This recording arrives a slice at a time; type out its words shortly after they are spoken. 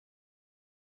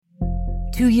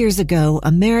2 years ago,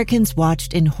 Americans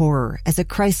watched in horror as a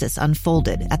crisis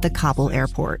unfolded at the Kabul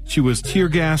airport. She was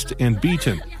tear-gassed and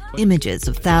beaten. Images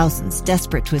of thousands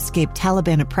desperate to escape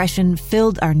Taliban oppression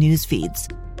filled our news feeds.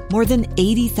 More than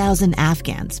 80,000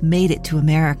 Afghans made it to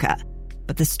America.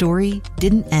 But the story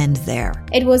didn't end there.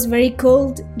 It was very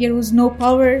cold. There was no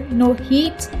power, no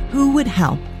heat. Who would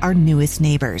help our newest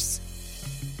neighbors?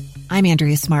 I'm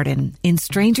Andrea Smartin. In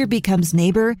Stranger Becomes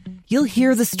Neighbor, you'll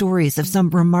hear the stories of some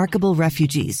remarkable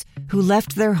refugees who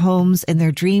left their homes and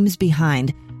their dreams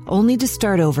behind, only to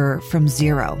start over from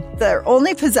zero. Their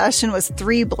only possession was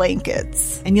 3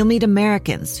 blankets. And you'll meet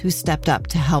Americans who stepped up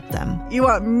to help them. You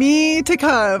want me to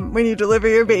come when you deliver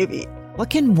your baby. What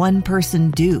can one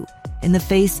person do in the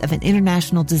face of an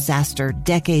international disaster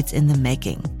decades in the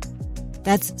making?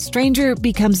 That's Stranger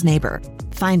Becomes Neighbor.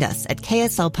 Find us at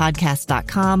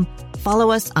kslpodcast.com.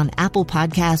 Follow us on Apple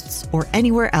Podcasts or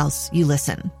anywhere else you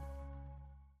listen.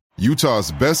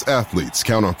 Utah's best athletes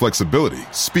count on flexibility,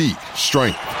 speed,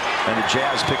 strength. And the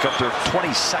Jazz pick up their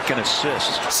 22nd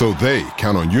assist. So they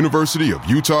count on University of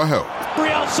Utah Health.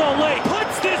 Real Salt Lake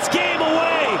puts this game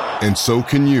away. And so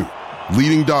can you.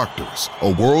 Leading doctors,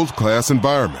 a world-class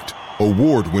environment,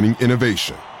 award-winning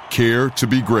innovation, care to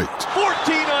be great.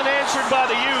 14 unanswered by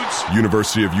the Utes.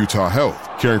 University of Utah Health,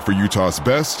 caring for Utah's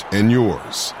best and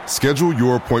yours. Schedule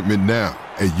your appointment now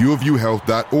at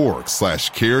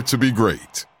uofuhealth.org/care to be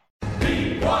great.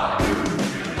 This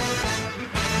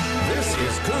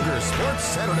is Cougar Sports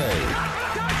Saturday.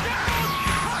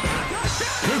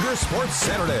 Cougar Sports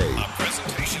Saturday. A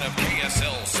presentation of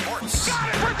KSL Sports. Got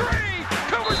it for 3.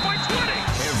 Cougars by 20.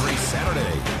 Every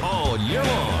Saturday, all year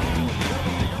long.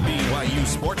 BYU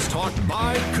Sports Talk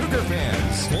by Cougar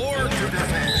fans. For Cougar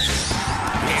fans.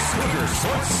 It's Cougar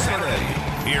Sports Saturday.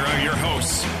 Here are your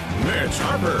hosts, Mitch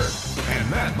Harper and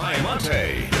Matt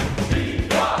Baiamonte.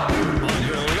 On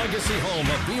your legacy home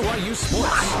of BYU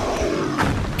Sports.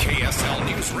 KSL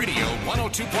News Radio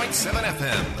 102.7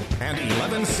 FM and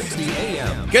 1160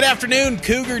 AM. Good afternoon,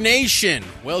 Cougar Nation.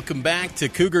 Welcome back to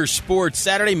Cougar Sports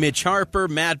Saturday. Mitch Harper,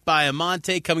 Matt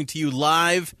Baiamonte coming to you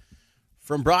live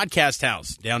from Broadcast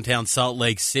House, downtown Salt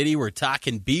Lake City. We're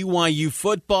talking BYU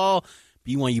football,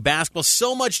 BYU basketball.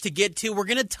 So much to get to. We're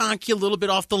going to talk you a little bit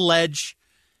off the ledge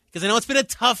because I know it's been a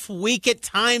tough week at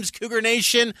times, Cougar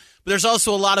Nation, but there's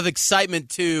also a lot of excitement,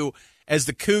 too, as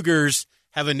the Cougars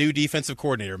have a new defensive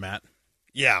coordinator, Matt.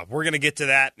 Yeah, we're going to get to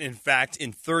that. In fact,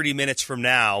 in 30 minutes from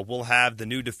now, we'll have the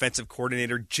new defensive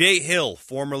coordinator, Jay Hill,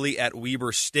 formerly at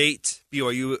Weber State.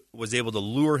 BYU was able to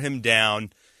lure him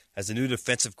down as the new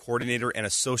defensive coordinator and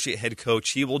associate head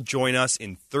coach. He will join us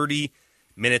in 30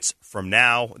 minutes from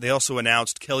now. They also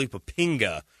announced Kelly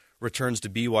Poppinga returns to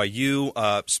BYU,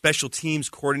 special teams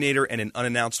coordinator and an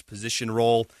unannounced position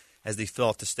role as they fill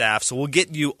out the staff. So we'll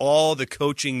get you all the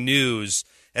coaching news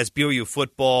as BYU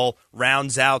football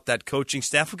rounds out that coaching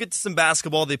staff. We'll get to some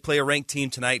basketball. They play a ranked team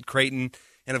tonight, Creighton.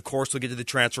 And, of course, we'll get to the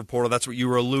transfer portal. That's what you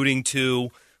were alluding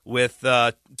to with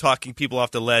talking people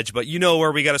off the ledge. But you know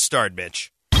where we got to start,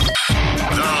 Mitch. The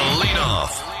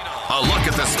leadoff. A look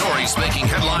at the stories making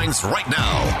headlines right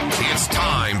now. It's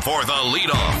time for the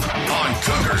leadoff on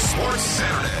Cougar Sports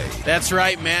Saturday. That's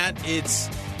right, Matt. It's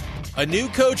a new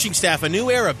coaching staff, a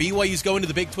new era. BYU's going to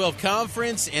the Big 12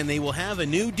 Conference, and they will have a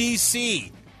new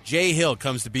DC. Jay Hill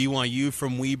comes to BYU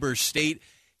from Weber State.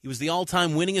 He was the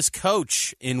all-time winningest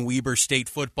coach in Weber State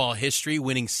football history,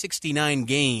 winning 69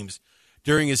 games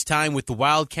during his time with the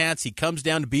Wildcats. He comes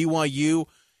down to BYU,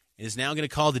 is now going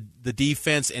to call the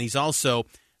defense, and he's also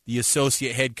the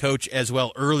associate head coach as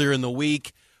well. Earlier in the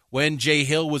week, when Jay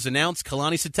Hill was announced,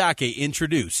 Kalani Sitake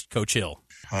introduced Coach Hill.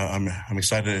 I'm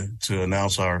excited to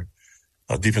announce our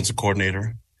defensive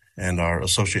coordinator and our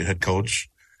associate head coach,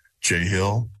 Jay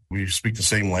Hill. We speak the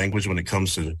same language when it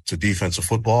comes to defensive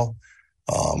football.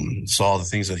 Saw the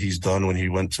things that he's done when he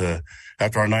went to,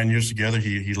 after our 9 years together,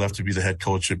 he left to be the head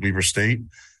coach at Weber State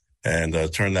and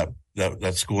turned that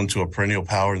school into a perennial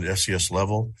power in the FCS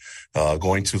level,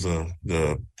 going to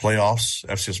the playoffs,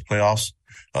 FCS playoffs,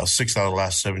 6 out of the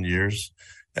last 7 years.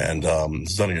 And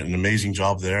he's done an amazing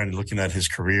job there. And looking at his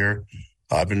career,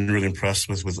 I've been really impressed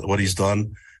with what he's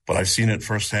done, but I've seen it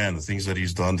firsthand, the things that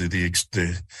he's done,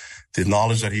 the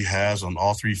knowledge that he has on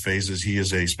all 3 phases. He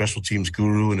is a special teams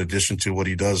guru in addition to what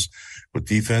he does with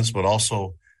defense, but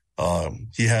also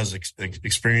he has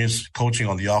experience coaching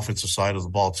on the offensive side of the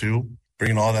ball too.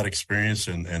 Bringing all that experience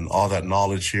and all that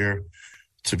knowledge here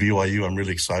to BYU, I'm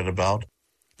really excited about.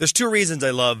 There's 2 reasons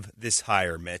I love this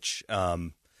hire, Mitch.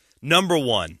 Number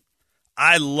one,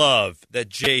 I love that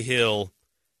Jay Hill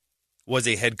was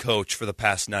a head coach for the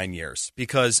past 9 years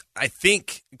because I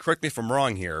think, correct me if I'm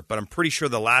wrong here, but I'm pretty sure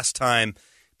the last time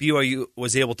BYU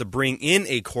was able to bring in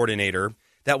a coordinator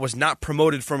that was not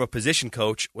promoted from a position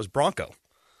coach was Bronco.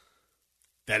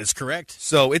 That is correct.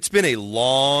 So it's been a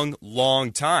long,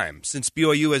 long time since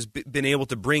BYU has been able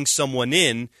to bring someone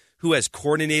in who has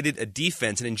coordinated a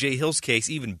defense, and in Jay Hill's case,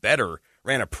 even better,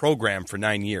 ran a program for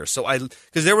 9 years. So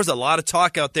because there was a lot of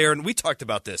talk out there, and we talked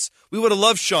about this. We would have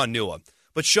loved Sean Nua,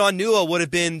 but Sean Nua would have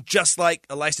been just like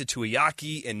Elisa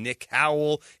Tuiaki and Nick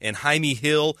Howell and Jaime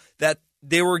Hill, that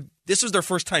this was their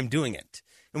first time doing it.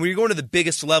 And when you're going to the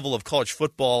biggest level of college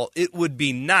football, it would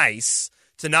be nice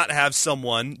to not have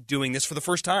someone doing this for the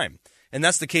first time. And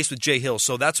that's the case with Jay Hill.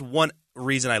 So that's one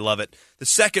reason I love it. The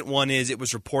second one is it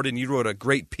was reported, and you wrote a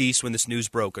great piece when this news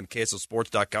broke on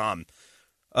KSLSports.com,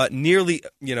 nearly,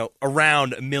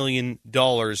 around $1 million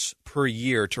per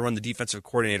year to run the defensive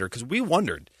coordinator. Because we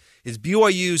wondered, is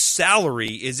BYU's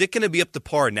salary, is it going to be up to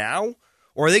par now,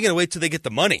 or are they going to wait till they get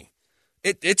the money?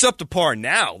 It's up to par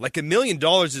now. Like $1 million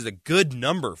is a good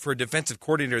number for a defensive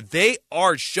coordinator. They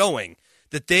are showing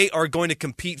that they are going to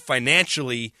compete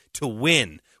financially to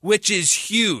win, which is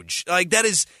huge.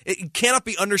 It cannot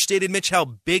be understated, Mitch, how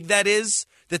big that is,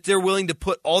 that they're willing to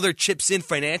put all their chips in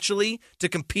financially to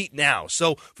compete now.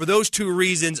 So for those two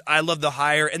reasons, I love the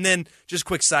hire. And then just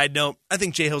quick side note, I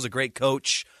think Jay Hill's a great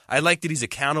coach. I like that he's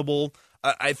accountable.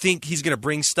 I think he's going to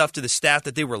bring stuff to the staff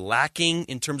that they were lacking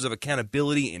in terms of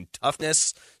accountability and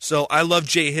toughness. So I love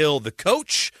Jay Hill, the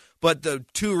coach. But the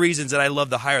two reasons that I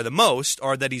love the hire the most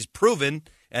are that he's proven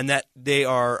and that they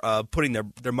are putting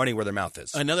their money where their mouth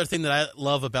is. Another thing that I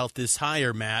love about this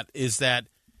hire, Matt, is that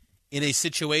in a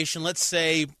situation, let's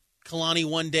say Kalani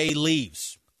one day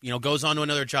leaves, goes on to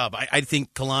another job. I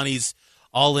think Kalani's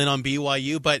all in on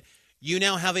BYU, but you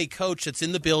now have a coach that's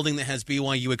in the building that has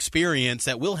BYU experience,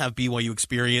 that will have BYU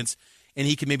experience, and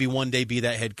he can maybe one day be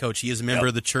that head coach. He is a member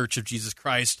of the Church of Jesus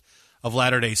Christ of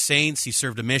Latter-day Saints. He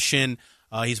served a mission.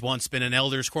 He's once been an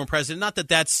elders quorum president. Not that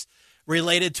that's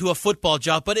related to a football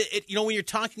job, but when you're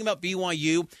talking about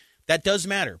BYU, that does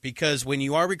matter, because when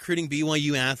you are recruiting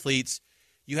BYU athletes,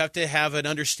 you have to have an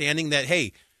understanding that,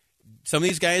 hey, some of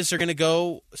these guys are going to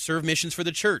go serve missions for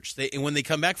the church. And when they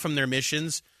come back from their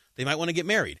missions, they might want to get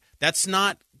married. That's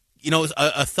not,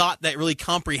 a thought that really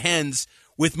comprehends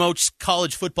with most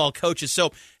college football coaches.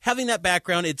 So having that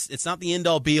background, it's not the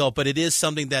end-all be-all, but it is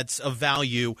something that's of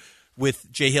value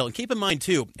with Jay Hill. And keep in mind,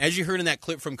 too, as you heard in that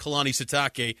clip from Kalani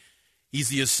Sitake, he's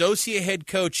the associate head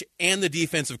coach and the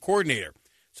defensive coordinator.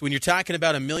 So when you're talking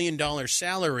about $1 million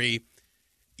salary,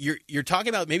 you're talking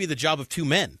about maybe the job of two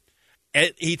men.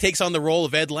 He takes on the role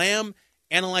of Ed Lamb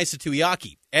and Elisa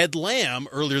Tuiaki. Ed Lamb,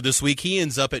 earlier this week, he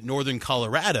ends up at Northern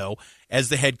Colorado as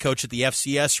the head coach at the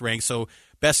FCS rank. So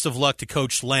best of luck to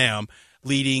Coach Lamb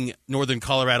leading Northern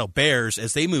Colorado Bears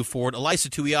as they move forward. Elisa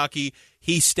Tuiaki,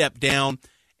 he stepped down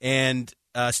and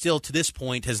still to this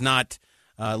point has not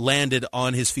landed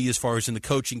on his feet as far as in the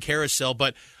coaching carousel.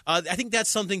 But I think that's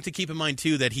something to keep in mind,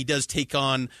 too, that he does take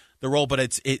on the role.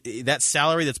 But that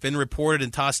salary that's been reported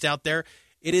and tossed out there,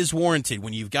 it is warranted.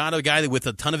 When you've got a guy with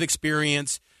a ton of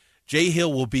experience, Jay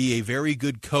Hill will be a very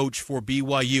good coach for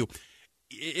BYU.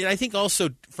 And I think also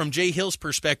from Jay Hill's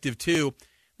perspective, too,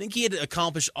 I think he had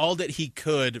accomplished all that he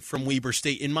could from Weber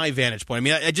State in my vantage point. I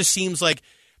mean, it just seems like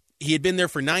he had been there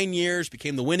for 9 years,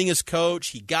 became the winningest coach.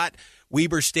 He got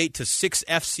Weber State to 6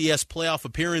 FCS playoff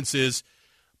appearances,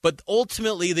 but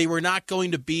ultimately they were not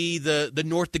going to be the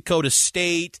North Dakota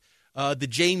State, the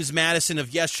James Madison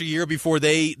of yesteryear before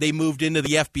they moved into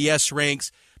the FBS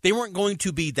ranks. They weren't going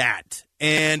to be that.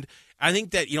 And I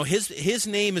think that his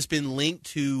name has been linked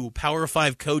to Power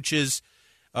 5 coaches,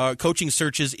 coaching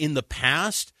searches in the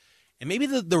past. And maybe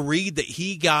the read that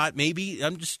he got, maybe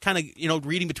I'm just kind of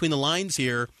reading between the lines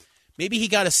here, maybe he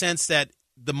got a sense that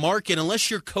the market,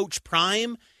 unless you're Coach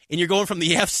Prime and you're going from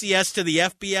the FCS to the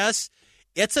FBS,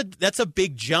 that's a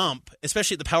big jump,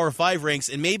 especially at the Power 5 ranks.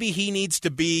 And maybe he needs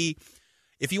to be,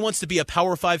 if he wants to be a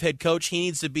Power 5 head coach, he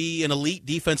needs to be an elite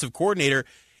defensive coordinator.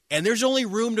 And there's only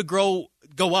room to go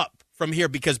up from here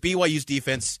because BYU's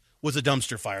defense was a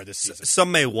dumpster fire this season.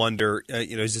 Some may wonder,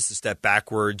 is this a step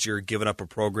backwards? You're giving up a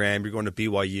program. You're going to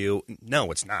BYU.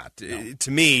 No, it's not. No.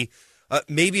 To me,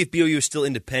 maybe if BYU is still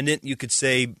independent, you could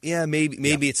say, yeah,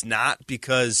 maybe it's not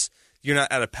because you're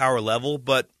not at a power level.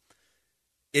 But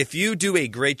if you do a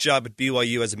great job at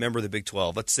BYU as a member of the Big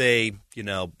 12, let's say,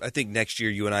 I think next year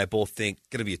you and I both think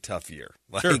going to be a tough year.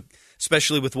 Sure.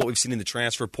 Especially with what we've seen in the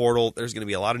transfer portal, there's going to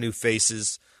be a lot of new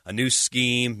faces, a new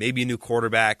scheme, maybe a new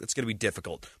quarterback. It's going to be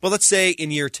difficult. But let's say in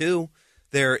year 2,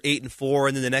 they're 8-4,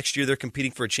 and then the next year they're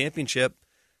competing for a championship.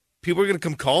 People are going to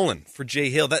come calling for Jay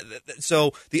Hill.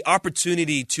 So the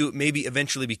opportunity to maybe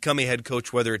eventually become a head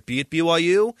coach, whether it be at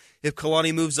BYU, if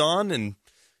Kalani moves on, and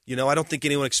I don't think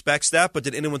anyone expects that, but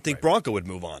did anyone think Bronco would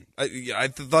move on? I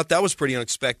thought that was pretty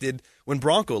unexpected when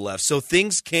Bronco left. So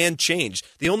things can change.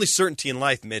 The only certainty in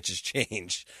life, Mitch, is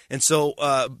change. And so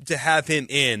to have him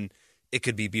in, it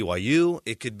could be BYU.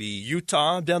 It could be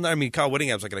Utah down there. I mean, Kyle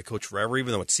Whittingham's not going to coach forever,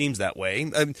 even though it seems that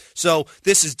way. So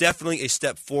this is definitely a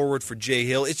step forward for Jay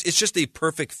Hill. It's just a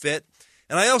perfect fit.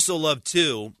 And I also love,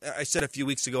 too, I said a few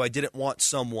weeks ago I didn't want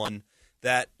someone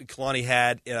that Kalani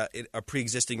had a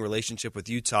pre-existing relationship with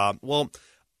Utah. Well,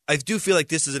 I do feel like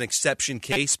this is an exception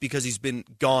case because he's been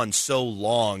gone so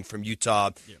long from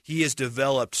Utah. Yeah. He has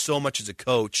developed so much as a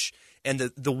coach. And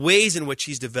the ways in which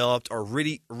he's developed are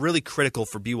really, really critical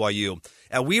for BYU.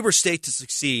 At Weber State to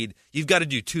succeed, you've got to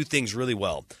do two things really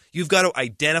well. You've got to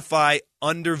identify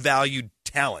undervalued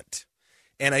talent.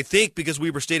 And I think because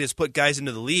Weber State has put guys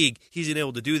into the league, he's been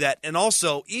able to do that. And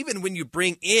also, even when you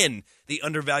bring in the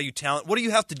undervalued talent, what do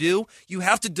you have to do? You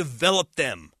have to develop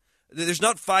them. There's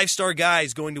not 5-star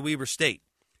guys going to Weber State.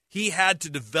 He had to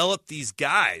develop these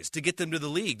guys to get them to the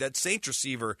league. That Saints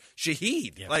receiver,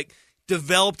 Shaheed,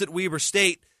 developed at Weber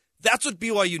State. That's what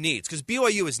BYU needs, because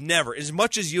BYU is never, as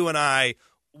much as you and I,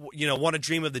 want to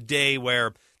dream of the day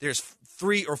where there's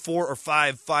 3 or 4 or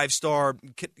 5-star,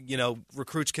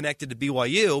 recruits connected to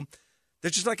BYU,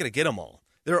 they're just not going to get them all.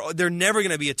 They're never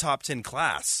going to be a top 10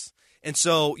 class. And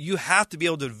so you have to be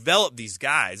able to develop these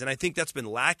guys, and I think that's been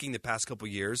lacking the past couple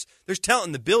of years. There's talent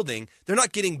in the building. They're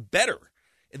not getting better.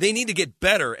 They need to get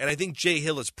better, and I think Jay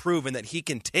Hill has proven that he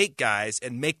can take guys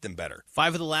and make them better.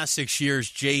 5 of the last 6 years,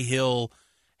 Jay Hill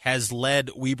has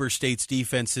led Weber State's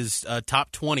defenses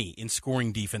top 20 in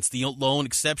scoring defense. The lone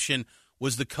exception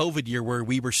was the COVID year where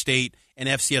Weber State and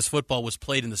FCS football was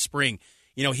played in the spring.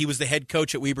 He was the head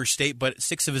coach at Weber State, but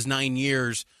 6 of his 9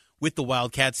 years with the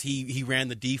Wildcats, he ran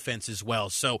the defense as well.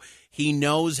 So he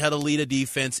knows how to lead a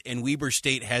defense, and Weber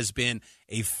State has been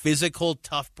a physical,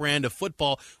 tough brand of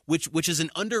football, which is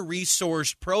an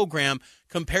under-resourced program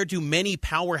compared to many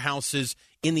powerhouses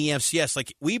in the FCS.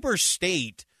 Like Weber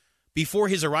State, before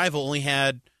his arrival, only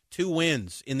had 2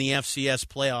 wins in the FCS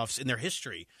playoffs in their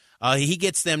history. He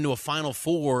gets them to a Final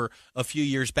Four a few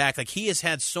years back. Like, he has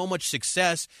had so much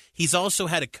success. He's also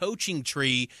had a coaching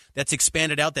tree that's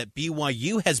expanded out that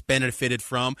BYU has benefited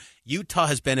from, Utah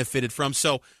has benefited from.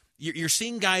 So you're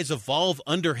seeing guys evolve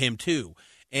under him too.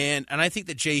 And I think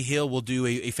that Jay Hill will do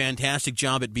a fantastic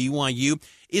job at BYU.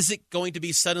 Is it going to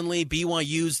be suddenly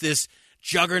BYU's this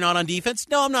juggernaut on defense?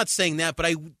 No, I'm not saying that, but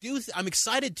I'm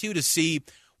excited too to see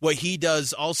what he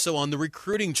does also on the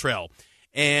recruiting trail.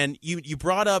 And you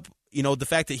brought up, the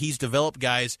fact that he's developed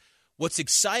guys. What's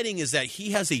exciting is that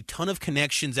he has a ton of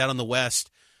connections out in the West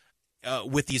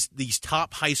with these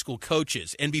top high school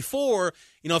coaches. And before,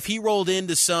 if he rolled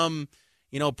into some,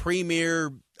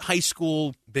 premier high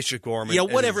school, Bishop Gorman,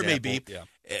 whatever it may be,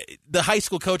 the high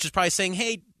school coach is probably saying,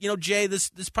 hey, Jay,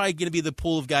 this is probably going to be the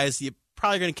pool of guys you're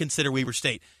probably going to consider Weber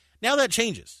State. Now that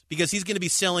changes because he's going to be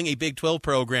selling a Big 12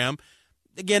 program.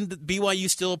 Again, BYU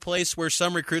is still a place where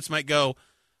some recruits might go,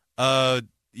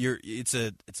 it's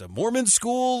a Mormon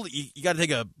school. You got to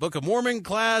take a Book of Mormon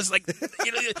class. Like,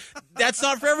 that's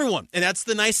not for everyone. And that's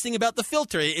the nice thing about the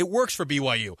filter. It works for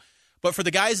BYU. But for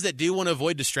the guys that do want to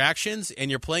avoid distractions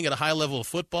and you're playing at a high level of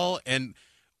football, and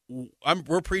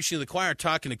we're preaching to the choir,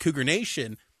 talking to Cougar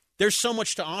Nation, there's so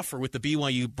much to offer with the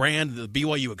BYU brand, the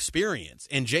BYU experience.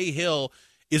 And Jay Hill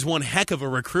is one heck of a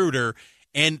recruiter.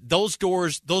 And those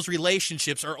doors, those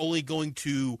relationships are only going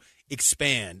to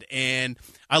expand. And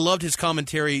I loved his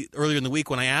commentary earlier in the week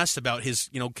when I asked about his,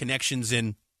 connections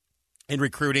in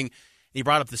recruiting. He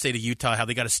brought up the state of Utah, how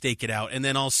they got to stake it out. And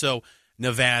then also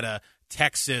Nevada,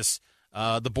 Texas,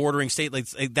 the bordering state.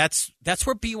 That's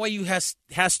where BYU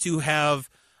has to have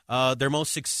their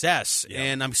most success. Yeah.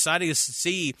 And I'm excited to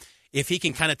see if he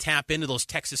can kind of tap into those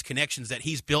Texas connections that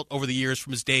he's built over the years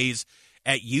from his days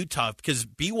at Utah, because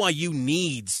BYU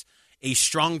needs a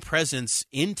strong presence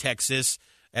in Texas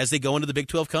as they go into the Big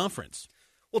 12 Conference.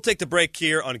 We'll take the break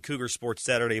here on Cougar Sports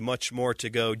Saturday. Much more to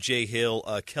go. Jay Hill,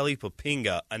 Kelly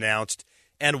Poppinga announced,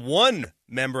 and one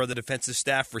member of the defensive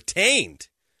staff retained.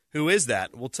 Who is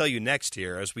that? We'll tell you next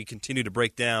here as we continue to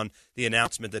break down the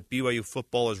announcement that BYU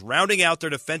football is rounding out their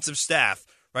defensive staff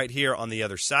right here on the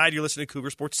other side. You're listening to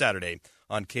Cougar Sports Saturday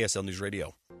on KSL News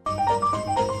Radio.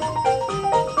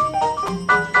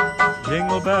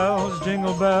 Jingle bells,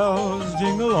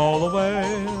 jingle all the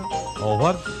way. Oh,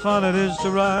 what fun it is to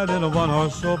ride in a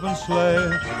one-horse open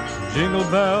sleigh. Jingle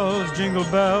bells,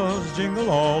 jingle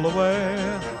all the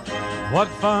way. What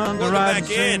fun to ride and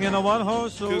sing in a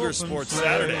one-horse open Cougar Sports sleigh.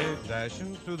 Saturday.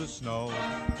 Dashing through the snow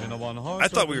in a one-horse I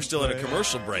thought we were still in a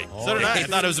commercial break. So did I. I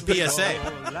thought it was a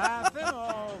PSA. Laughing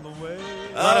all the way.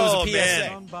 thought it was a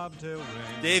PSA.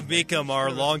 Man. Dave Meekum,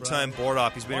 our longtime board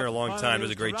op, he's been here a long time,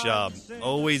 does a great job.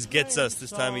 Always gets us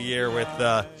this time of year with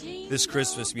this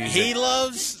Christmas music.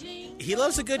 He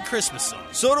loves a good Christmas song.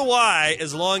 So do I,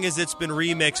 as long as it's been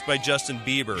remixed by Justin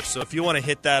Bieber. So if you want to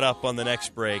hit that up on the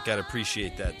next break, I'd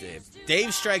appreciate that, Dave.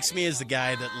 Dave strikes me as the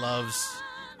guy that loves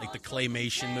like the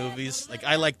claymation movies. Like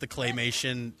I like the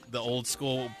claymation, the old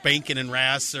school Bankin and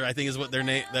Rasser, I think is what their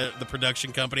name, the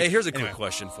production company. Hey, here's a quick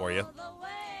question for you.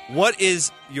 What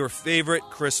is your favorite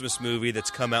Christmas movie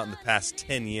that's come out in the past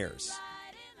 10 years?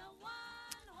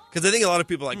 Because I think a lot of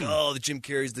people are like, the Jim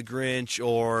Carrey's The Grinch,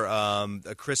 or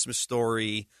A Christmas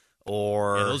Story,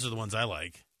 or... Yeah, those are the ones I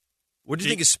like. What do you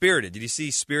think of Spirited? Did you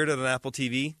see Spirited on Apple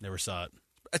TV? Never saw it.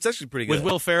 It's actually pretty good. With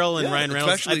Will Ferrell and Ryan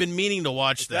Reynolds? Actually, I've been meaning to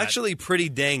watch that. It's actually pretty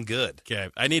dang good. Okay,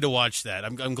 I need to watch that.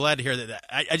 I'm glad to hear that.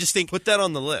 I just think... Put that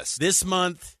on the list. This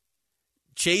month,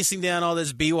 chasing down all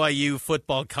this BYU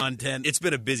football content... It's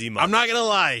been a busy month. I'm not going to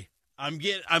lie.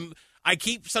 I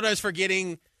keep sometimes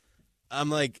forgetting... I'm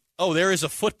like, oh, there is a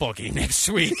football game next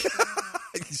week.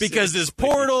 Because this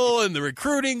portal and the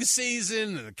recruiting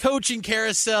season and the coaching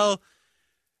carousel.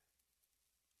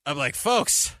 I'm like,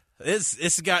 folks,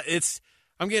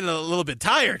 I'm getting a little bit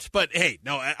tired. But hey,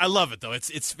 no, I love it though.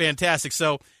 It's fantastic.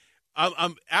 So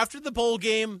I'm after the bowl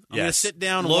game, I'm gonna sit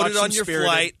down and load watch it on your Spirited.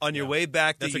 flight on your way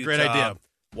back to That's Utah. a great idea.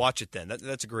 Watch it then.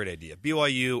 That's a great idea.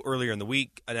 BYU earlier in the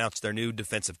week announced their new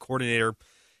defensive coordinator.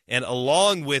 And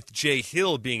along with Jay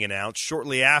Hill being announced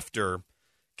shortly after,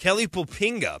 Kelly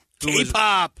Poppinga,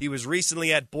 he was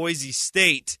recently at Boise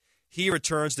State. He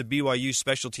returns to BYU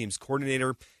special teams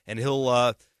coordinator, and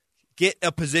he'll get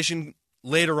a position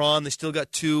later on. They still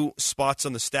got 2 spots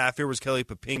on the staff. Here was Kelly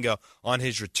Poppinga on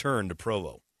his return to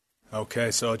Provo.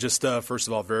 Okay, so just first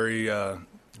of all, very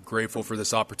grateful for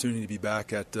this opportunity to be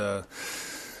back at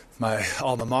my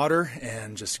alma mater,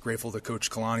 and just grateful to Coach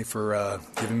Kalani for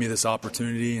giving me this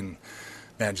opportunity, and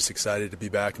man, just excited to be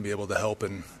back and be able to help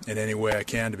in any way I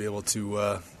can to be able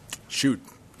to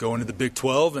go into the Big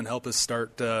 12 and help us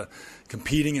start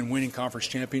competing and winning conference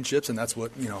championships. And that's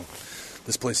what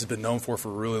this place has been known for a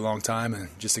really long time, and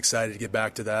just excited to get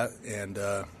back to that. And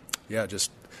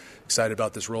just excited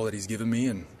about this role that he's given me,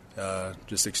 and I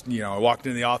walked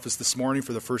into the office this morning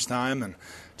for the first time and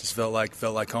just felt like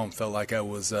home, felt like I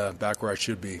was back where I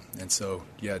should be. And so,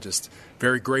 just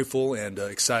very grateful and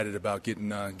excited about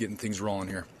getting things rolling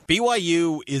here.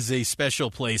 BYU is a special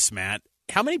place, Matt.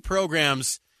 How many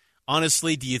programs,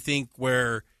 honestly, do you think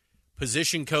where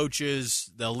position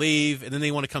coaches, they'll leave and then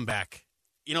they want to come back?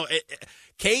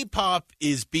 K-pop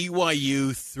is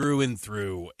BYU through and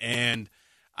through. And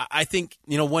I think,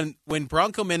 when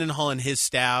Bronco Mendenhall and his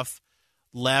staff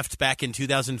left back in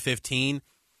 2015,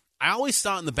 I always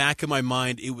thought in the back of my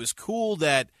mind it was cool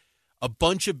that a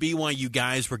bunch of BYU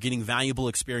guys were getting valuable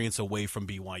experience away from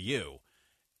BYU.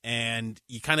 And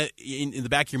you kind of, in the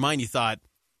back of your mind, you thought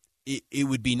it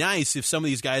would be nice if some of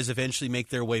these guys eventually make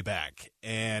their way back.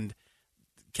 And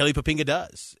Kelly Poppinga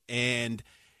does. And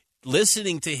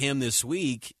listening to him this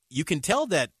week, you can tell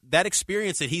that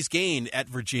experience that he's gained at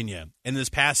Virginia and this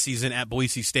past season at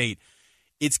Boise State,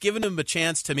 it's given him a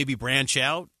chance to maybe branch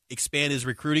out, expand his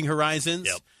recruiting horizons,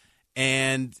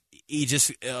 and he's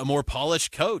just a more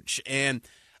polished coach. And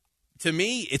to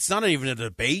me, it's not even a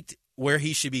debate where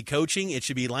he should be coaching. It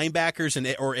should be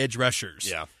linebackers or edge rushers.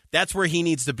 Yeah. That's where he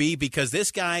needs to be, because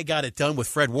this guy got it done with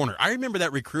Fred Warner. I remember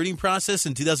that recruiting process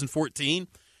in 2014.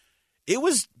 It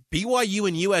was BYU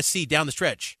and USC down the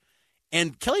stretch.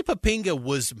 And Kelly Poppinga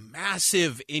was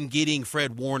massive in getting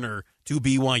Fred Warner to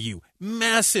BYU.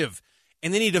 Massive.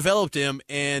 And then he developed him,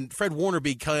 and Fred Warner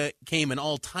became an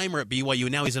all-timer at BYU,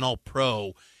 and now he's an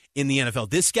all-pro in the NFL.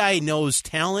 This guy knows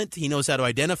talent. He knows how to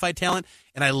identify talent,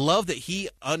 and I love that he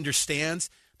understands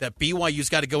that BYU's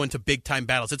got to go into big-time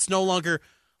battles. It's no longer,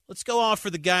 let's go off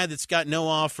for the guy that's got no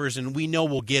offers, and we know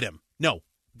we'll get him. No,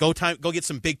 go get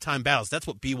some big-time battles. That's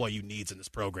what BYU needs in this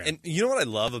program. And you know what I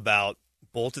love about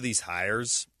both of these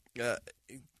hires?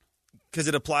 Because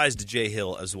it applies to Jay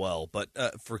Hill as well, but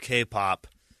for K-Pop,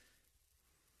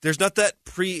 there's not that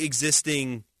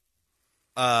pre-existing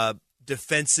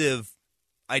defensive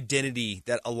identity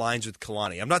that aligns with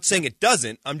Kalani. I'm not saying it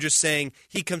doesn't. I'm just saying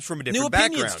he comes from a different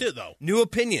background. New opinions, too, though. New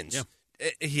opinions. Yeah.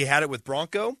 He had it with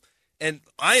Bronco, and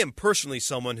I am personally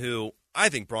someone who I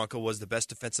think Bronco was the best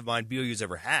defensive mind BYU's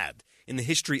ever had in the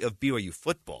history of BYU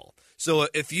football. So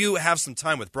if you have some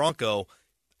time with Bronco,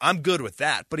 I'm good with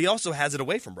that. But he also has it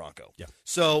away from Bronco. Yeah.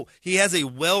 So he has a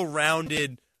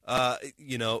well-rounded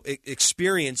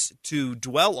experience to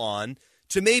dwell on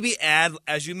to maybe add,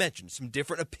 as you mentioned, some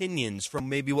different opinions from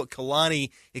maybe what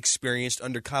Kalani experienced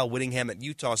under Kyle Whittingham at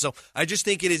Utah. So I just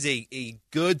think it is a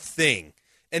good thing.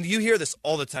 And you hear this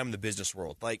all the time in the business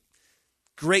world. Like,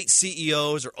 great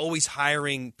CEOs are always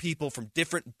hiring people from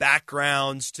different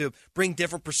backgrounds to bring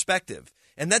different perspective.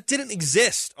 And that didn't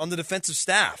exist on the defensive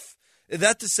staff.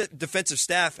 That defensive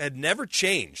staff had never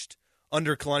changed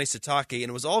under Kalani Sitake, and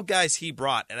it was all guys he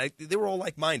brought, and they were all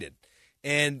like-minded.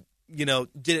 And, did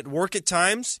it work at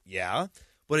times? Yeah,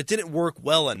 but it didn't work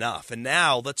well enough. And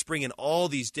now let's bring in all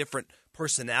these different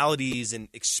personalities and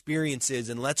experiences,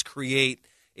 and let's create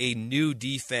a new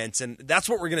defense. And that's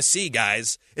what we're going to see,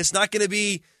 guys. It's not going to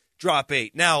be drop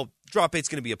 8. Now, drop 8's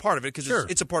going to be a part of it because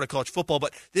it's a part of college football,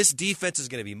 but this defense is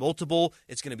going to be multiple.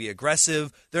 It's going to be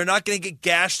aggressive. They're not going to get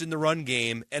gashed in the run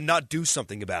game and not do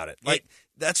something about it.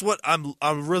 That's what I'm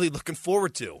really looking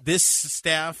forward to. This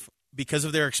staff, because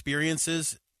of their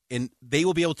experiences, and they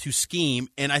will be able to scheme,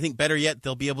 and I think better yet,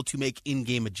 they'll be able to make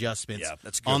in-game adjustments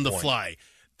on the fly.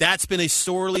 That's been a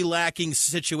sorely lacking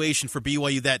situation for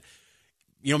BYU that,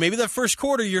 maybe the first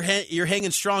quarter you're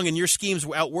hanging strong and your schemes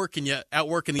outworking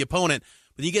the opponent,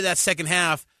 but you get that second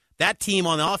half, that team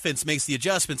on the offense makes the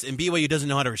adjustments, and BYU doesn't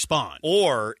know how to respond.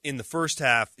 Or in the first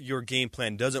half, your game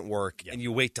plan doesn't work, and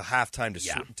you wait till halftime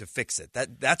to fix it.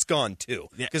 That's gone too,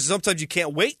 because sometimes you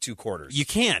can't wait 2 quarters. You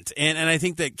can't, and I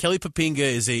think that Kelly Poppinga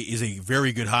is a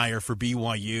very good hire for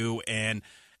BYU, and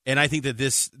I think that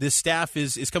this staff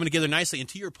is coming together nicely. And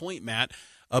to your point, Matt,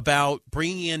 about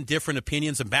bringing in different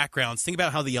opinions and backgrounds, think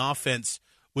about how the offense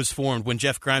was formed when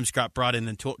Jeff Grimes got brought in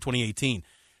 2018.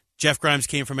 Jeff Grimes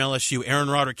came from LSU. Aaron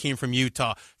Roderick came from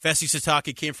Utah. Fesi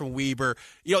Sitake came from Weber.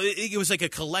 It was like a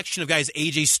collection of guys.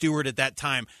 A.J. Stewart at that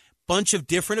time. Bunch of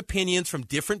different opinions from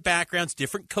different backgrounds,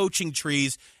 different coaching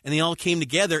trees, and they all came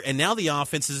together, and now the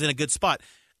offense is in a good spot.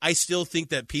 I still think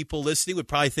that people listening would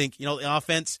probably think, the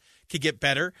offense could get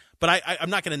better, but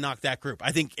I'm not going to knock that group.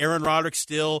 I think Aaron Roderick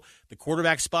still, the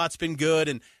quarterback spot's been good,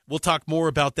 and we'll talk more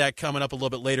about that coming up a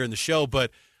little bit later in the show, but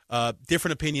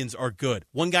different opinions are good.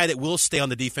 One guy that will stay on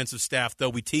the defensive staff, though,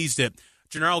 we teased it,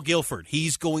 Jernaro Gilford.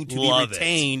 He's going to be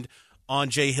retained on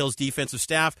Jay Hill's defensive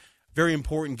staff. Very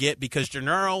important get because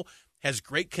Jernaro has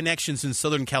great connections in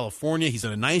Southern California. He's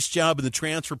done a nice job in the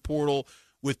transfer portal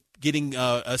with getting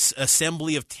a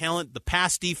assembly of talent. The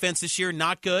pass defense this year,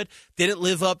 not good. Didn't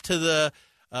live up to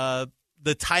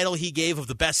the title he gave of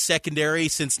the best secondary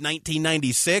since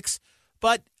 1996.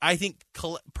 But I think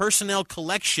personnel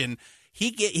collection,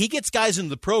 he gets guys into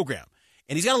the program.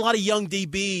 And he's got a lot of young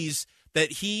DBs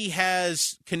that he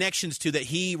has connections to that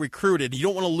he recruited. You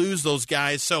don't want to lose those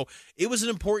guys. So it was an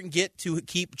important get to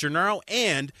keep Jernaro,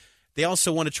 and they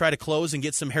also want to try to close and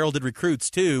get some heralded recruits,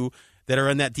 too, that are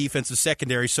in that defensive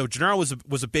secondary. So Jernaro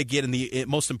was a big get and the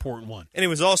most important one. And it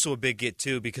was also a big get,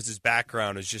 too, because his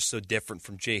background is just so different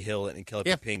from Jay Hill and Kelly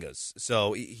Poppinga's.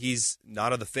 So he's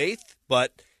not of the faith,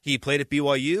 but he played at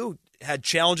BYU, had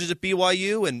challenges at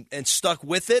BYU, and stuck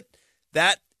with it.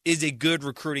 That is a good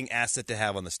recruiting asset to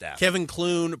have on the staff. Kevin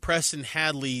Clune, Preston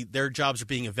Hadley, their jobs are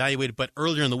being evaluated, but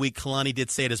earlier in the week, Kalani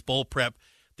did say at his bowl prep,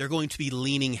 they're going to be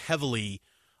leaning heavily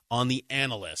on the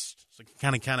analyst. So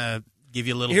kind of give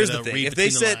you a little bit of read if they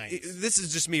said, lines. This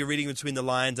is just me reading between the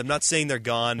lines. I'm not saying they're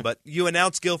gone, but you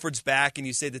announce Gilford's back and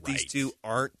you say that these two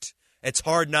aren't. It's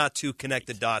hard not to connect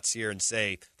the dots here and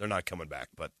say they're not coming back.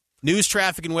 But news,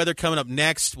 traffic, and weather coming up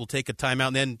next. We'll take a timeout,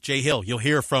 and then Jay Hill. You'll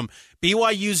hear from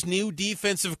BYU's new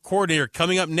defensive coordinator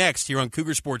coming up next here on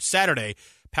Cougar Sports Saturday,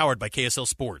 powered by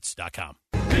KSLSports.com.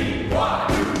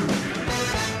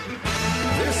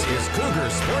 This is Cougar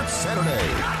Sports Saturday.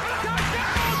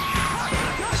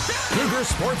 Cougar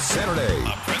Sports Saturday.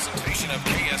 A presentation of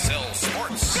KSL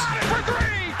Sports. Got it for 3.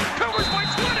 Cougars by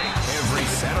 20. Every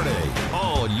Saturday,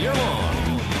 all year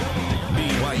long.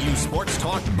 BYU Sports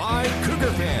Talk by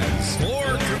Cougar fans. For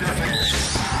Cougar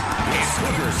fans. It's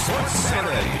Cougar Sports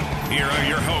Saturday. Here are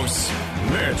your hosts,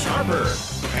 Mitch Harper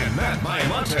and Matt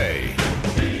Baiamonte.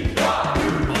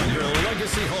 On your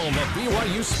legacy home of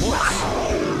BYU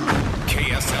Sports.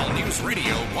 KSL News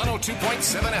Radio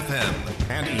 102.7 FM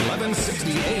and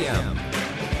 1160 AM.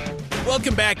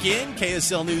 Welcome back in.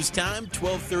 KSL News Time,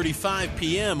 12:35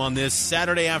 p.m. on this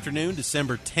Saturday afternoon,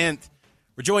 December 10th.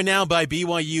 We're joined now by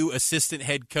BYU assistant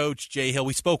head coach Jay Hill.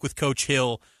 We spoke with Coach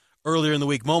Hill earlier in the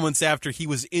week, moments after he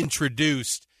was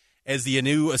introduced as the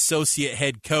new associate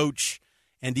head coach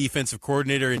and defensive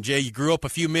coordinator. And Jay, you grew up a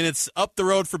few minutes up the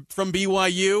road from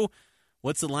BYU.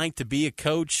 What's it like to be a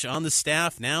coach on the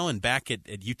staff now and back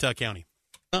at Utah County?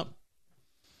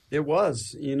 It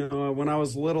was. When I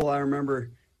was little, I remember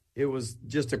it was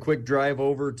just a quick drive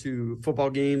over to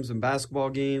football games and basketball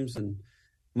games. And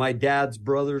my dad's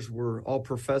brothers were all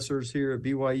professors here at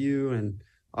BYU and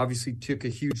obviously took a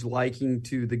huge liking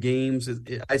to the games.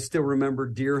 I still remember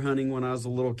deer hunting when I was a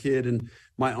little kid, and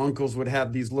my uncles would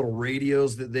have these little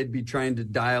radios that they'd be trying to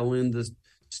dial in the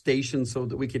station so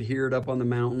that we could hear it up on the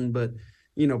mountain. But,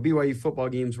 BYU football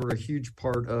games were a huge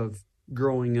part of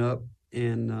growing up,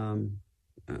 and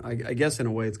I guess in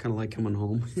a way it's kind of like coming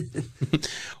home.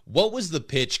 What was the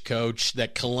pitch, Coach,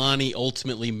 that Kalani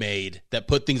ultimately made that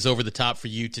put things over the top for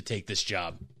you to take this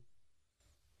job?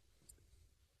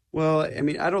 Well, I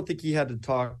mean, I don't think he had to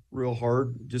talk real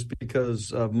hard just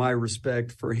because of my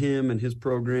respect for him and his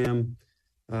program.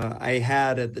 I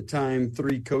had at the time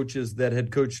 3 coaches that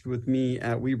had coached with me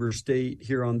at Weber State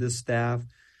here on this staff.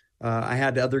 I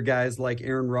had other guys like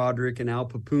Aaron Roderick and Al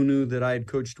Papunu that I had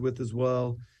coached with as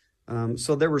well.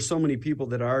 So there were so many people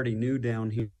that I already knew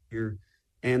down here.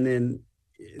 And then,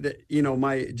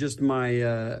 my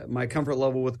comfort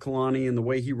level with Kalani and the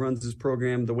way he runs his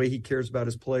program, the way he cares about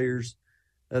his players,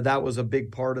 that was a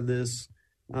big part of this.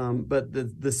 But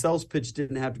the sales pitch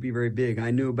didn't have to be very big.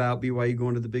 I knew about BYU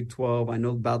going to the Big 12. I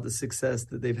know about the success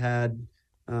that they've had,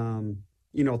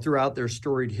 throughout their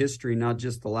storied history, not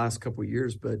just the last couple of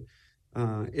years. But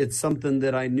it's something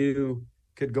that I knew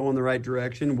could go in the right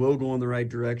direction, will go in the right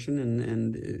direction,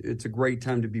 and it's a great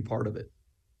time to be part of it.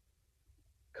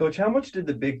 Coach, how much did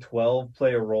the Big 12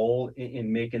 play a role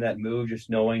in making that move, just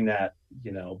knowing that,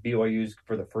 BYU's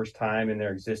for the first time in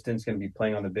their existence going to be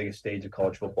playing on the biggest stage of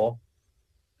college football?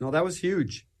 No, that was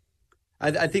huge.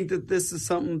 I think that this is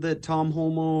something that Tom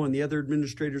Holmoe and the other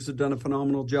administrators have done a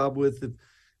phenomenal job with, of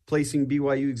placing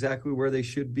BYU exactly where they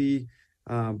should be,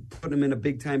 putting them in a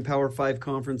big-time Power 5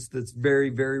 conference that's very,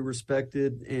 very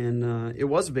respected, and it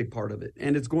was a big part of it.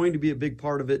 And it's going to be a big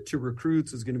part of it to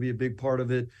recruits. It's going to be a big part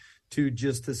of it to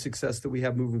just the success that we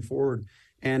have moving forward.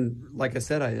 And like I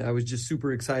said, I was just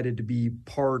super excited to be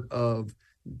part of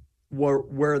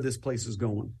where this place is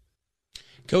going.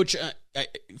 Coach,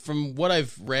 from what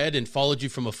I've read and followed you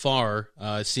from afar,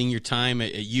 seeing your time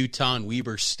at Utah and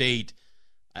Weber State,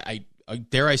 I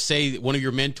dare I say one of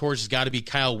your mentors has got to be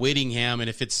Kyle Whittingham. And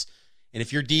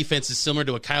if your defense is similar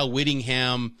to a Kyle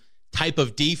Whittingham type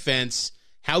of defense,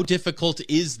 how difficult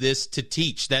is this to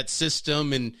teach, that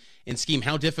system and scheme?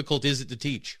 How difficult is it to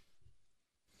teach?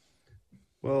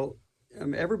 Well,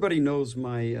 everybody knows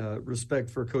my respect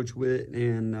for Coach Witt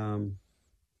and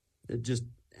just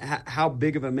how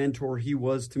big of a mentor he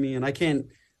was to me. And I can't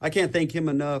thank him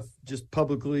enough, just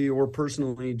publicly or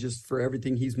personally, just for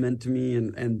everything he's meant to me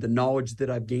and the knowledge that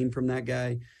I've gained from that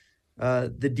guy.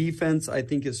 The defense, I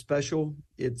think, is special.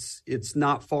 It's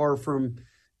not far from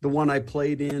the one I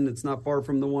played in. It's not far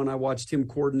from the one I watched him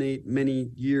coordinate many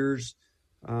years.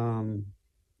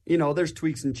 There's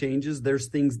tweaks and changes. There's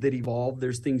things that evolve.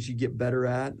 There's things you get better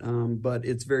at, but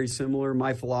it's very similar.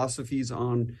 My philosophies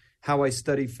on how I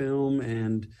study film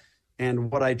and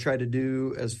what I try to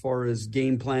do as far as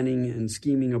game planning and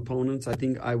scheming opponents, I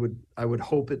think I would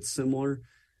hope it's similar.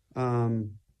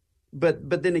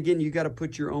 But then again, you got to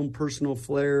put your own personal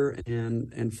flair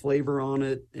and flavor on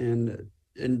it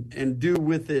and do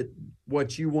with it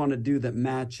what you want to do that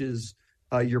matches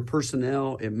your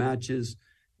personnel. It matches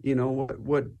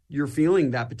what you're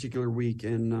feeling that particular week.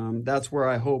 And that's where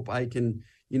I hope I can,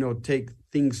 take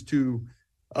things to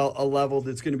a level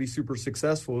that's going to be super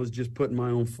successful, is just putting my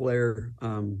own flair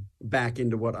back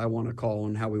into what I want to call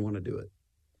and how we want to do it.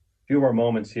 A few more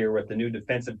moments here with the new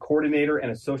defensive coordinator and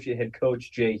associate head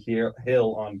coach Jay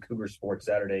Hill on Cougar Sports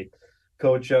Saturday.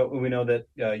 Coach, we know that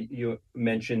you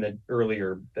mentioned that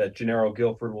earlier that Gennaro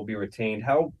Guilford will be retained.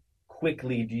 How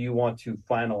quickly do you want to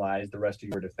finalize the rest of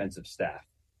your defensive staff?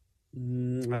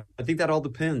 I think that all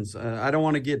depends. I don't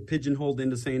want to get pigeonholed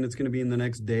into saying it's going to be in the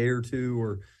next day or two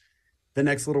or the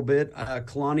next little bit.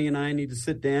 Kalani and I need to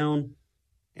sit down,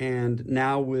 and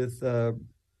now with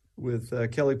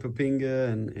Kelly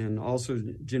Papinga and also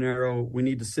Gennaro, we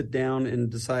need to sit down and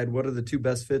decide what are the 2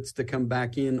 best fits to come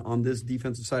back in on this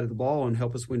defensive side of the ball and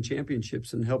help us win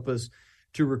championships and help us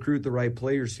to recruit the right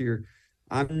players here.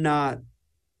 I'm not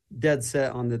dead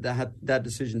set on that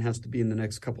decision has to be in the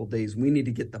next couple of days. We need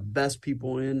to get the best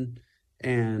people in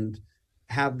and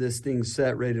have this thing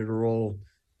set, ready to roll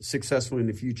successfully in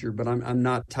the future, but I'm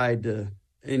not tied to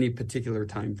any particular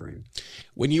time frame.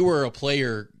 When you were a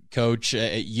player, Coach,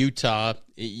 at Utah,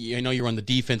 I know you were on the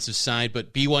defensive side,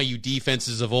 but BYU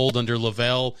defenses of old under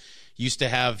Lavelle used to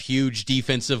have huge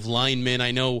defensive linemen.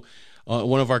 I know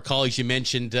one of our colleagues, you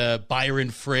mentioned Byron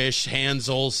Frisch, Hans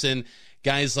Olsen,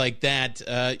 guys like that.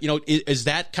 Is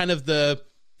that kind of the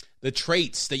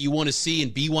traits that you want to see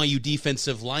in BYU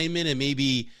defensive linemen, and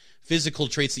maybe physical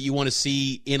traits that you want to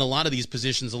see in a lot of these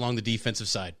positions along the defensive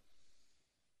side?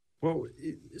 Well,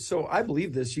 so I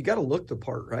believe this. You got to look the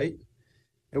part, right?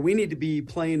 And we need to be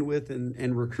playing with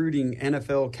and recruiting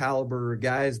NFL caliber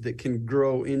guys that can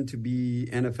grow into be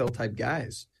NFL type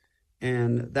guys.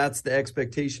 And that's the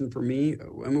expectation for me.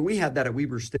 I mean, we had that at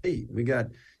Weber State. We got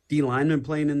D linemen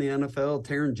playing in the NFL.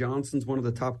 Taron Johnson's one of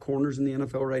the top corners in the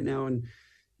NFL right now. And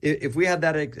if we had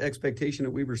that expectation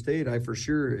at Weber State, I for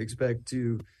sure expect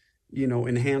to,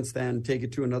 enhance that and take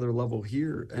it to another level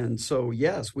here. And so,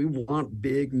 yes, we want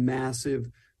big, massive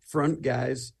front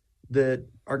guys that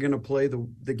are going to play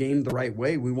the game the right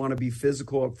way. We want to be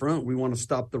physical up front. We want to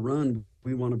stop the run.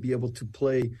 We want to be able to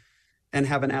play and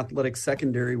have an athletic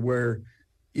secondary where,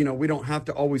 we don't have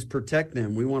to always protect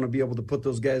them. We want to be able to put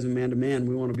those guys in man-to-man.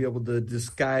 We want to be able to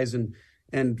disguise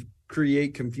and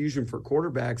create confusion for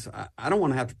quarterbacks. I don't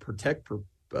want to have to protect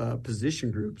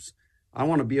position groups. I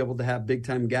want to be able to have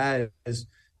big-time guys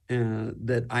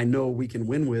that I know we can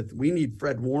win with. We need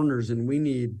Fred Warners and we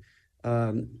need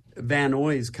Van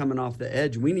Noy's coming off the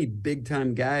edge. We need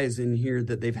big-time guys in here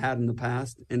that they've had in the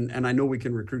past, and I know we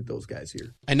can recruit those guys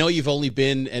here. I know you've only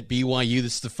been at BYU.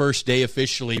 This is the first day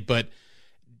officially, but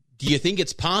do you think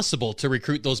it's possible to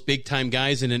recruit those big-time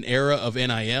guys in an era of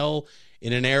NIL,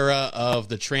 in an era of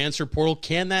the transfer portal?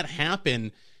 Can that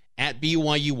happen at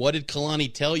BYU? What did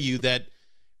Kalani tell you that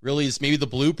really is maybe the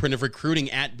blueprint of recruiting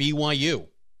at BYU?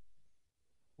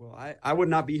 Well, I would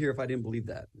not be here if I didn't believe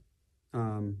that.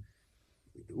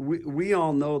 We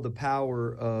all know the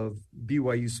power of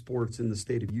BYU sports in the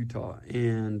state of Utah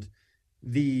and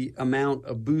the amount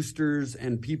of boosters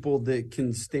and people that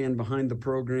can stand behind the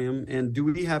program. And do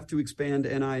we have to expand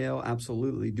NIL?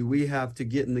 Absolutely. Do we have to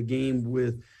get in the game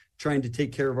with trying to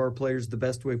take care of our players the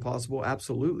best way possible?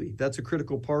 Absolutely. That's a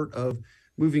critical part of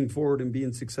moving forward and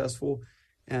being successful.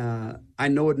 I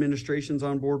know administration's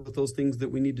on board with those things that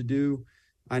we need to do.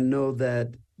 I know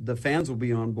that the fans will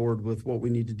be on board with what we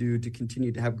need to do to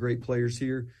continue to have great players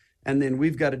here. And then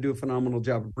we've got to do a phenomenal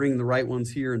job of bringing the right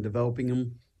ones here and developing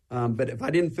them. But if I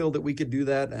didn't feel that we could do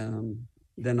that,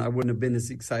 then I wouldn't have been as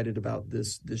excited about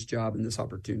this job and this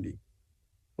opportunity.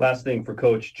 Last thing for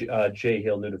Coach Jay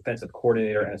Hill, new defensive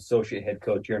coordinator and associate head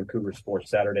coach here in Cougar Sports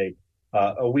Saturday.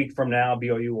 A week from now,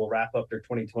 BYU will wrap up their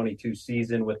 2022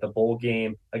 season with the bowl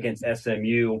game against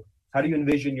SMU. How do you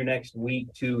envision your next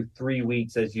week, 2, 3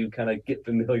 weeks as you kind of get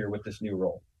familiar with this new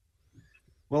role?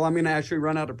 Well, I'm going to actually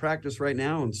run out of practice right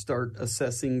now and start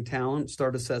assessing talent,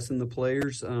 start assessing the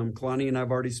players. Kalani and I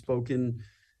have already spoken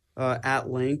at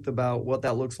length about what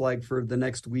that looks like for the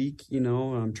next week.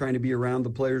 I'm trying to be around the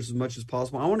players as much as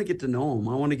possible. I want to get to know them.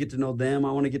 I want to get to know them.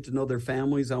 I want to get to know their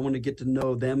families. I want to get to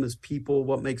know them as people,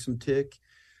 what makes them tick.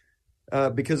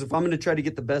 Because if I'm going to try to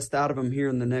get the best out of them here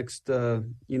in the next,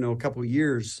 couple of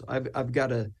years, I've got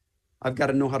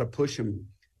to know how to push them.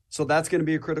 So that's going to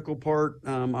be a critical part.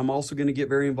 I'm also going to get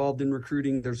very involved in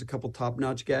recruiting. There's a couple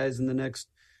top-notch guys in the next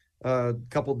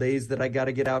couple days that I got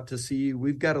to get out to see.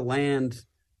 We've got to land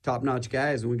top-notch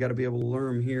guys, and we got to be able to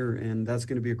learn them here, and that's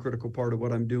going to be a critical part of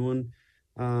what I'm doing.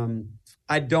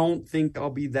 I don't think I'll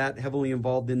be that heavily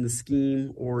involved in the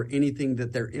scheme or anything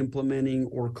that they're implementing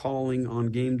or calling on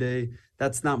game day.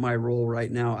 That's not my role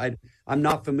right now. I'm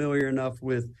not familiar enough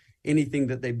with anything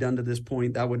that they've done to this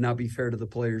point. That would not be fair to the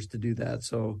players to do that.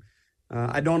 So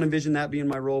I don't envision that being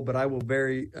my role, but I will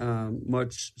very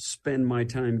much spend my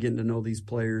time getting to know these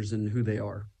players and who they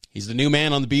are. He's the new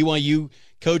man on the BYU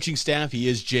coaching staff. He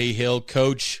is Jay Hill.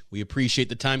 Coach, we appreciate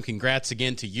the time. Congrats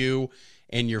again to you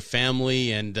and your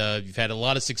family, and you've had a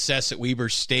lot of success at Weber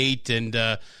State, and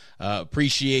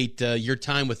appreciate your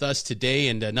time with us today,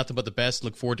 and nothing but the best.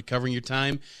 Look forward to covering your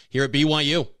time here at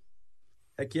BYU.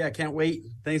 Heck yeah, I can't wait.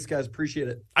 Thanks, guys. Appreciate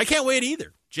it. I can't wait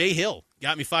either. Jay Hill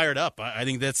got me fired up. I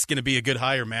think that's going to be a good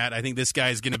hire, Matt. I think this guy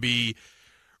is going to be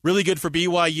really good for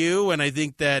BYU, and I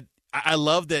think that I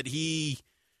love that he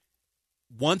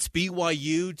wants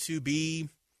BYU to be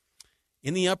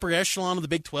in the upper echelon of the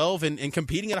Big 12 and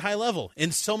competing at a high level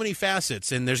in so many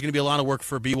facets. And there's going to be a lot of work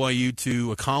for BYU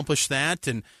to accomplish that.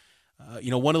 And,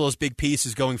 one of those big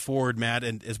pieces going forward, Matt,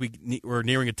 and as we're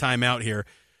nearing a timeout here,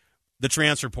 the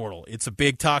transfer portal. It's a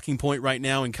big talking point right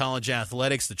now in college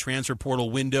athletics. The transfer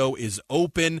portal window is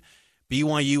open.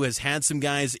 BYU has had some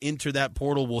guys enter that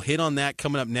portal. We'll hit on that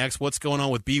coming up next. What's going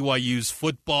on with BYU's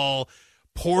football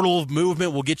portal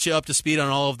movement? We'll get you up to speed on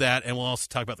all of that, and we'll also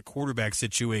talk about the quarterback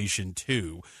situation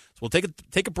too. So we'll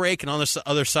take a break, and on the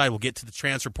other side, we'll get to the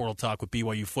transfer portal talk with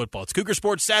BYU football. It's Cougar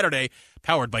Sports Saturday,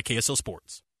 powered by KSL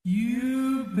Sports.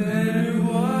 You better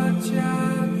watch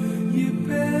out. You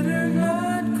better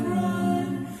not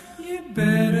cry. You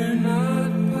better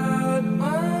not pout.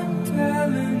 I'm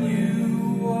telling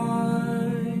you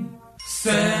why.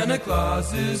 Santa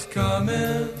Claus is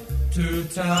coming to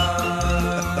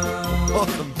town.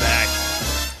 Welcome back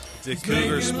to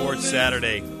Cougar Sports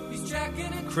Saturday.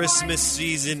 Christmas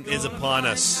season is upon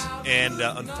us, and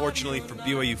unfortunately for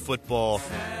BYU football,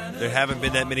 there haven't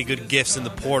been that many good gifts in the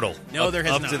portal. No, there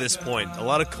has up not. to this point. A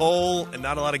lot of coal and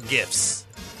not a lot of gifts.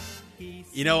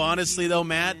 You know, honestly, though,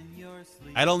 Matt,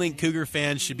 I don't think Cougar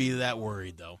fans should be that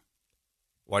worried, though.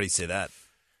 Why do you say that?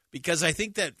 Because I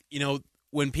think that, you know,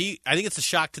 I think it's a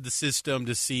shock to the system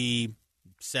to see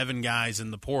 7 guys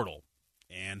in the portal.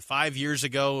 And 5 years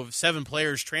ago, 7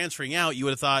 players transferring out, you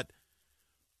would have thought,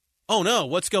 oh, no,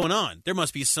 what's going on? There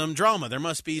must be some drama. There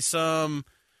must be some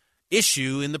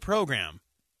issue in the program.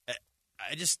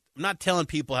 I'm not telling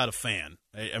people how to fan.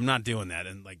 I'm not doing that.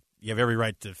 And, like, you have every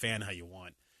right to fan how you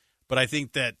want. But I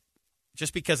think that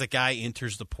just because a guy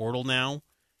enters the portal now,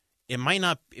 it might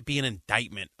not be an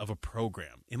indictment of a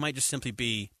program. It might just simply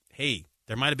be, hey,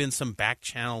 there might have been some back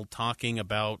channel talking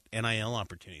about NIL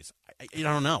opportunities. I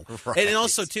don't know. Right. And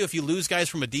also, too, if you lose guys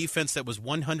from a defense that was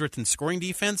 100th in scoring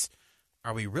defense,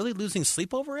 are we really losing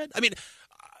sleep over it? I mean,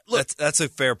 look. That's a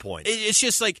fair point. It's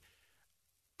just like,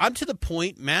 I'm to the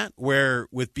point, Matt, where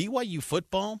with BYU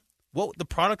football, the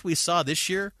product we saw this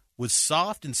year was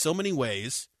soft in so many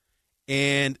ways,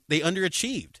 and they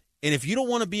underachieved. And if you don't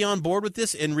want to be on board with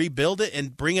this and rebuild it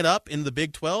and bring it up in the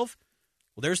Big 12,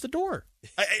 well, there's the door.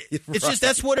 It's just,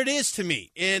 that's what it is to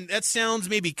me. And that sounds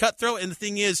maybe cutthroat. And the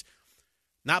thing is,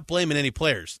 not blaming any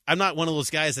players. I'm not one of those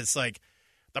guys that's like,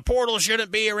 the portal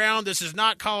shouldn't be around. This is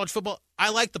not college football. I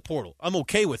like the portal. I'm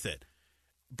okay with it.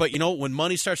 But, you know, when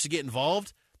money starts to get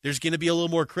involved, there's going to be a little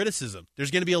more criticism.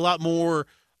 There's going to be a lot more,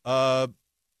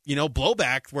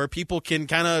 blowback where people can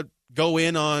kind of go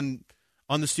in on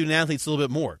the student athletes a little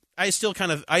bit more. I still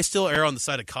err on the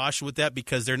side of caution with that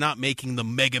because they're not making the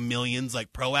mega millions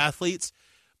like pro athletes.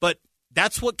 But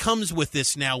that's what comes with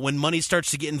this now. When money starts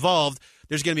to get involved,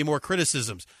 there's going to be more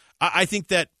criticisms. I think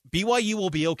that BYU will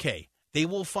be okay. They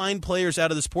will find players out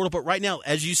of this portal. But right now,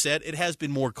 as you said, it has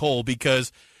been more coal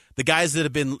because the guys that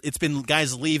have been – it's been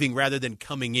guys leaving rather than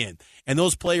coming in. And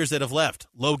those players that have left,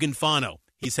 Logan Fano,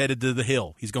 he's headed to the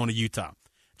Hill. He's going to Utah.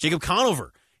 Jacob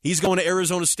Conover, he's going to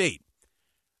Arizona State.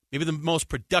 Maybe the most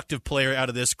productive player out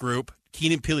of this group,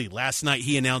 Keenan Pili. Last night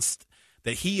he announced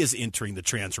that he is entering the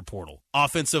transfer portal.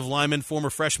 Offensive lineman, former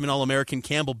freshman All-American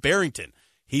Campbell Barrington,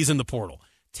 he's in the portal.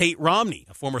 Tate Romney,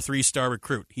 a former 3-star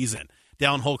recruit, he's in.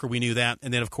 Dallin Holker, we knew that.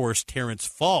 And then, of course, Terrence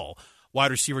Fall,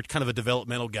 wide receiver, kind of a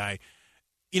developmental guy.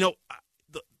 You know,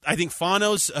 I think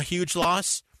Fano's a huge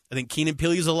loss. I think Keenan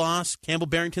Pili's a loss. Campbell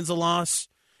Barrington's a loss.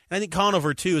 And I think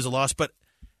Conover, too, is a loss. But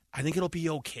I think it'll be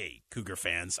okay, Cougar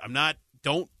fans.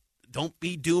 Don't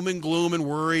be doom and gloom and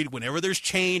worried. Whenever there's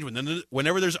change,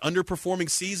 whenever there's underperforming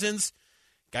seasons,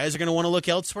 guys are going to want to look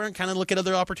elsewhere and kind of look at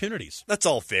other opportunities. That's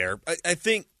all fair. I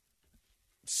think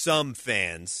some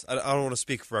fans, I don't want to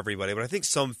speak for everybody, but I think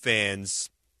some fans'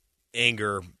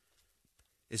 anger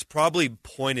is probably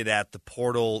pointed at the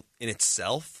portal in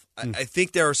itself. I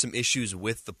think there are some issues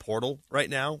with the portal right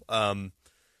now. I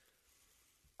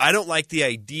don't like the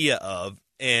idea of,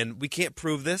 and we can't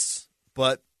prove this,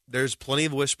 but there's plenty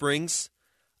of whisperings.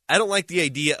 I don't like the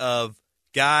idea of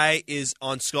guy is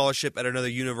on scholarship at another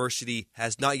university,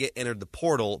 has not yet entered the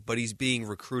portal, but he's being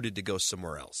recruited to go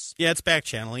somewhere else. Yeah, it's back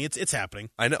channeling. It's happening.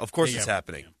 I know, of course, it's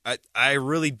happening. Yeah. I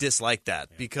really dislike that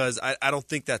because I don't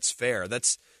think that's fair.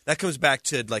 That comes back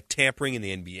to like tampering in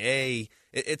the NBA.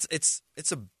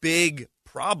 It's a big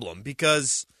problem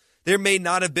because there may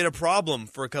not have been a problem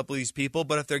for a couple of these people,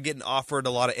 but if they're getting offered a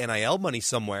lot of NIL money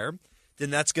somewhere, then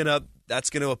that's gonna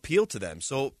appeal to them.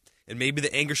 So, and maybe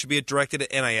the anger should be directed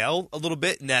at NIL a little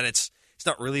bit, and that it's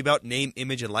not really about name,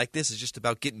 image, and likeness. It's just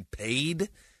about getting paid,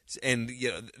 and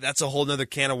that's a whole other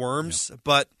can of worms. Yeah.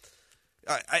 But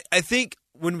I think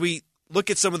when we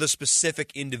look at some of the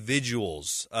specific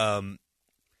individuals, a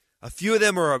few of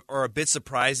them are a bit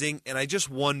surprising, and I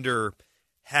just wonder,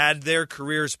 had their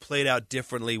careers played out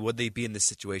differently, would they be in this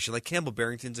situation? Like Campbell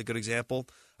Barrington's a good example.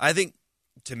 I think,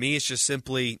 to me, it's just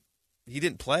simply he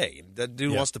didn't play. That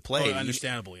dude wants to play. Oh,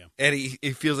 understandable, yeah. And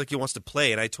he feels like he wants to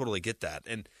play, and I totally get that.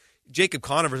 And Jacob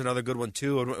Conover is another good one,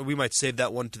 too, and we might save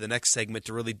that one to the next segment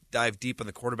to really dive deep on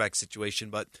the quarterback situation.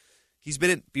 But he's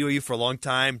been at BYU for a long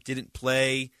time, didn't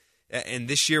play, and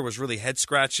this year was really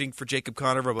head-scratching for Jacob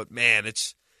Conover. But, man,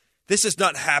 this has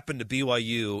not happened to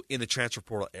BYU in the transfer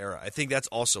portal era. I think that's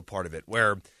also part of it,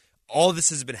 where all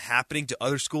this has been happening to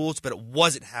other schools, but it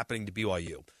wasn't happening to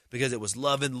BYU because it was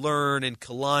love and learn and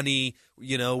Kalani,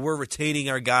 we're retaining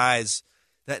our guys.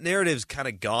 That narrative's kind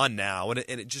of gone now, and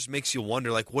it just makes you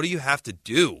wonder, like, what do you have to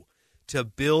do to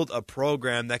build a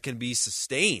program that can be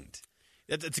sustained?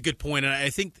 That's a good point, and I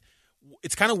think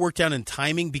it's kind of worked out in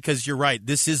timing because you're right.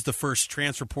 This is the first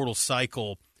transfer portal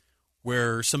cycle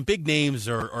where some big names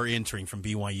are entering from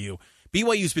BYU.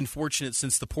 BYU's been fortunate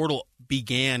since the portal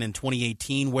began in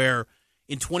 2018, where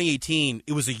in 2018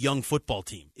 it was a young football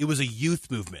team. It was a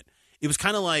youth movement. It was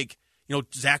kind of like,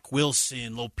 Zach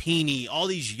Wilson, Lopini, all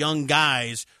these young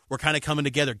guys were kind of coming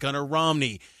together, Gunnar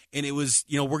Romney, and it was,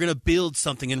 we're going to build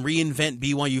something and reinvent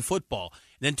BYU football.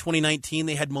 And then 2019,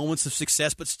 they had moments of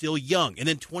success, but still young. And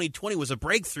then 2020 was a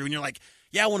breakthrough, and you're like,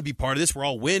 yeah, I want to be part of this. We're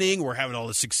all winning. We're having all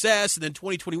the success. And then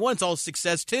 2021 is all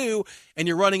success too, and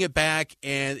you're running it back,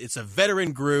 and it's a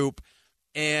veteran group,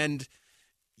 and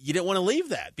you didn't want to leave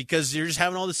that because you're just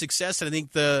having all the success. And I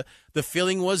think the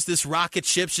feeling was this rocket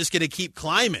ship's just going to keep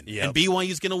climbing, and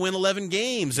BYU's going to win 11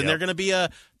 games, and they're going to be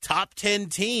a top 10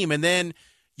 team. And then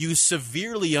you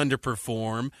severely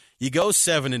underperform. You go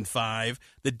 7-5.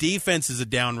 The defense is a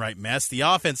downright mess. The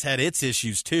offense had its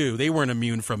issues too. They weren't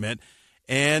immune from it.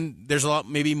 And there's a lot,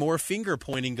 maybe more finger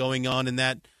pointing going on in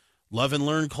that love and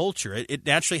learn culture. It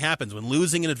naturally happens. When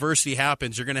losing and adversity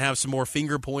happens, you're going to have some more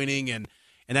finger pointing, and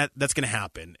that's going to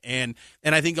happen. And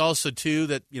I think also too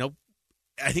that,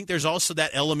 I think there's also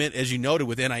that element, as you noted,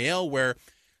 with NIL, where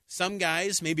some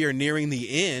guys maybe are nearing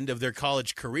the end of their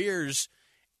college careers,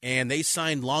 and they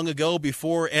signed long ago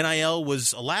before NIL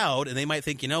was allowed, and they might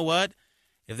think, you know what,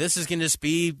 if this is going to just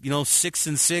be 6-6,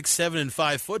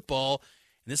 7-5 football,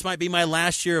 and this might be my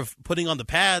last year of putting on the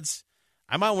pads,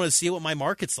 I might want to see what my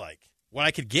market's like, what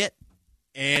I could get.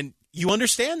 And you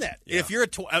understand that. Yeah. If you're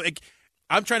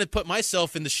I'm trying to put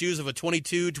myself in the shoes of a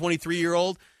 22,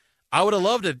 23-year-old. I would have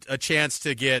loved a chance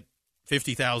to get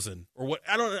 $50,000 or what.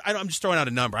 I'm just throwing out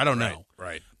a number. I don't know.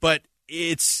 Right. But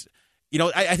it's,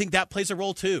 I think that plays a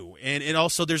role too. And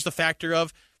also there's the factor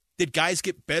of, did guys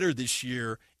get better this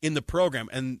year in the program?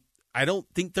 And I don't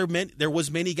think there was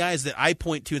many guys that I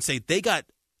point to and say they got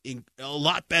a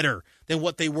lot better than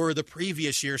what they were the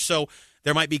previous year. So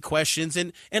there might be questions.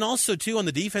 And also too, on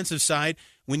the defensive side,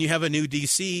 when you have a new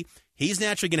DC, he's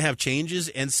naturally going to have changes,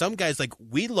 and some guys, like,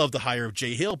 we love the hire of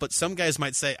Jay Hill, but some guys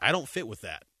might say, I don't fit with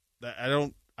that. I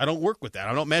don't work with that.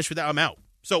 I don't mesh with that. I'm out.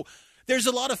 So there's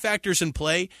a lot of factors in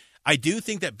play. I do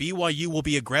think that BYU will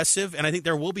be aggressive, and I think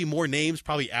there will be more names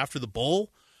probably after the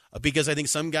bowl, because I think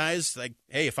some guys, like,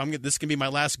 hey, if this can be my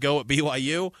last go at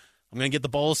BYU, I'm going to get the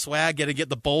bowl swag, get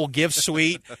the bowl gift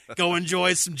suite, go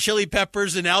enjoy some chili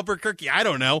peppers in Albuquerque. I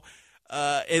don't know.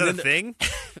 Is that a thing?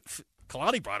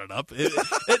 Kalani brought it up.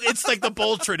 It's like the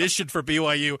bowl tradition for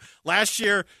BYU. Last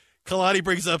year, Kalani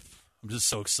brings up, I'm just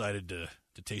so excited to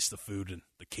taste the food and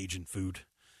the Cajun food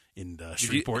in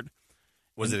Shreveport.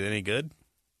 Was it any good?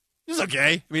 It was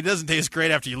okay. I mean, it doesn't taste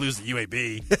great after you lose the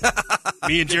UAB.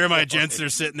 Me and Jeremiah Jensen are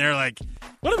sitting there like,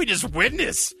 what did we just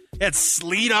witness? It had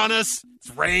sleet on us. It's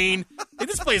rain. Hey,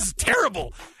 this place is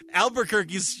terrible.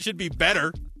 Albuquerque should be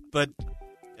better, but,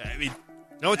 I mean,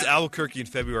 no, it's Albuquerque in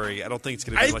February. I don't think it's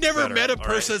going to be much better. I've never met a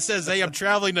person that says, hey, I'm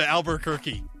traveling to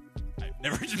Albuquerque. I've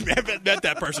never met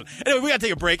that person. Anyway, we got to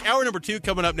take a break. Hour number 2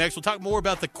 coming up next. We'll talk more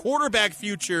about the quarterback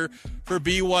future for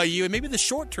BYU and maybe the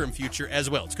short-term future as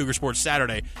well. It's Cougar Sports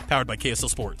Saturday, powered by KSL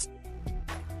Sports.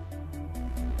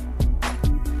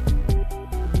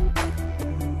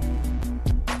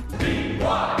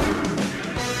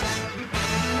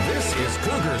 This is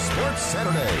Cougar Sports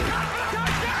Saturday.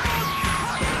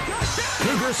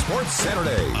 Cougar Sports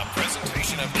Saturday. A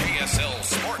presentation of KSL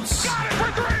Sports. Got it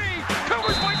for 3.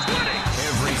 Cougars by 20.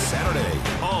 Every Saturday,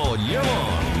 all year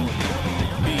long.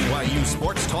 BYU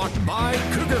Sports Talk by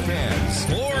Cougar fans.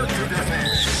 For Cougar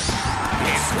fans.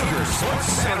 It's Cougar Sports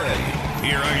Saturday.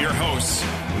 Here are your hosts,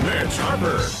 Mitch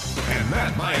Harper and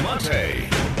Matt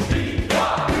Baiamonte.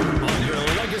 On your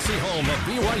legacy home of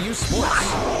BYU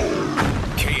Sports.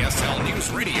 KSL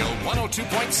News Radio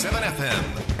 102.7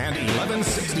 FM and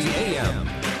 1160 AM.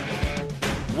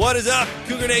 What is up,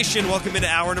 Cougar Nation? Welcome into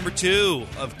hour number 2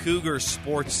 of Cougar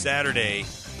Sports Saturday.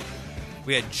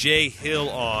 We had Jay Hill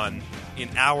on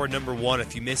in hour number 1.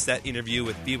 If you missed that interview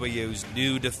with BYU's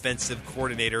new defensive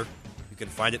coordinator, you can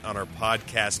find it on our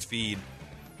podcast feed,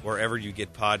 wherever you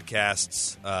get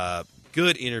podcasts.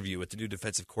 Good interview with the new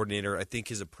defensive coordinator. I think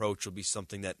his approach will be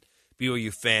something that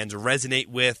BYU fans resonate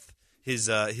with.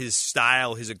 His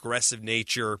style, his aggressive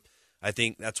nature. I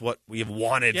think that's what we have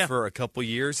wanted for a couple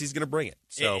years. He's going to bring it.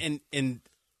 So and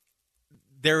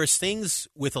there is things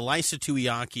with Elisa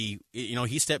Tuiaki.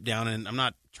 He stepped down, and I'm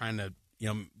not trying to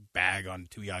bag on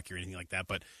Tuiaki or anything like that,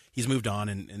 but he's moved on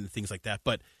and things like that.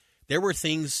 But there were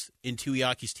things in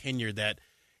Tuiaki's tenure that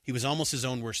he was almost his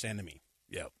own worst enemy.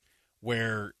 Yeah,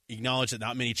 where he acknowledged that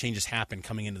not many changes happened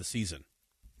coming into the season.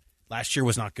 Last year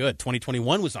was not good.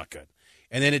 2021 was not good.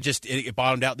 And then it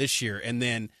bottomed out this year. And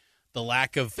then the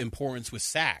lack of importance with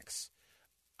sacks.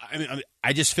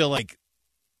 I just feel like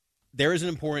there is an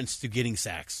importance to getting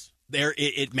sacks.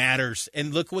 It matters.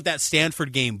 And look what that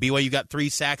Stanford game. BYU got 3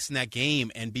 sacks in that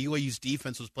game, and BYU's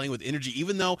defense was playing with energy.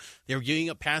 Even though they were giving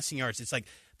up passing yards, it's like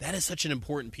that is such an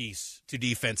important piece to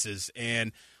defenses.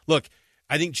 And look,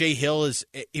 I think Jay Hill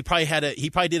he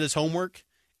probably did his homework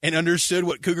and understood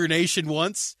what Cougar Nation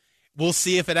wants. We'll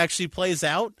see if it actually plays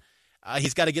out.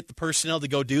 He's got to get the personnel to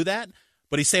go do that.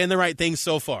 But he's saying the right things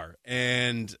so far,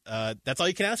 and that's all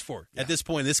you can ask for at this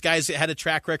point. This guy's had a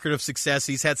track record of success.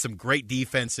 He's had some great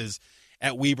defenses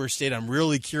at Weber State. I'm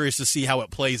really curious to see how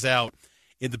it plays out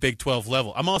in the Big 12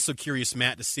 level. I'm also curious,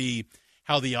 Matt, to see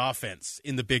how the offense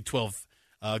in the Big 12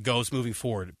 goes moving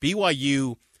forward.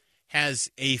 BYU has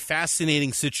a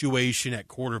fascinating situation at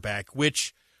quarterback,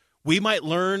 which we might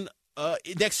learn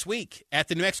next week at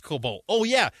the New Mexico Bowl. Oh,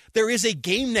 yeah, there is a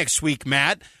game next week,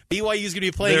 Matt. BYU is going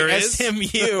to be playing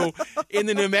SMU in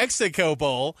the New Mexico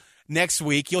Bowl next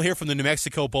week. You'll hear from the New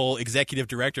Mexico Bowl executive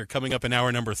director coming up in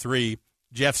hour number 3,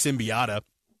 Jeff Symbiota.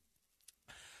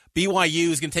 BYU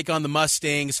is going to take on the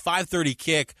Mustangs, 5:30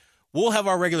 kick. We'll have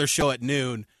our regular show at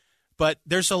noon, but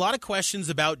there's a lot of questions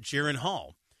about Jaren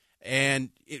Hall, and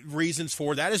reasons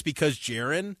for that is because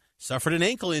Jaren suffered an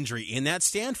ankle injury in that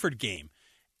Stanford game.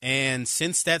 And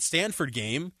since that Stanford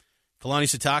game, Kalani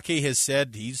Sitake has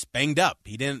said he's banged up.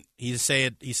 He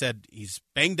said he's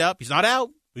banged up. He's not out.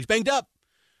 He's banged up.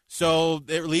 So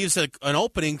it leaves an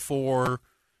opening for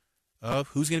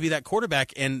who's going to be that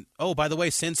quarterback. And, oh, by the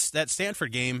way, since that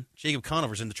Stanford game, Jacob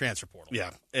Conover's in the transfer portal. Yeah,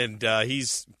 and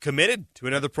he's committed to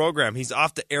another program. He's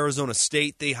off to Arizona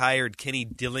State. They hired Kenny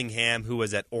Dillingham, who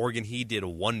was at Oregon. He did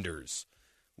wonders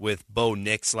with Bo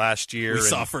Nix last year. We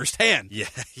saw firsthand. Yeah,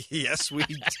 yes, we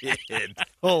did.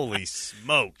 Holy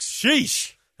smokes.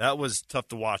 Sheesh. That was tough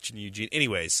to watch in Eugene.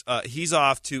 Anyways, he's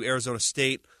off to Arizona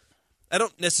State. I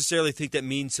don't necessarily think that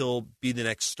means he'll be the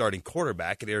next starting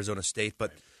quarterback at Arizona State,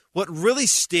 but what really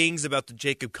stings about the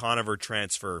Jacob Conover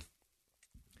transfer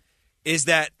is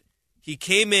that he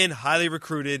came in highly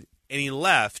recruited and he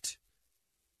left,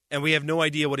 and we have no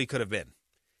idea what he could have been.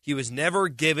 He was never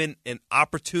given an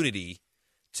opportunity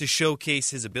to showcase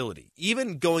his ability.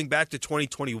 Even going back to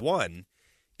 2021,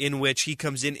 in which he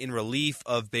comes in relief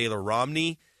of Baylor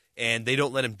Romney, and they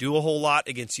don't let him do a whole lot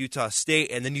against Utah State,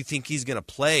 and then you think he's going to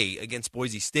play against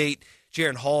Boise State.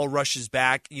 Jaren Hall rushes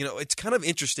back. You know, it's kind of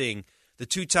interesting. The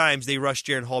 2 times they rush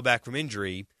Jaren Hall back from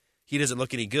injury, he doesn't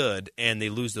look any good, and they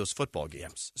lose those football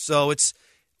games. So it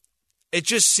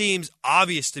just seems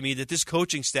obvious to me that this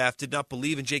coaching staff did not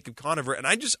believe in Jacob Conover, and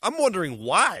I'm wondering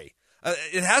why.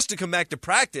 It has to come back to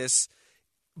practice,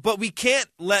 but we can't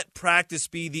let practice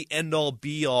be the end-all,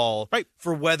 be-all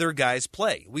for whether guys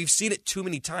play. We've seen it too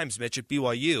many times, Mitch, at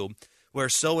BYU, where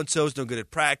so-and-so's no good at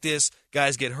practice,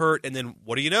 guys get hurt, and then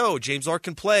what do you know? James Lark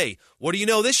can play. What do you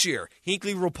know this year?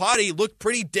 Hinckley Ropati looked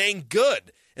pretty dang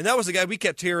good, and that was the guy we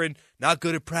kept hearing, not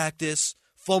good at practice,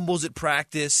 fumbles at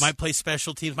practice. Might play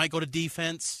special teams, might go to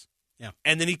defense. Yeah.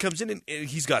 And then he comes in, and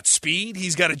he's got speed,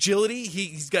 he's got agility,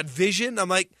 he's got vision. I'm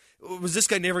like, was this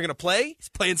guy never going to play? He's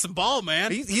playing some ball,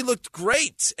 man. He looked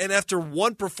great. And after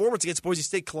one performance against Boise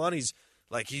State, Kalani's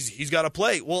like, he's got to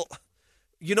play. Well,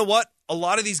 you know what? A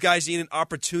lot of these guys need an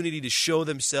opportunity to show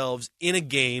themselves in a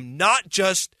game, not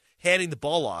just handing the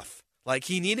ball off. Like,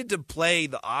 he needed to play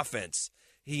the offense.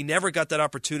 He never got that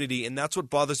opportunity, and that's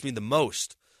what bothers me the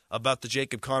most about the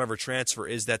Jacob Conover transfer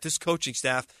is that this coaching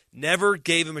staff never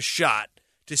gave him a shot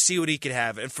to see what he could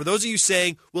have. And for those of you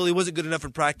saying, well, he wasn't good enough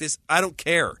in practice, I don't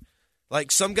care. Like,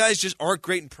 some guys just aren't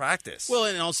great in practice. Well,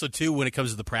 and also, too, when it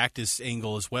comes to the practice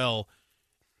angle as well,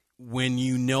 when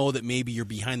you know that maybe you're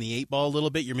behind the 8 ball a little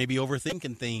bit, you're maybe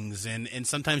overthinking things. And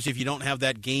sometimes if you don't have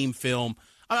that game film,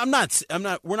 we're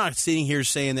not sitting here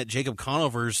saying that Jacob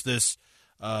Conover's this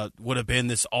would have been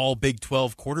this all Big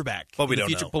 12 quarterback. But we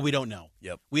don't know. But we don't know.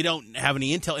 Yep. We don't have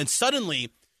any intel. And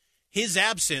suddenly, his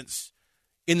absence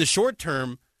in the short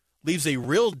term leaves a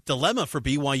real dilemma for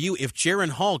BYU if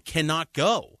Jaren Hall cannot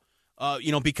go.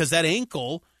 Because that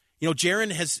ankle,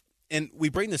 Jaren has, and we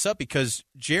bring this up because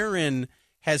Jaren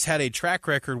has had a track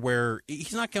record where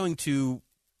he's not going to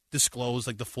disclose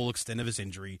like the full extent of his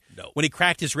injury. No. When he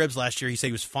cracked his ribs last year, he said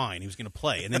he was fine. He was going to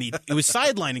play. And then he was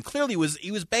sidelined, and clearly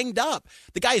he was banged up.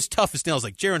 The guy is tough as nails.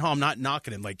 Like, Jaren Hall, I'm not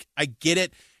knocking him. Like, I get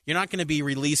it. You're not going to be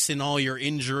releasing all your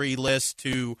injury list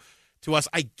to us.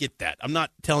 I get that. I'm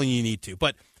not telling you need to.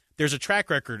 But there's a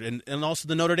track record, and also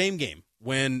the Notre Dame game.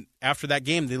 When after that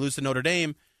game they lose to Notre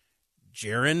Dame,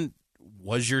 Jaren,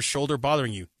 was your shoulder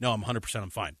bothering you? No, I'm 100%. I'm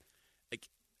fine. Like,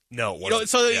 no.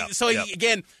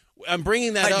 Again, I'm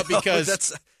bringing that up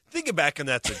because thinking back on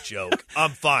that's a joke.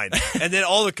 I'm fine. And then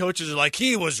all the coaches are like,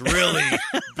 he was really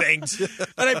banged.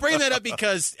 And I bring that up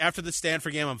because after the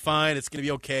Stanford game, I'm fine. It's going to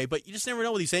be okay. But you just never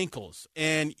know with these ankles.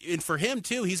 And for him,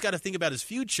 too, he's got to think about his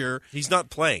future. He's not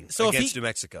playing against New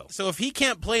Mexico. So if he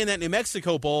can't play in that New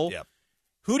Mexico Bowl,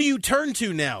 who do you turn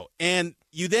to now? And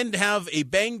you then have a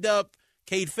banged-up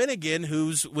Cade Finnegan,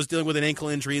 who was dealing with an ankle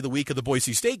injury the week of the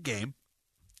Boise State game.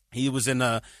 He was in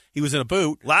a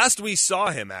boot. Last we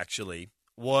saw him, actually,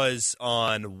 was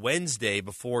on Wednesday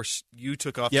before you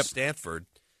took off to Stanford.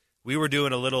 We were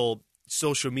doing a little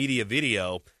social media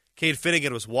video. Cade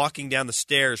Finnegan was walking down the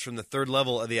stairs from the third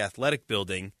level of the athletic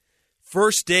building.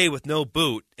 First day with no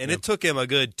boot, and it took him a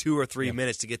good 2 or 3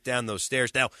 minutes to get down those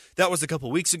stairs. Now, that was a couple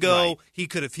weeks ago. Right. He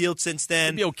could have healed since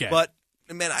then. He'll be okay. But,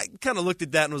 man, I kind of looked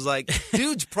at that and was like,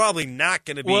 dude's probably not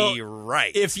going to be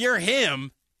right. If you're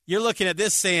him, you're looking at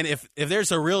this saying, if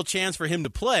there's a real chance for him to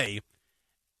play,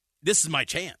 this is my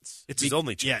chance. It's his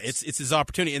only chance. Yeah, it's his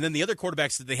opportunity. And then the other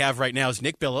quarterbacks that they have right now is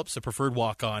Nick Billups, a preferred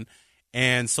walk-on,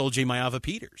 and Sol-J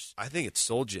Maiava-Peters. I think it's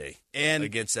Sol-J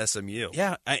against SMU.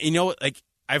 Yeah,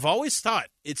 I've always thought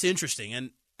it's interesting.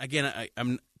 And, again,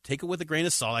 I'm take it with a grain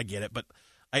of salt. I get it. But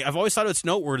I've always thought it's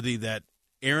noteworthy that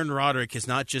Aaron Roderick has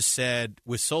not just said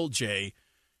with Sol-J,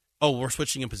 oh, we're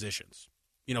switching in positions.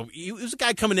 You know, he was a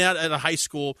guy coming out at a high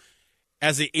school.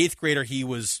 As an 8th grader, he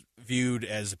was viewed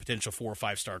as a potential 4 or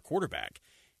 5-star quarterback.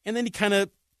 And then he kind of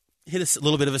hit a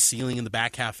little bit of a ceiling in the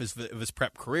back half of his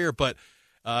prep career. But,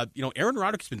 Aaron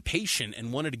Roderick has been patient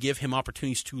and wanted to give him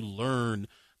opportunities to learn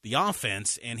the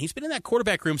offense. And he's been in that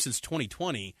quarterback room since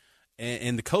 2020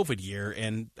 in the COVID year.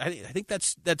 And I think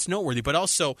that's noteworthy. But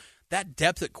also, that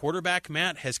depth at quarterback,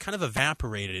 Matt, has kind of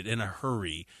evaporated in a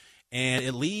hurry. And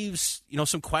it leaves,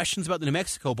 some questions about the New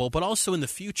Mexico Bowl, but also in the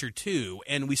future, too.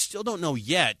 And we still don't know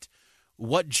yet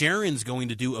what Jaren's going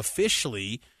to do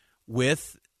officially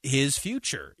with his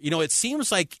future. It seems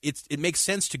like it makes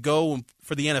sense to go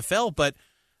for the NFL, but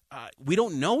we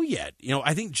don't know yet.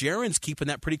 I think Jaren's keeping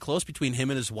that pretty close between him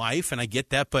and his wife, and I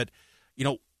get that, but,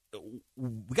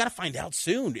 we got to find out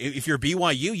soon. If you're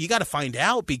BYU, you got to find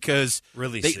out because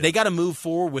they got to move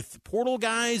forward with portal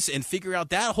guys and figure out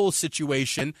that whole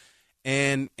situation.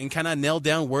 And kind of nail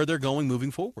down where they're going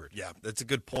moving forward. Yeah, that's a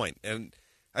good point. And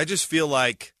I just feel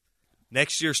like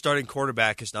next year's starting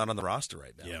quarterback is not on the roster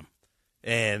right now. Yeah.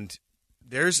 And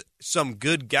there's some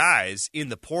good guys in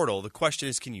the portal. The question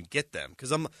is, can you get them?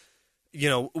 Because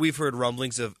we've heard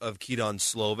rumblings of Keaton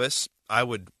Slovis. I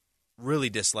would really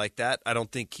dislike that. I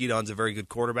don't think Keaton's a very good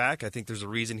quarterback. I think there's a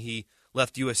reason he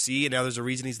left USC, and now there's a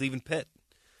reason he's leaving Pitt.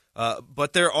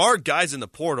 But there are guys in the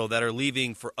portal that are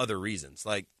leaving for other reasons.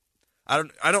 Like,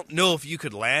 I don't know if you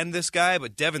could land this guy,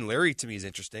 but Devin Leary to me is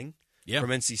interesting from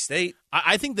NC State.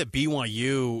 I think that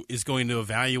BYU is going to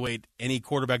evaluate any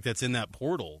quarterback that's in that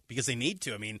portal because they need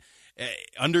to. I mean,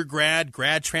 undergrad,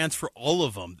 grad transfer, all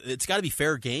of them. It's got to be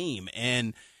fair game.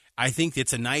 And I think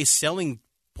it's a nice selling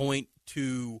point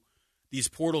to these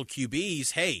portal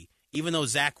QBs. Hey, even though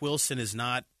Zach Wilson is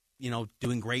not,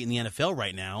 doing great in the NFL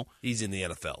right now. He's in the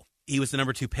NFL. He was the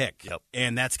number 2 pick. Yep.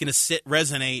 And that's going to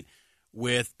resonate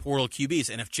with portal QBs.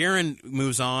 And if Jaren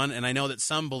moves on, and I know that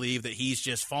some believe that he's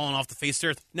just fallen off the face of the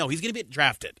earth, no, he's going to get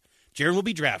drafted. Jaren will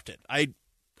be drafted. I'm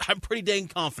pretty dang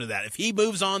confident of that. If he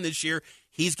moves on this year,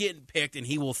 he's getting picked, and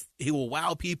he will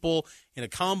wow people in a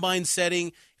combine setting.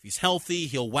 If he's healthy,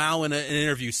 he'll wow in an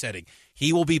interview setting.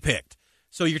 He will be picked.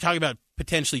 So you're talking about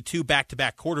potentially 2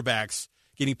 back-to-back quarterbacks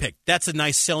getting picked. That's a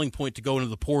nice selling point to go into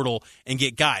the portal and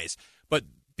get guys. But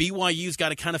BYU's got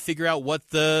to kind of figure out what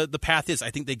the path is.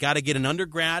 I think they got to get an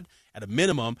undergrad at a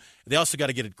minimum. They also got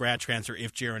to get a grad transfer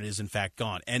if Jaren is in fact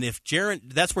gone. And if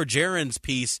that's where Jaren's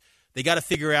piece, they got to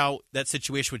figure out that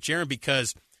situation with Jaren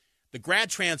because the grad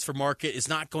transfer market is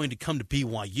not going to come to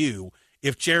BYU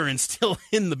if Jaren's still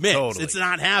in the mix. Totally. It's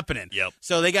not happening. Yep.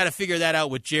 So they got to figure that out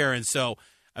with Jaren. So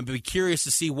I'm be curious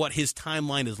to see what his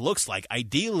timeline looks like.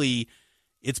 Ideally,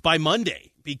 it's by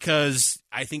Monday because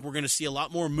I think we're going to see a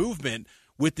lot more movement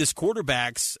with this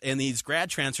quarterbacks and these grad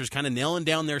transfers kind of nailing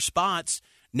down their spots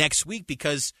next week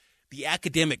because the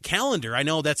academic calendar, I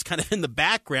know that's kind of in the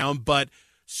background, but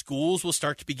schools will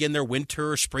start to begin their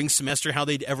winter or spring semester, how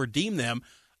they'd ever deem them,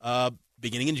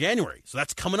 beginning in January. So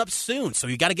that's coming up soon. So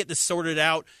you got to get this sorted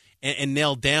out and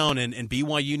nailed down, and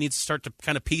BYU needs to start to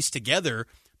kind of piece together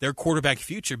their quarterback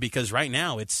future because right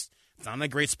now it's not in a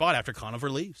great spot after Conover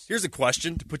leaves. Here's a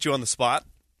question to put you on the spot.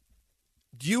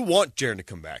 Do you want Jaren to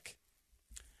come back?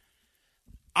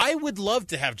 I would love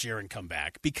to have Jaren come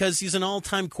back because he's an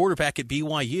all-time quarterback at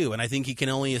BYU, and I think he can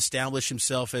only establish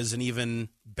himself as an even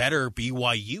better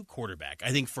BYU quarterback.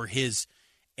 I think for his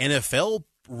NFL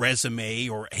resume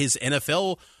or his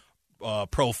NFL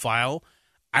profile,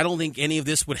 I don't think any of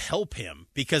this would help him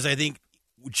because I think,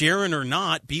 Jaron or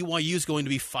not, BYU is going to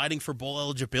be fighting for bowl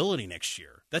eligibility next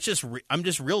year. That's just I'm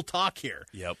just real talk here.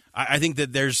 Yep. I think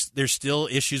that there's still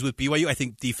issues with BYU. I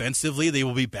think defensively they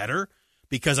will be better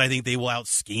because I think they will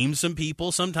out-scheme some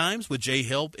people sometimes with Jay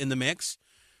Hill in the mix.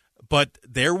 But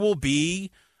there will be,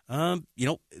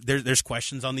 there's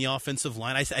questions on the offensive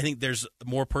line. I think there's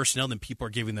more personnel than people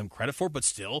are giving them credit for, but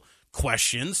still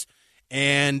questions.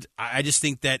 And I just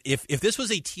think that if this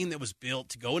was a team that was built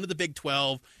to go into the Big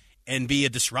 12 and be a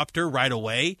disruptor right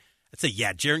away, I'd say,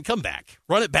 yeah, Jaron, come back.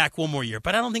 Run it back one more year.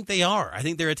 But I don't think they are. I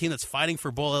think they're a team that's fighting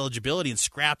for bowl eligibility and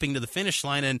scrapping to the finish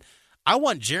line. And I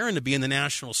want Jaron to be in the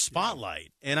national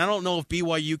spotlight. And I don't know if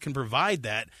BYU can provide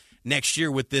that next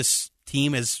year with this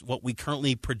team as what we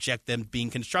currently project them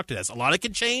being constructed as. A lot of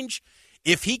can change.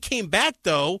 If he came back,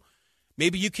 though,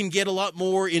 maybe you can get a lot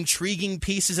more intriguing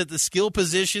pieces at the skill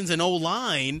positions and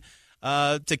O-line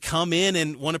to come in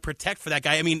and want to protect for that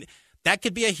guy. I mean, that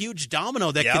could be a huge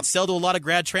domino that could sell to a lot of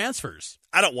grad transfers.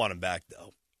 I don't want him back,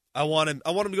 though. I want him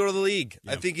to go to the league.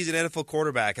 Yep. I think he's an NFL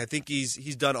quarterback. I think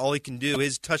he's done all he can do.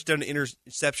 His touchdown to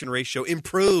interception ratio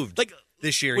improved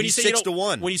this year. He's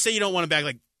 6-1. When you say you don't want him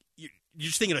back, you're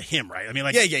just thinking of him, right? I mean,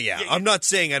 yeah. I'm not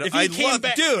saying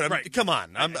come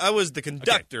on. I was the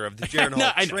conductor of the Jaron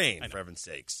Hall train, for heaven's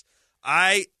sakes.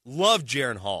 I love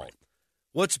Jaron Hall.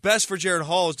 What's best for Jaron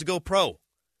Hall is to go pro.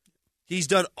 He's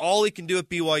done all he can do at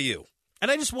BYU. And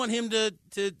I just want him to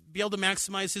be able to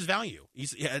maximize his value.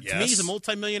 To me, he's a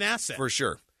multi-million asset. For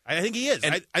sure. I think he is.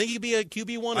 I think he could be a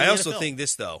QB1 in the I also NFL. think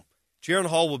this, though. Jaron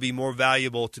Hall will be more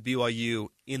valuable to BYU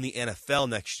in the NFL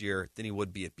next year than he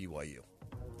would be at BYU.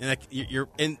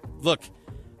 And look,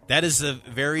 that is a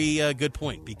very good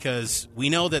point because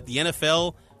we know that the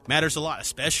NFL matters a lot,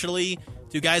 especially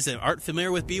to guys that aren't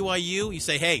familiar with BYU. You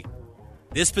say, hey,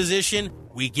 this position,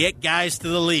 we get guys to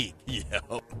the league.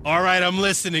 Yep. All right, I'm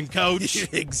listening,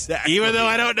 Coach. Exactly. Even though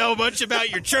I don't know much about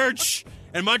your church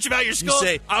and much about your school, you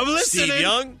say, I'm listening. Steve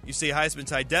Young, you say Heisman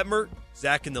Ty Detmer,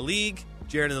 Zach in the league,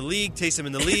 Jaron in the league, Taysom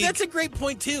in the league. That's a great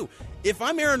point, too. If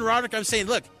I'm Aaron Roderick, I'm saying,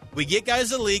 look, we get guys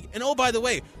to the league, and oh, by the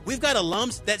way, we've got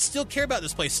alums that still care about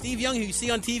this place. Steve Young, who you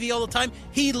see on TV all the time,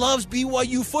 he loves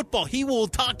BYU football. He will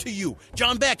talk to you.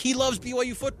 John Beck, he loves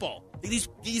BYU football.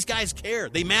 These guys care.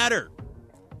 They matter.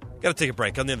 Got to take a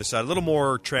break. On the other side, a little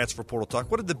more transfer portal talk.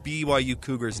 What did the BYU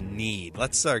Cougars need?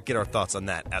 Let's get our thoughts on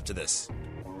that after this.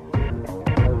 Who's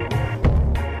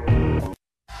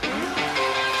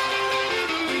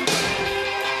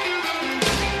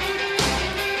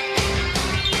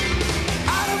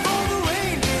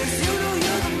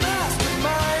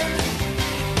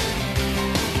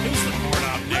the board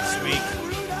op next week?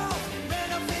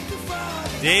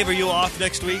 Dave, are you off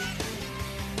next week?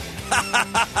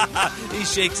 He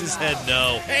shakes his head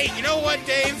no. Hey, you know what,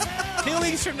 Dave? 2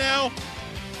 weeks from now,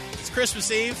 it's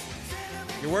Christmas Eve.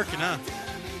 You're working, huh?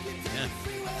 Yeah.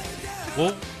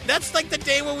 Well, that's like the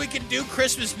day when we can do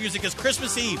Christmas music is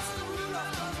Christmas Eve.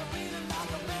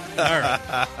 All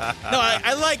right. No,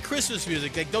 I like Christmas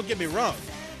music. Like, don't get me wrong.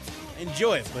 I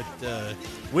enjoy it, but...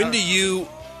 when do you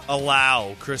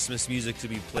allow Christmas music to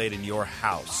be played in your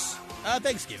house?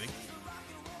 Thanksgiving.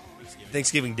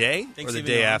 Thanksgiving Day or the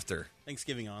day after?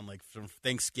 Thanksgiving on, like from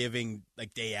Thanksgiving,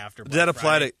 like day after. Does that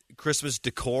apply to Christmas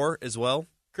decor as well?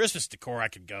 Christmas decor, I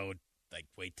could go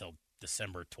wait till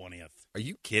December 20th. Are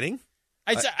you kidding?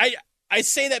 I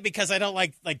say that because I don't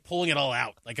like pulling it all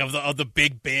out, like of the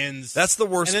big bins. That's the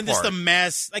worst part. And then just the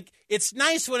mess. Like it's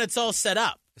nice when it's all set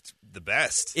up. It's the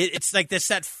best. It's like this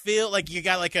that feel like you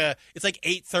got it's like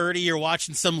 8:30. You're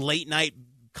watching some late night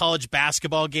college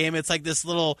basketball game. It's like this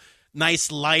little.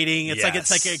 Nice lighting. It's like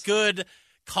a good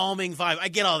calming vibe. I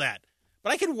get all that,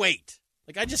 but I can wait.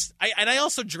 Like I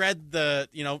also dread the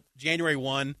January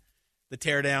 1, the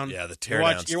teardown. Yeah, the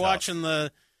teardown. You're watching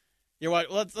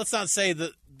let's not say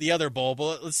the other bowl,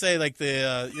 but let's say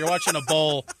you're watching a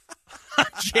bowl on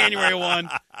January 1,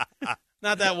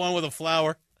 not that one with a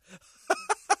flower.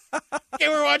 Okay,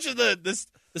 we're watching the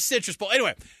Citrus Bowl.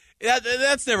 Anyway,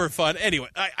 that's never fun. Anyway,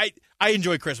 I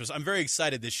enjoy Christmas. I'm very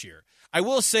excited this year. I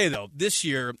will say, though, this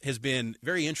year has been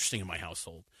very interesting in my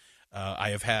household.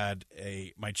 I have had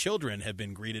my children have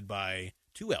been greeted by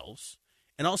 2 elves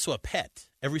and also a pet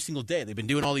every single day. They've been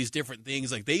doing all these different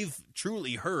things. Like, they've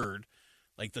truly heard,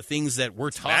 the things that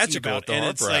we're talking about. And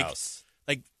it's house.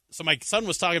 So my son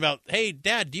was talking about, hey,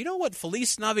 Dad, do you know what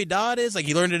Feliz Navidad is? Like,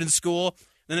 he learned it in school.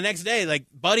 And then the next day,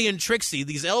 Buddy and Trixie,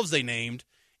 these elves they named,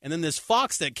 and then this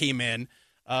fox that came in,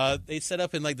 they set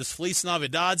up in, this Feliz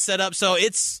Navidad setup. So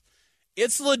it's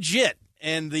legit.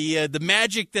 and the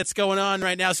magic that's going on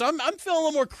right now. So I'm feeling a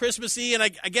little more Christmassy, and I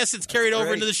guess it's carried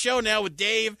over into the show now with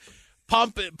Dave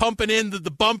pumping in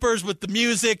the bumpers with the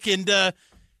music, and I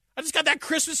just got that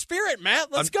Christmas spirit,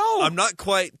 Matt. Let's go. I'm not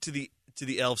quite to the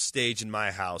elf stage in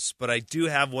my house, but I do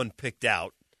have one picked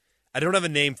out. I don't have a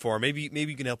name for him. Maybe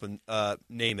you can help him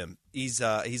name him. He's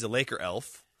a Laker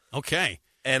elf. Okay.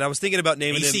 And I was thinking about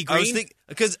naming AC him. Green? I was thinking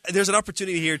because there's an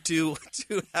opportunity here to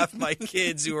have my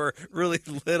kids who are really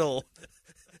little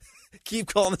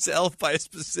keep calling this elf by a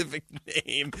specific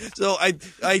name. So I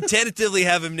tentatively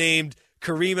have him named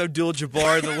Kareem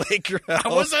Abdul-Jabbar, the Laker elf. I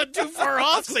wasn't too far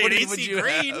off saying AC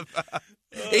Green.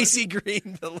 AC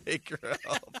Green, the Laker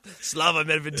elf. Slava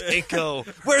Medvedenko.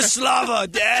 Where's Slava,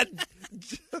 Dad?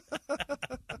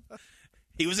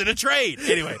 He was in a trade.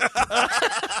 Anyway.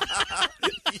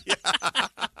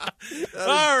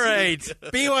 All right.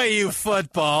 BYU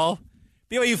football.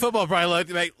 BYU football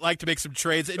probably like to make some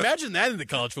trades. Imagine that in the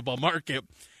college football market.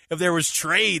 If there was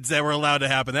trades that were allowed to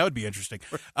happen, that would be interesting.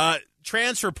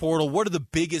 Transfer portal, what are the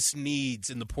biggest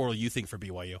needs in the portal you think for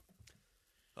BYU?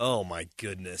 Oh, my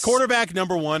goodness. Quarterback,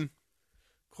 number one.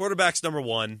 Quarterback's number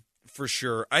one, for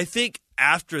sure. I think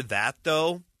after that,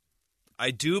 though,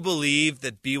 I do believe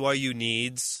that BYU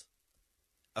needs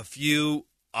a few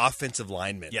offensive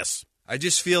linemen. Yes. I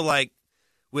just feel like,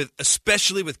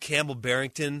 especially with Campbell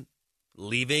Barrington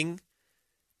leaving,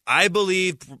 I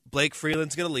believe Blake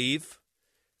Freeland's going to leave,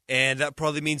 and that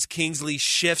probably means Kingsley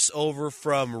shifts over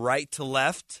from right to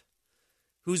left.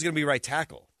 Who's going to be right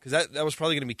tackle? Because that was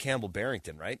probably going to be Campbell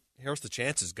Barrington, right? Harris the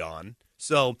Chance is gone.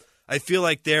 So I feel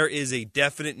like there is a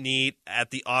definite need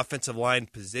at the offensive line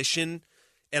position,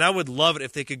 and I would love it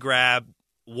if they could grab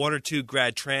one or two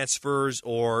grad transfers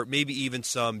or maybe even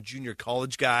some junior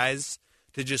college guys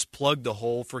to just plug the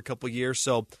hole for a couple of years.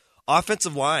 So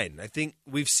offensive line, I think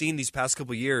we've seen these past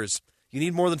couple of years, you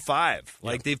need more than 5.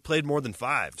 Like they've played more than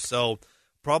 5. So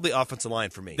probably offensive line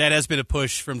for me. That has been a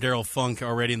push from Daryl Funk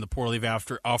already in the portal. They've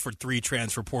offered 3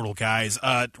 transfer portal guys.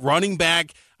 Running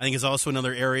back, I think, is also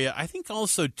another area. I think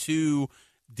also, too,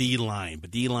 D-line.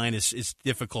 But D-line is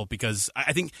difficult because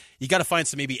I think you got to find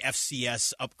some maybe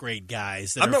FCS upgrade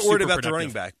guys. I'm not worried about the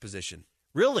running back position.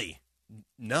 Really?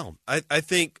 No. I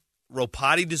think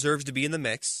Ropati deserves to be in the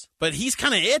mix. But he's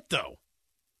kind of it, though.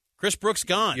 Chris Brooks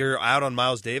gone. You're out on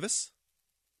Miles Davis?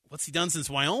 What's he done since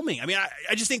Wyoming? I mean,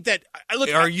 I just think that I look.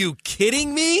 Are you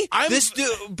kidding me? This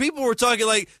dude, people were talking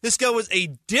like this guy was a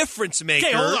difference maker.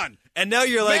 Okay, hold on. And now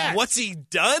you're like, Matt, what's he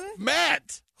done?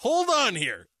 Matt, hold on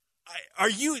here.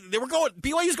 They were going.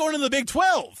 BYU's going into the Big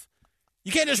 12.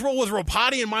 You can't just roll with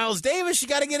Ropati and Miles Davis. You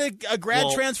got to get a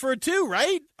grad transfer too,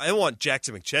 right? I want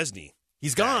Jackson McChesney.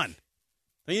 He's gone.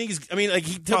 He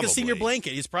took a senior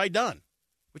blanket. He's probably done.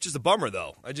 Which is a bummer,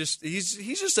 though. He's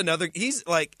just another. He's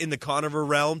like in the Conover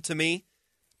realm to me.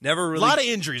 Never really. A lot of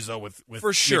injuries though with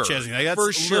for sure. McChesney. That's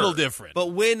for a little different. But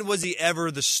when was he ever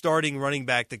the starting running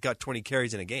back that got 20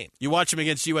 carries in a game? You watch him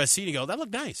against USC and you go, that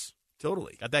looked nice.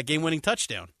 Totally got that game-winning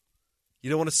touchdown. You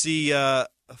don't want to see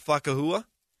Fakahua?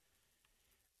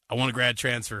 I want a grad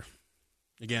transfer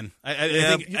again.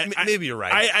 I think maybe you're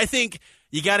right. I think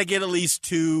you got to get at least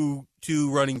two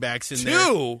running backs in there.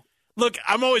 2? Look,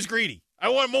 I'm always greedy. I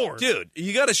want more. Dude,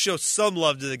 you got to show some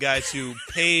love to the guys who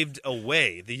paved a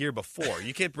way the year before.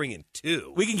 You can't bring in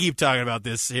 2. We can keep talking about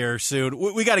this here soon.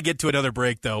 We got to get to another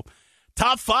break, though.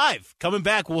 Top 5 coming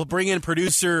back. We'll bring in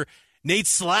producer Nate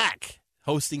Slack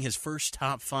hosting his first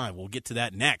Top 5. We'll get to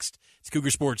that next. It's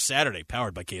Cougar Sports Saturday,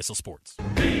 powered by KSL Sports.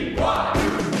 This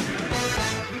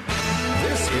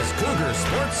is Cougar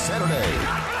Sports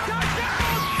Saturday.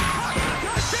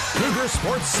 Cougar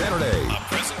Sports Saturday. A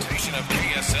presentation of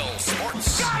KSL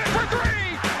Sports. Got it for 3!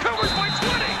 Cougars by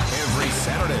 20! Every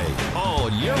Saturday,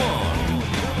 all year long.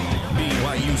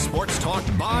 BYU Sports Talk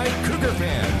by Cougar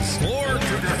fans. For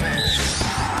Cougar fans.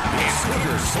 It's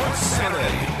Cougar Sports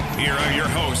Saturday. Here are your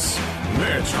hosts,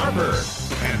 Mitch Harper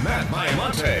and Matt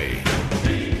Baiamonte.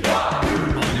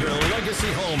 On your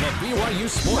legacy home of BYU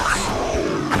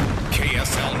Sports.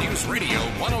 KSL News Radio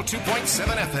 102.7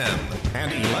 FM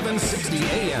and 1160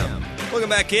 AM. Welcome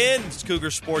back in. It's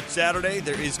Cougar Sports Saturday.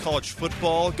 There is college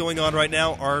football going on right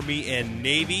now, Army and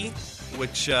Navy,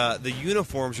 which the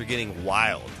uniforms are getting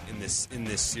wild in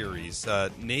this series.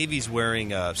 Navy's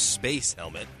wearing a space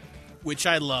helmet, which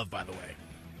I love, by the way.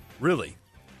 Really?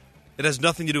 It has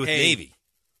nothing to do with Navy.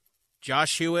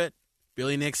 Josh Hewitt,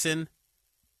 Billy Nixon,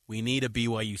 we need a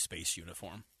BYU space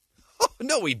uniform.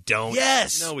 No, we don't.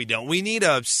 Yes. No, we don't. We need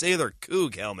a Sailor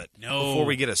Coug helmet before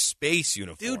we get a space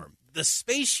uniform. Dude, the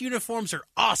space uniforms are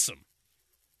awesome.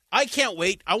 I can't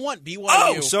wait. I want BYU.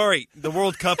 Oh, sorry. The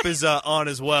World Cup is on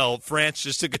as well. France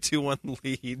just took a 2-1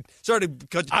 lead. Sorry to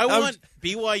cut. I want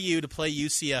BYU to play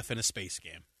UCF in a space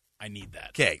game. I need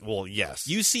that. Okay, well, yes.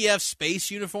 UCF space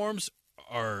uniforms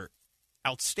are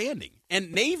outstanding.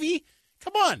 And Navy,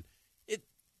 come on.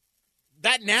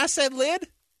 That NASA lid,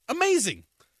 amazing.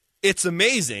 It's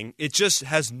amazing. It just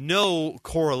has no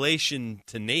correlation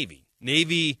to Navy.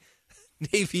 Navy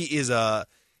is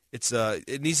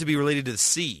it needs to be related to the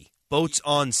sea. Boats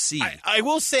on sea. I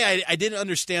will say I didn't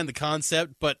understand the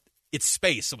concept, but it's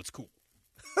space, so it's cool.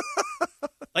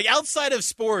 Like outside of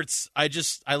sports, I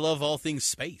love all things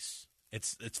space.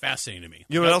 It's fascinating to me.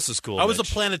 You know what else is cool? I was Mitch?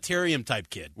 a planetarium type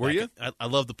kid. Were you? I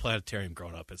loved the planetarium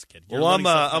growing up as a kid. Well, I'm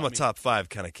a top 5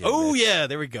 kind of kid. Oh, Mitch. yeah,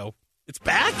 there we go. It's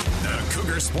back? The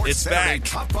Cougar Sports Saturday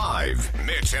Top 5.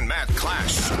 Mitch and Matt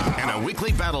clash in a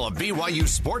weekly battle of BYU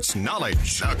sports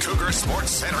knowledge. The Cougar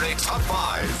Sports Saturday Top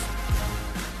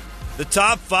 5. The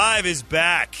Top 5 is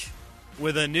back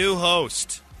with a new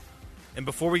host. And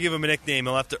before we give him a nickname,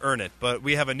 he'll have to earn it. But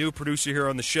we have a new producer here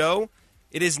on the show.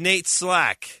 It is Nate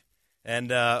Slack. And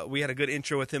we had a good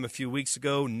intro with him a few weeks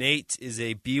ago. Nate is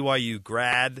a BYU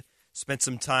grad. Spent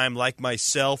some time, like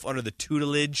myself, under the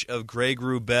tutelage of Greg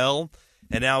Wrubell.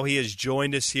 And now he has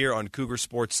joined us here on Cougar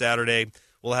Sports Saturday.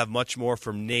 We'll have much more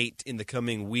from Nate in the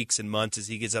coming weeks and months as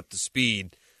he gets up to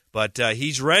speed. But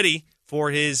he's ready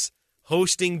for his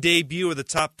hosting debut of the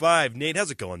Top 5. Nate,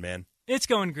 how's it going, man? It's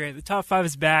going great. The Top 5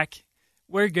 is back.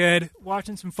 We're good.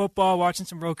 Watching some football, watching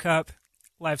some World Cup.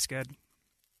 Life's good.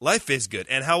 Life is good.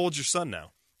 And how old's your son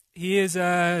now? He is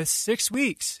 6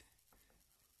 weeks.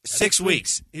 6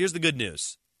 weeks. Here's the good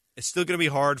news. It's still going to be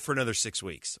hard for another 6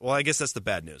 weeks. Well, I guess that's the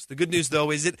bad news. The good news, though,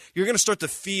 is that you're going to start to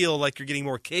feel like you're getting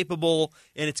more capable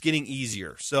and it's getting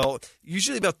easier. So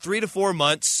usually about 3 to 4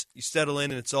 months, you settle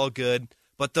in and it's all good.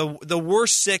 But the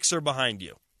worst 6 are behind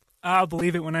you. I'll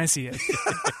believe it when I see it.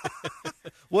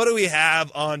 What do we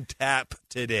have on tap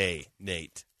today,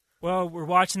 Nate? Well, we're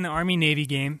watching the Army-Navy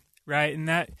game, right? And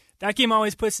that game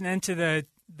always puts an end to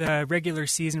the regular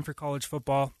season for college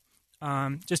football.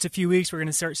 Just a few weeks, we're going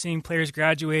to start seeing players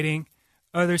graduating,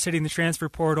 others hitting the transfer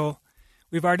portal.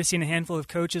 We've already seen a handful of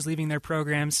coaches leaving their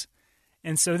programs.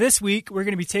 And so this week, we're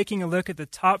going to be taking a look at the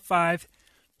top 5,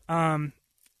 the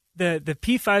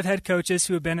P5 head coaches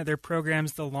who have been at their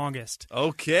programs the longest.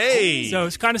 Okay. So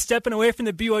it's kind of stepping away from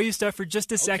the BYU stuff for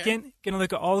just a second. Going to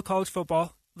look at all the college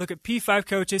football. Look at P5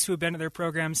 coaches who have been at their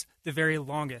programs the very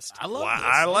longest. I love this.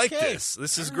 I like this.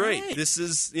 This is great. Right. This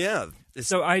is, yeah.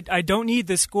 So I don't need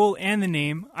the school and the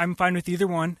name. I'm fine with either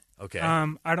one. Okay.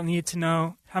 I don't need to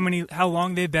know how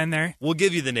long they've been there. We'll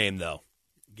give you the name, though.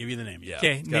 Give you the name, yeah.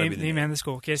 Okay, name and the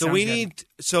school. Okay, so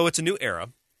so it's a new era.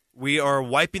 We are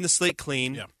wiping the slate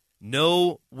clean. Yeah.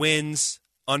 No wins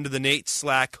under the Nate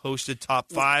Slack hosted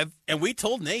top 5. And we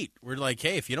told Nate, we're like,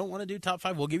 hey, if you don't want to do top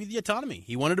 5, we'll give you the autonomy.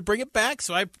 He wanted to bring it back,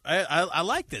 so I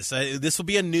like this. This will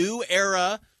be a new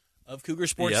era of Cougar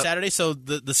Sports Saturday. So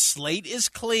the slate is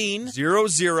clean.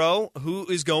 0-0. Who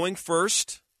is going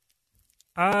first?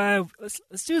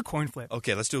 Let's do a coin flip.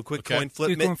 Okay, let's do a quick coin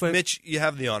flip. Mitch, you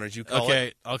have the honors. You call it.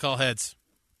 Okay, I'll call heads.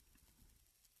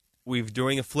 We're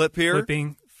doing a flip here.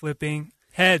 Flipping.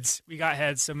 Heads. We got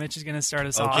heads, so Mitch is going to start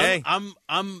us off. Okay.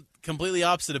 I'm completely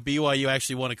opposite of BYU.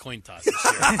 Actually won a coin toss this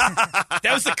year.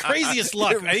 That was the craziest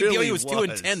luck. I think BYU was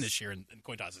 2-10 this year in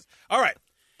coin tosses. All right.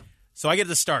 So I get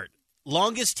to start.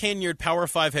 Longest tenured Power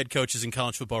 5 head coaches in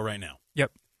college football right now.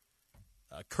 Yep.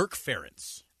 Kirk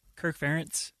Ferentz. Kirk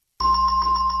Ferentz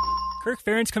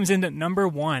comes in at number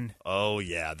 1. Oh,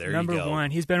 yeah. There you go. Number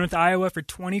 1. He's been with Iowa for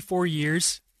 24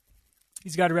 years.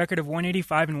 He's got a record of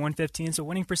 185 and 115, so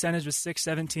winning percentage was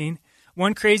 .617.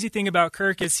 One crazy thing about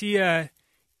Kirk is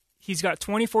he's got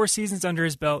 24 seasons under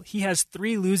his belt. He has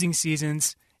 3 losing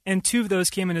seasons, and 2 of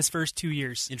those came in his first 2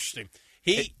 years. Interesting.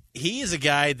 He is a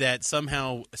guy that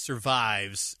somehow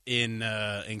survives in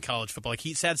college football. Like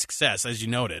he's had success, as you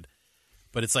noted,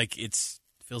 but it's like it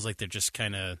feels like they're just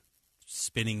kind of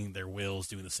spinning their wheels,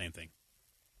 doing the same thing.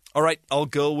 All right, I'll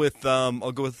go with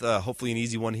hopefully an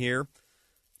easy one here.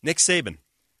 Nick Saban.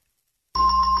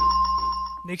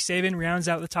 Nick Saban rounds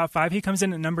out the top 5. He comes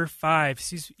in at number 5.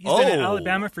 He's been at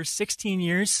Alabama for 16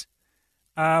 years,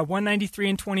 193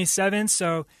 and 27,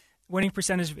 so winning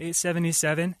percentage of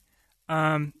 .877.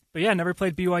 But yeah, never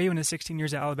played BYU in his 16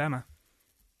 years at Alabama.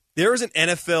 There is an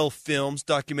NFL Films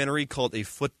documentary called A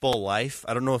Football Life.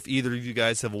 I don't know if either of you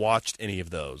guys have watched any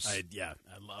of those.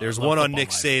 There's one on Nick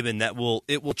Saban that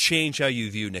will change how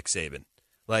you view Nick Saban.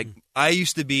 Like, I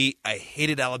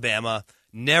hated Alabama,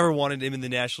 never wanted him in the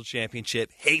national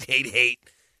championship, hate.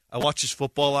 I watched his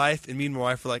Football Life, and me and my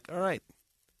wife were like, all right,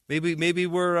 maybe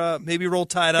we're maybe roll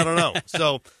tide. I don't know.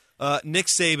 So Nick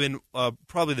Saban,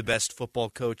 probably the best football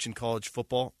coach in college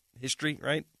football history,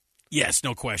 right? Yes,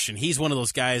 no question. He's one of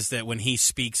those guys that when he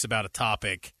speaks about a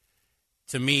topic,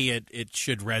 to me, it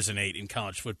should resonate in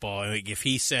college football. I think if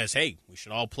he says, "Hey, we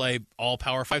should all play all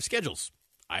Power 5 schedules,"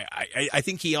 I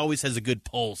think he always has a good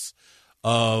pulse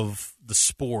of the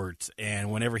sport. And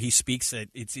whenever he speaks,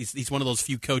 he's one of those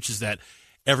few coaches that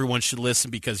everyone should listen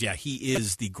because, yeah, he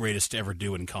is the greatest to ever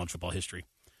do it in college football history.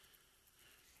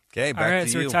 Okay, back all right, to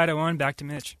so you. we're tied at 1. Back to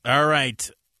Mitch. All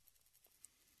right,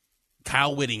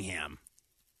 Kyle Whittingham.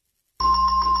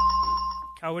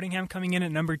 Kyle Whittingham coming in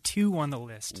at number 2 on the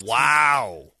list.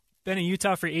 Wow. Been at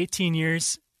Utah for 18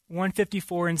 years,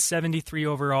 154 and 73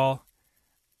 overall.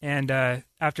 And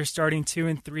after starting 2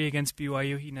 and 3 against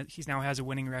BYU, he now has a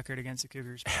winning record against the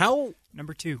Cougars. How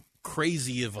number 2?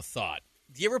 Crazy of a thought.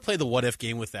 Do you ever play the what if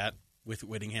game with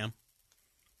Whittingham?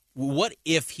 What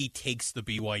if he takes the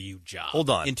BYU job? Hold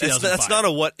on. In 2005? That's not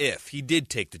a what if. He did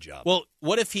take the job. Well,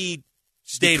 what if he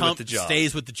stays with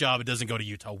the job and doesn't go to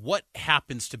Utah? What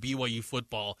happens to BYU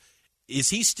football?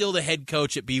 Is he still the head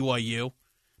coach at BYU?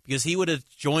 Because he would have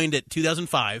joined at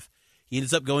 2005. He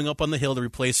ends up going up on the hill to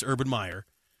replace Urban Meyer.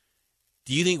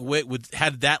 Do you think Whit would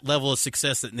had that level of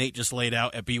success that Nate just laid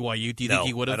out at BYU? Do you think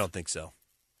he would have? I don't think so.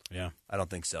 Yeah, I don't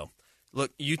think so.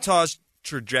 Look, Utah's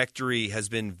trajectory has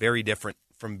been very different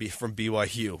from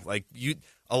BYU.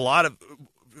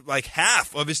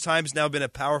 Half of his time has now been a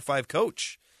Power 5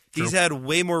 coach. True. He's had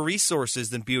way more resources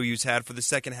than BYU's had for the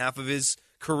second half of his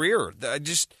career.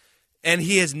 And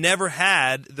he has never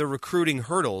had the recruiting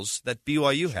hurdles that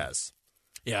BYU has.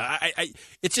 Yeah,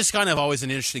 it's just kind of always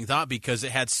an interesting thought because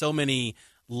it had so many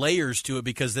layers to it.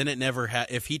 Because then it never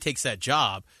had. If he takes that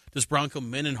job, does Bronco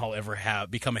Mendenhall ever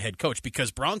become a head coach?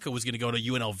 Because Bronco was going to go to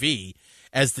UNLV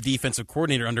as the defensive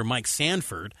coordinator under Mike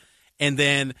Sanford, and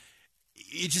then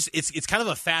it's kind of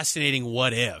a fascinating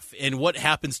what if and what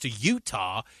happens to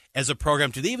Utah as a program.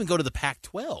 Do they even go to the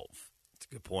Pac-12? That's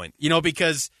a good point.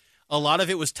 Because a lot of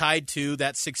it was tied to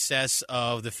that success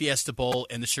of the Fiesta Bowl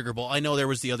and the Sugar Bowl. I know there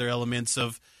was the other elements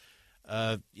of,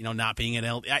 not being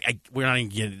an we're not even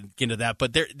getting into that,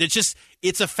 but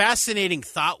it's a fascinating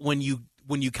thought when you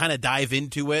kind of dive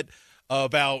into it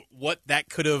about what that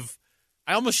could have.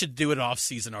 I almost should do an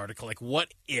off-season article, like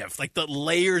what if, like the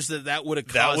layers that would have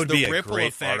caused. That would the be a ripple great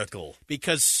effect article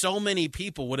because so many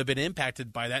people would have been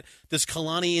impacted by that. Does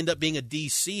Kalani end up being a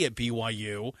DC at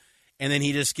BYU? And then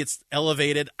he just gets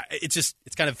elevated. It's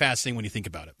kind of fascinating when you think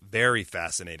about it. Very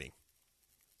fascinating.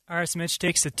 All right, so Mitch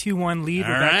takes a 2-1 lead.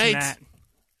 All We're back right. to Matt.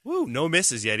 Woo, no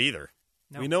misses yet either.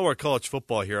 Nope. We know our college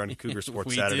football here on Cougar Sports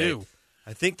We Saturday. do.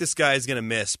 I think this guy is going to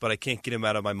miss, but I can't get him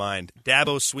out of my mind.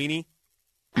 Dabo Sweeney.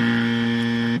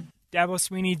 Dabo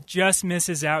Sweeney just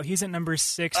misses out. He's at number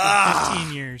 6 for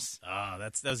 15 years.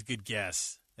 That was a good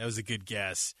guess.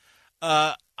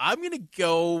 I'm going to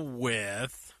go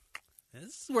with.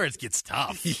 This is where it gets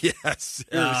tough. Yes,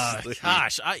 seriously.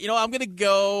 I'm going to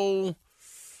go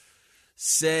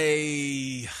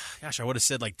say, I would have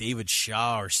said like David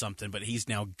Shaw or something, but he's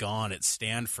now gone at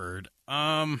Stanford.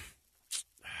 I'm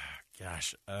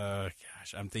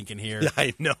thinking here.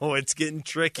 I know, it's getting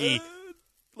tricky.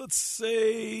 Let's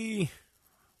say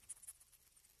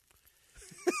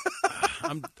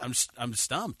I'm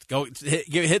stumped. Go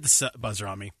hit the buzzer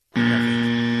on me.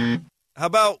 How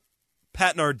about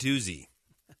Pat Narduzzi?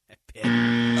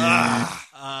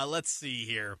 Let's see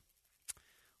here.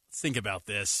 Let's think about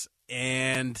this.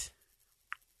 And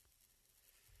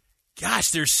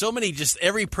gosh, there's so many. Just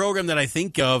every program that I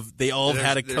think of, they all have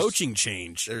had a coaching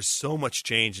change. There's so much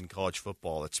change in college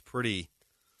football. It's pretty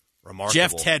remarkable.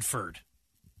 Jeff Tedford.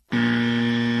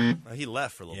 He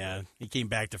left for a little bit. Yeah, he came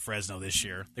back to Fresno this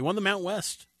year. They won the Mount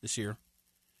West this year.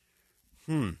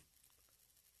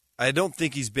 I don't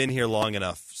think he's been here long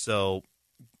enough. So,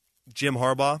 Jim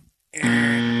Harbaugh?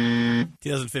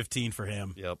 2015 for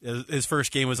him. Yep. His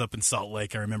first game was up in Salt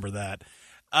Lake. I remember that.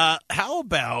 How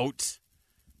about,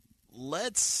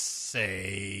 let's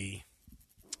say...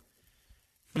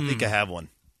 I think I have one.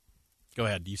 Go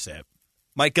ahead. You say it.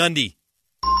 Mike Gundy.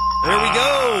 There we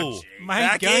go.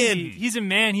 Mike Gundy. He's a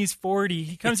man. He's 40.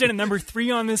 He comes in at number 3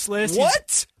 on this list.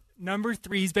 What? Number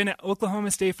 3. He's been at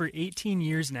Oklahoma State for 18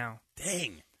 years now.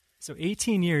 Dang. So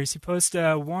 18 years. He posts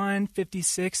a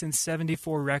 156 and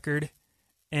 74 record.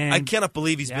 And I cannot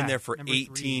believe he's been there for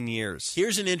 18 3. years.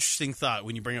 Here's an interesting thought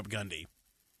when you bring up Gundy.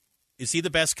 Is he the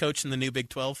best coach in the new Big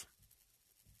 12?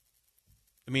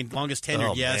 I mean, longest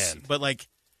tenured, yes. Man. But,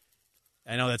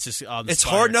 I know that's just on the It's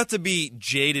hard not to be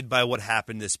jaded by what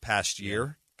happened this past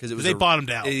year. Because they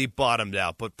bottomed out. They bottomed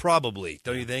out, but probably,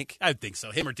 don't you think? I think so.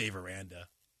 Him or Dave Aranda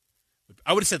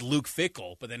I would have said Luke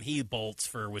Fickell, but then he bolts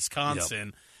for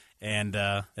Wisconsin, and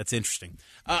that's interesting.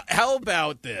 How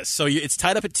about this? So it's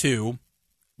tied up at 2.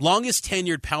 Longest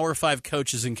tenured Power 5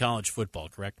 coaches in college football,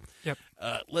 correct? Yep.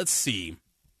 Let's see.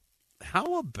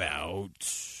 How about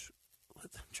I'm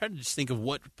trying to just think of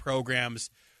what programs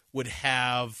would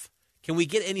have. Can we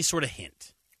get any sort of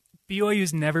hint?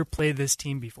 BYU's never played this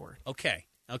team before. Okay.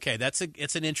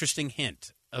 It's an interesting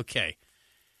hint. Okay.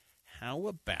 How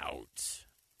about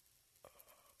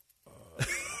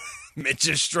Mitch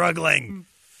is struggling.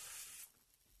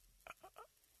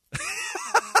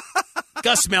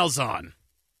 Gus Malzahn.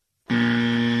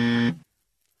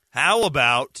 How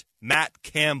about Matt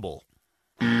Campbell?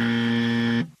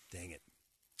 Dang it!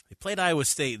 They played Iowa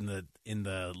State in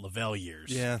the Lavelle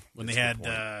years. Yeah, when they had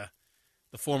the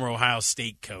former Ohio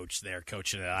State coach there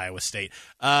coaching at Iowa State.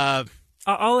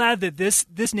 I'll add that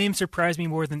this name surprised me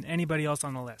more than anybody else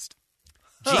on the list.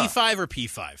 G5 or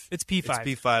P5? It's P5.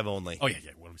 It's P5 only. Oh yeah.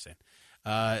 What am I saying?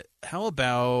 How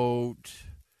about?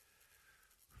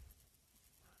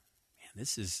 Man,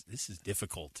 this is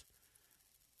difficult.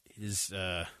 It is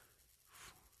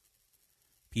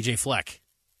PJ Fleck.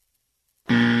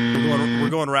 We're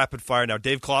going rapid fire now.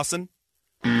 Dave Clawson.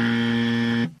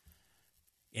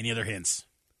 Any other hints?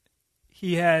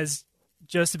 He has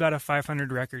just about a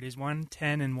 500 record. He's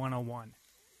 110 and 101.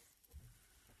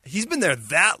 He's been there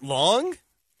that long?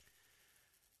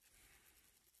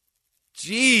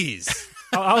 Jeez.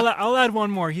 I'll add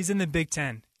one more. He's in the Big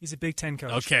Ten. He's a Big Ten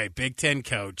coach. Okay, Big Ten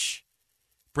coach.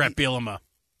 Brett Bielema.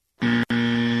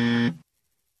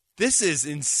 This is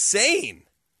insane.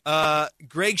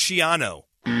 Greg Schiano.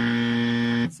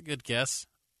 That's a good guess.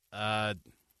 Oh,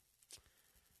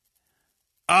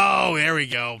 there we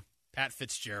go. Pat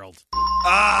Fitzgerald.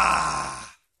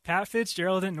 Pat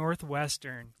Fitzgerald at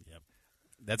Northwestern. Yep.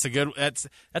 That's a good list.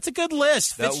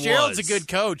 Fitzgerald's a good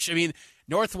coach. I mean,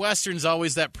 Northwestern's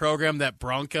always that program that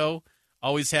Bronco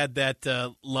always had that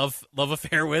love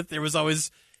affair with. There was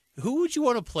always, who would you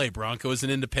want to play, Bronco, as an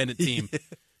independent team?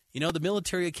 The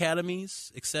military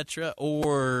academies, etc.,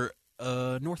 or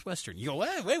Northwestern. You go,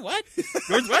 wait, what?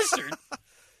 Northwestern?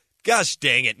 Gosh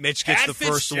dang it. Mitch gets the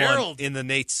first one in the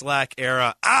Nate Slack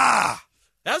era. That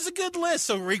was a good list.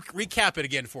 So recap it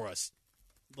again for us.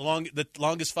 The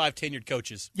longest 5 tenured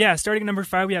coaches. Yeah, starting at number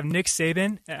 5, we have Nick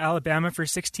Saban at Alabama for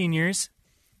 16 years.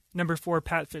 Number 4,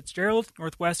 Pat Fitzgerald,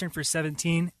 Northwestern for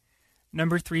 17.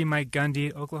 Number 3, Mike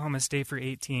Gundy, Oklahoma State for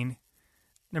 18.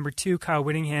 Number 2, Kyle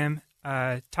Whittingham,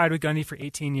 tied with Gundy for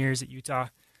 18 years at Utah.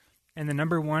 And the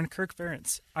number 1, Kirk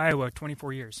Ferentz, Iowa,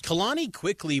 24 years. Kalani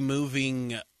quickly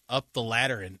moving up the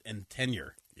ladder in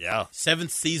tenure. Yeah.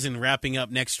 7th season wrapping up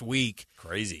next week.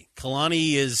 Crazy.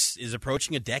 Kalani is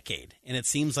approaching a decade, and it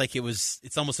seems like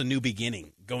it's almost a new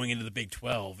beginning going into the Big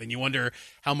 12. And you wonder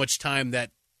how much time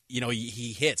that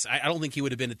he hits. I don't think he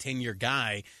would have been a 10-year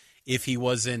guy if he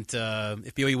wasn't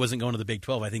if BYU wasn't going to the Big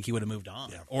 12. I think he would have moved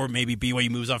on, or maybe BYU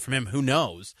moves on from him. Who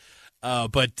knows?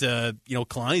 But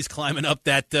Kalani's climbing up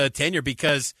that tenure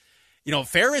because.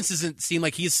 Ferentz doesn't seem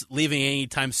like he's leaving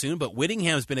anytime soon, but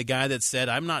Whittingham's been a guy that said,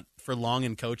 I'm not for long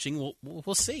in coaching.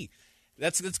 We'll see.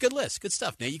 That's a good list. Good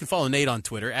stuff, Nate. You can follow Nate on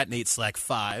Twitter, at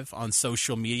NateSlack5 on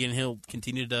social media, and he'll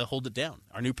continue to hold it down.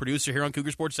 Our new producer here on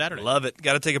Cougar Sports Saturday. Love it.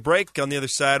 Got to take a break. On the other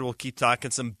side, we'll keep talking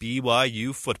some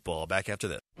BYU football. Back after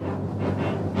this.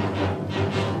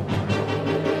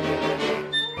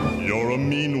 You're a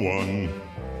mean one,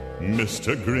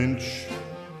 Mr. Grinch.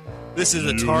 This is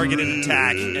a targeted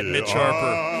attack at Mitch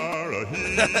Harper.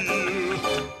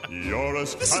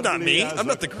 This is not me. I'm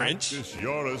not the Grinch.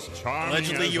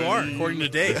 Allegedly you are, according to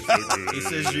Dave. He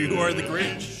says you are the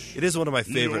Grinch. It is one of my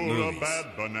favorite movies.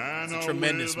 It's a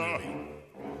tremendous movie.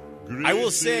 I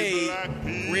will say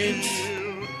Grinch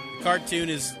cartoon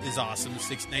is awesome.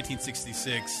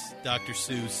 1966, Dr.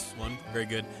 Seuss one. Very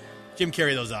good. Jim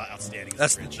Carrey, those outstanding.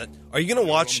 Are you going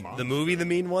to watch the movie The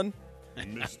Mean One?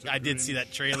 I did see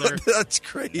that trailer. That's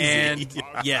crazy. And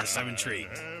yes, I'm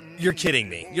intrigued. You're kidding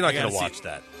me. You're not going to watch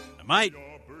that. I might.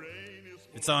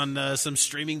 It's on some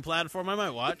streaming platform I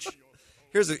might watch.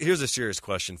 Here's a serious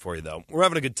question for you, though. We're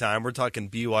having a good time. We're talking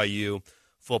BYU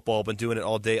football. Been doing it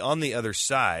all day. On the other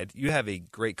side, you have a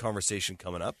great conversation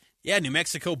coming up. Yeah, New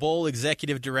Mexico Bowl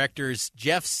Executive Director is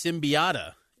Jeff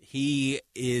Symbiota. He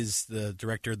is the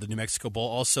director of the New Mexico Bowl,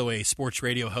 also a sports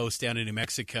radio host down in New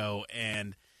Mexico,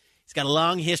 and he's got a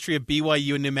long history of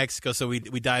BYU in New Mexico, so we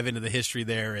dive into the history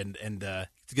there, and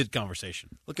it's a good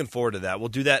conversation. Looking forward to that. We'll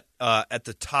do that at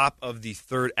the top of the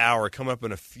third hour, coming up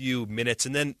in a few minutes.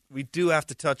 And then we do have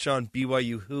to touch on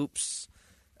BYU hoops.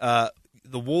 The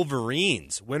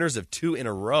Wolverines, winners of 2 in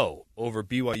a row over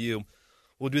BYU.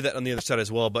 We'll do that on the other side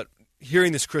as well. But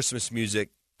hearing this Christmas music,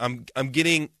 I'm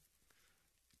getting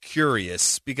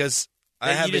curious because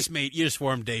you just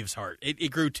warmed Dave's heart. It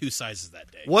grew 2 sizes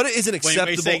that day. What is an acceptable?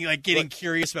 When saying like getting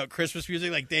curious about Christmas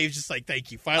music, like Dave's just like,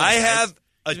 thank you. Finally,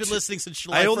 He's been listening since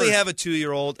July 1st. I only have a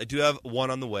 2-year-old. I do have one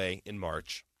on the way in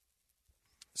March.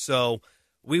 So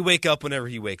we wake up whenever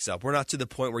he wakes up. We're not to the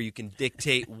point where you can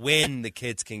dictate when the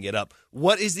kids can get up.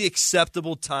 What is the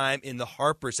acceptable time in the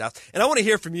Harper's house? And I want to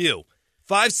hear from you.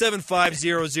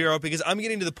 57500, because I'm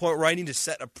getting to the point where I need to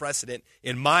set a precedent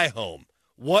in my home.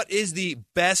 What is the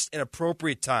best and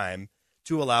appropriate time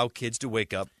to allow kids to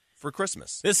wake up for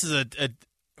Christmas? This is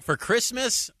for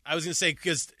Christmas, I was going to say,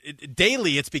 because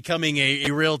daily it's becoming a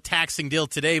real taxing deal.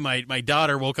 Today, my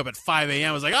daughter woke up at 5 a.m.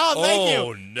 I was like, oh, thank you.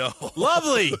 Oh, no.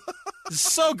 Lovely.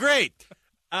 So great.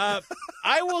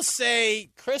 I will say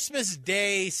Christmas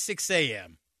Day, 6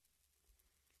 a.m.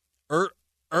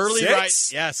 Early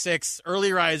 6? Yeah, 6.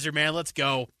 Early riser, man. Let's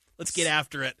go. Let's get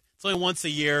after it. It's only once a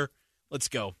year. Let's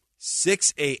go.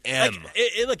 6 a.m.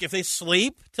 Look, if they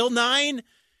sleep till 9,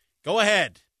 go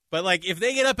ahead. But like, if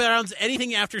they get up around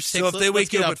anything after 6, so if they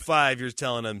wake up up at 5, you're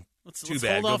telling them let's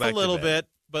bad. Hold off go back a little to bed. bit.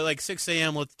 But like 6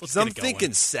 a.m. Let's get I'm it going.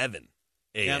 thinking 7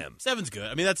 a.m. Yeah, 7's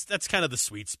good. I mean, that's kind of the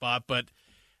sweet spot. But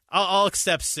I'll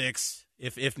accept 6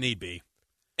 if need be.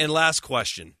 And last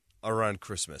question around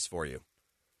Christmas for you: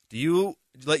 do you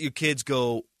let your kids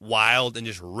go wild and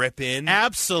just rip in?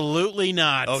 Absolutely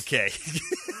not. Okay.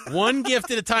 One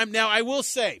gift at a time. Now, I will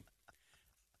say,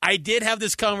 I did have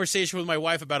this conversation with my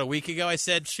wife about a week ago. I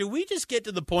said, should we just get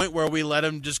to the point where we let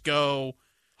them just go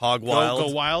hog wild? Go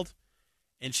wild?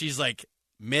 And she's like,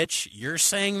 Mitch, you're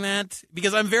saying that?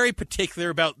 Because I'm very particular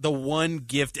about the one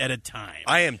gift at a time.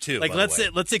 I am too. Like,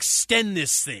 let's extend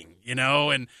this thing,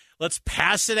 and let's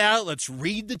pass it out. Let's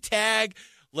read the tag.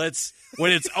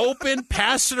 When it's open,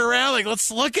 pass it around. Like,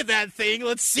 let's look at that thing.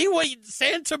 Let's see what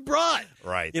Santa brought.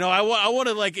 Right. I want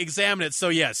to like examine it. So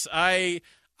yes, I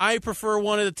prefer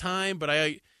one at a time, but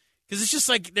because it's just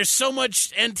like there's so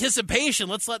much anticipation.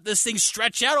 Let's let this thing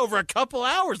stretch out over a couple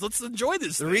hours. Let's enjoy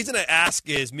this. The reason I ask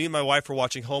is me and my wife were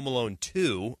watching Home Alone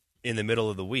 2 in the middle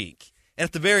of the week, and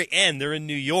at the very end, they're in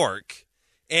New York,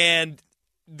 and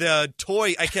the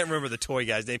toy, I can't remember the toy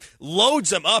guy's name, loads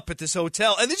them up at this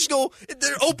hotel, and they just go,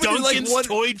 they're open Duncan's in like one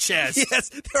toy chest. Yes,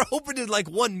 they're open in like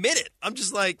 1 minute. I'm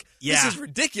just like, this is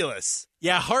ridiculous.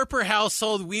 Yeah, Harper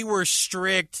household, we were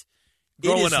strict.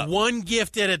 Growing it is up. one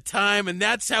gift at a time, and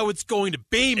that's how it's going to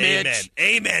be, Mitch.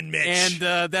 Amen, Mitch.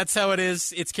 And that's how it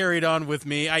is. It's carried on with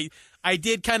me. I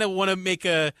did kind of want to make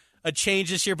a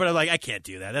change this year, but I'm like, I can't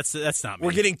do that. That's not me.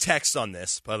 We're getting texts on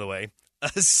this, by the way.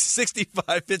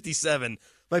 6557.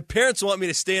 My parents want me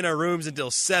to stay in our rooms until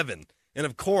 7. And,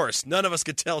 of course, none of us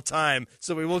could tell time,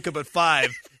 so we woke up at 5.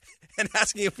 And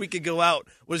asking if we could go out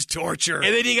was torture.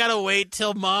 And then you got to wait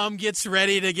till Mom gets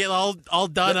ready to get all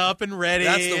done up and ready.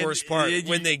 That's the worst part,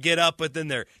 when they get up, but then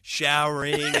they're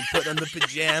showering and putting on the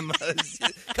pajamas.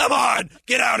 Come on,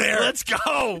 get out here. Let's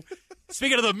go.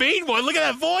 Speaking of the mean one, look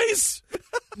at that voice.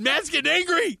 Matt's getting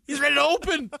angry. He's ready to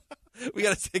open. We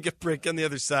got to take a break. On the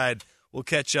other side, we'll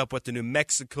catch up with the New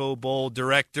Mexico Bowl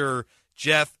director,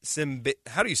 Jeff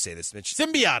how do you say this, Mitch?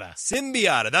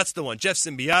 Symbiota. That's the one. Jeff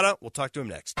Symbiota. We'll talk to him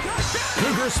next.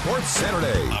 Cougar Sports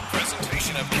Saturday. A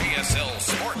presentation of KSL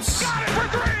Sports. Got it for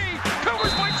 3.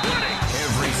 Cougars by 20.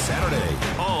 Every Saturday,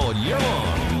 all year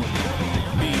long.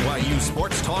 BYU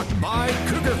Sports Talk by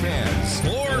Cougar fans.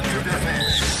 For Cougar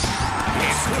fans.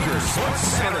 It's Cougar Sports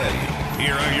Saturday.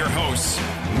 Here are your hosts,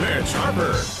 Mitch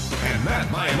Harper and Matt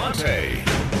Baiamonte.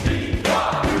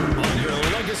 On your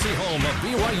legacy home of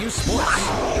BYU Sports.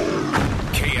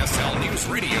 KSL News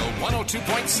Radio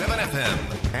 102.7 FM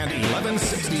and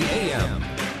 1160 AM.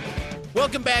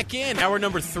 Welcome back in. Hour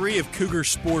number 3 of Cougar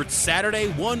Sports Saturday.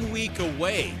 1 week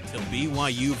away till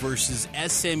BYU versus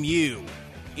SMU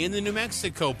in the New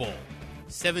Mexico Bowl.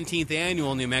 17th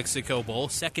annual New Mexico Bowl.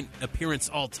 Second appearance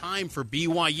all time for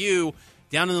BYU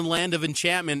down in the land of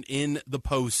enchantment in the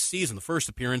postseason. The first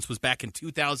appearance was back in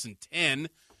 2010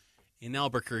 in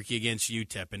Albuquerque against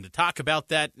UTEP. And to talk about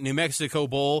that New Mexico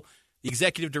Bowl, the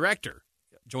executive director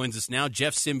joins us now,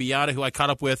 Jeff Symbiota, who I caught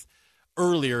up with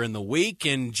earlier in the week.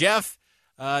 And Jeff,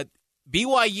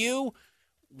 BYU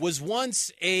was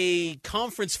once a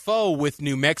conference foe with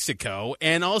New Mexico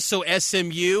and also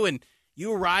SMU, and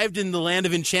you arrived in the land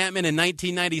of enchantment in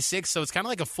 1996, so it's kind of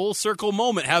like a full circle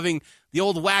moment having the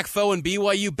old WAC foe and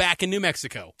BYU back in New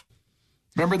Mexico.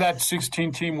 Remember that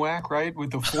 16-team WAC, right,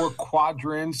 with the 4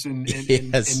 quadrants, and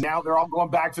Yes. and now they're all going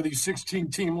back to these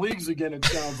 16-team leagues again, it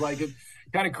sounds like. It's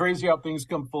kind of crazy how things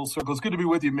come full circle. It's good to be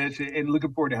with you, Mitch, and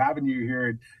looking forward to having you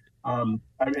here.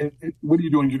 What are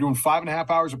you doing? You're doing 5.5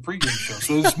 hours of pregame show.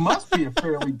 So this must be a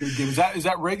fairly big game. Is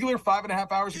that regular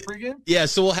 5.5 hours of pregame? Yeah,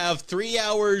 so we'll have 3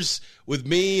 hours with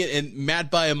me and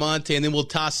Matt Baiamonte, and then we'll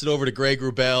toss it over to Greg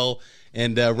Wrubell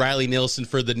and Riley Nilsson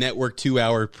for the network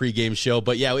 2-hour pregame show.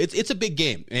 But yeah, it's a big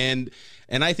game, and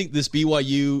I think this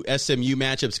BYU SMU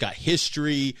matchup's got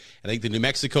history. I think the New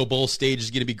Mexico Bowl stage is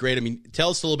going to be great. I mean, tell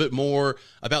us a little bit more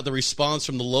about the response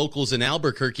from the locals in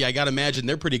Albuquerque. I got to imagine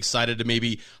they're pretty excited to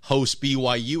maybe host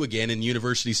BYU again in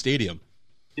University Stadium.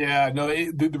 Yeah, no,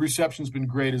 the reception's been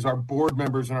great as our board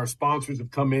members and our sponsors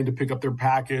have come in to pick up their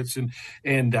packets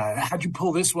and how'd you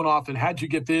pull this one off and how'd you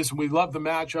get this? And we love the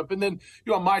matchup. And then,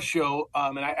 on my show,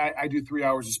 and I do 3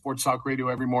 hours of sports talk radio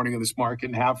every morning in this market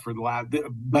and have for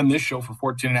done this show for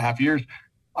 14 and a half years.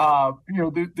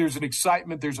 There's an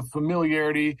excitement, there's a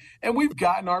familiarity, and we've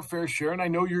gotten our fair share. And I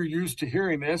know you're used to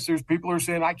hearing this. There's people who are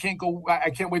saying, I can't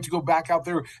wait to go back out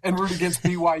there and root against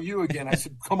BYU again. I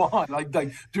said, come on, like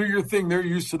do your thing. They're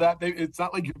used to that. It's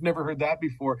not like you've never heard that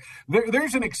before.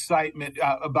 There's an excitement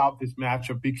about this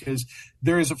matchup because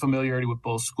there is a familiarity with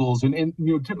both schools. And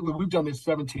typically we've done this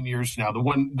 17 years now. The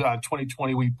one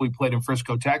 2020 we played in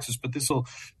Frisco, Texas, but this will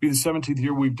be the 17th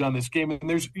year we've done this game. And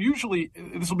this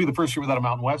will be the first year without a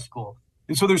Mountain West school.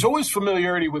 And so there's always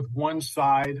familiarity with one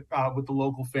side with the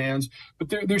local fans, but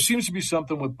there seems to be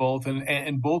something with both.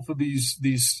 And both of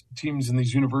these teams and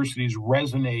these universities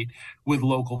resonate with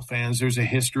local fans. There's a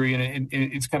history, and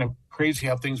it's kind of crazy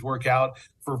how things work out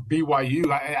for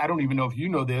BYU. I don't even know if you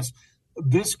know this.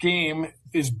 This game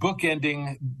is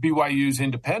bookending BYU's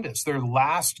independence. Their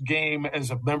last game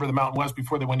as a member of the Mountain West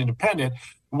before they went independent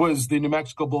was the New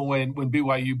Mexico Bowl when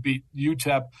BYU beat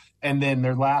UTEP, and then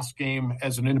their last game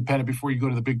as an independent before you go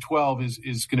to the Big 12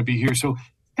 is going to be here. So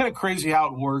kind of crazy how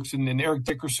it works. And then Eric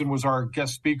Dickerson was our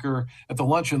guest speaker at the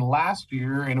luncheon last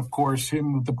year, and of course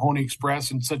him with the Pony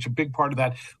Express and such a big part of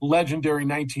that legendary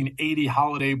 1980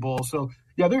 Holiday Bowl. So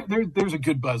yeah, there's a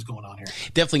good buzz going on here.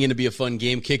 Definitely going to be a fun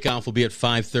game. Kickoff will be at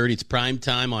 5:30. It's prime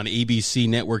time on ABC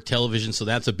Network Television, so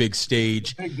that's a big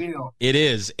stage. Big deal. It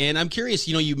is. And I'm curious,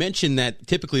 you mentioned that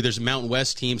typically there's a Mountain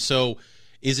West team, so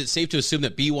is it safe to assume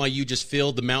that BYU just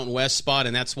filled the Mountain West spot,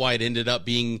 and that's why it ended up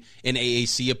being an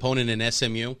AAC opponent in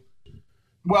SMU?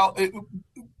 Well,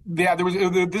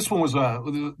 this one was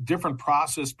a different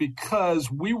process because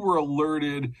we were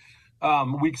alerted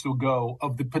weeks ago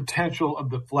of the potential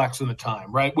of the flex and the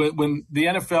time, right? When the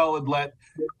NFL had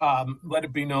let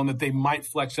it be known that they might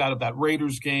flex out of that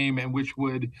Raiders game, and which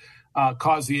would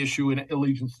cause the issue in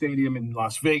Allegiant Stadium in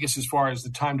Las Vegas as far as the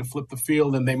time to flip the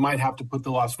field, and they might have to put the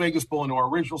Las Vegas Bowl into our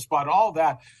original spot, all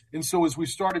that. And so as we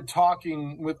started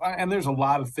talking and there's a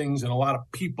lot of things and a lot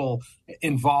of people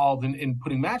involved in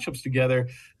putting matchups together,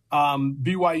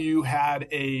 BYU had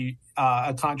a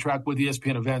contract with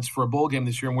ESPN Events for a bowl game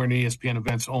this year, and we're an ESPN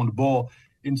Events owned bowl.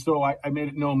 And so I made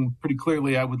it known pretty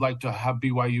clearly I would like to have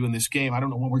BYU in this game. I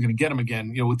don't know when we're going to get them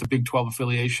again, with the Big 12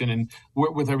 affiliation and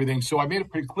with everything. So I made it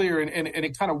pretty clear, and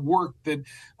it kind of worked that,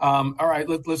 all right,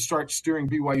 let's start steering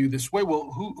BYU this way.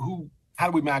 Well, how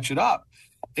do we match it up?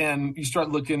 And you start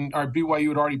looking, our BYU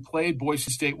had already played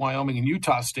Boise State, Wyoming, and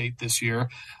Utah State this year.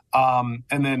 And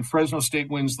then Fresno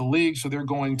State wins the league, so they're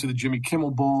going to the Jimmy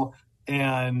Kimmel Bowl.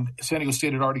 And San Diego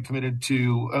State had already committed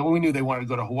to. We knew they wanted to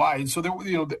go to Hawaii, so there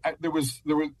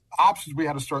were options. We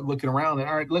had to start looking around. And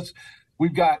all right,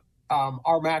 we've got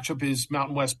our matchup is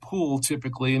Mountain West pool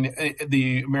typically, and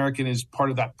the American is part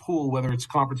of that pool. Whether it's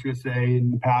Conference USA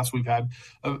in the past, we've had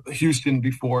Houston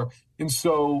before, and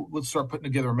so let's start putting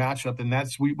together a matchup. And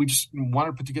that's we just want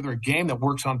to put together a game that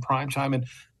works on primetime. And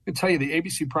I tell you, the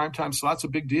ABC primetime slot's a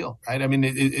big deal, right? I mean,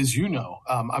 as you know,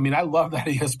 I love that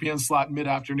ESPN slot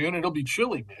mid-afternoon. It'll be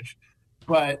chilly, Mitch.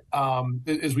 But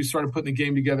as we started putting the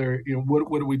game together,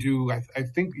 what do we do? I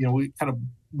think,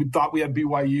 we thought we had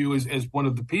BYU as one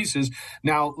of the pieces.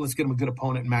 Now let's get them a good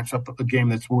opponent and match up a game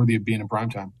that's worthy of being in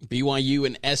primetime. BYU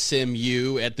and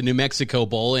SMU at the New Mexico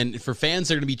Bowl. And for fans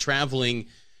that are going to be traveling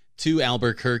to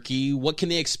Albuquerque, what can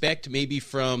they expect maybe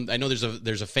from, I know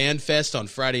there's a fan fest on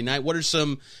Friday night. What are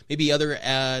some maybe other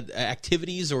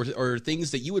activities or things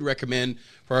that you would recommend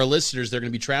for our listeners that are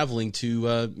going to be traveling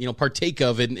to partake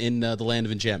of in the land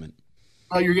of enchantment?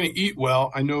 You're going to eat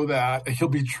well. I know that. You'll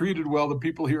be treated well. The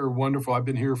people here are wonderful. I've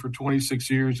been here for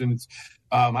 26 years, and it's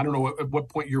I don't know at what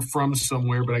point you're from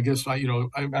somewhere, but I guess I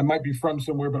might be from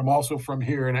somewhere, but I'm also from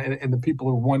here, and the people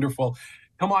are wonderful.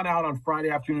 Come on out on Friday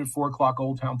afternoon at 4:00,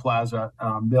 Old Town Plaza.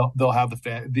 They'll have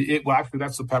actually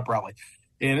that's the pep rally.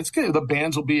 and it's good. The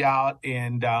bands will be out,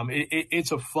 and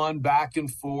it's a fun back and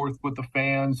forth with the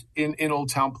fans in Old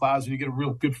Town Plaza. You get a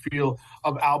real good feel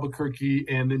of Albuquerque,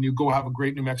 and then you go have a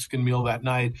great New Mexican meal that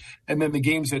night. And then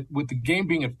with the game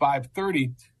being at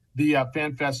 5:30, the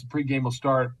Fan Fest pregame will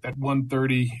start at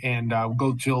 1:30 and we'll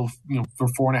go till, for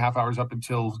 4.5 hours up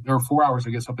until 4 hours, I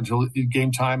guess, up until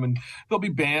game time. And there'll be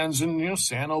bands and,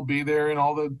 Santa will be there and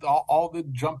all the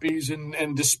jumpies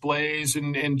and displays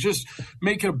and just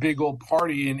make it a big old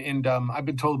party. And I've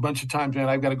been told a bunch of times, man,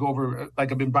 I've got to go over,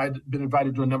 like I've been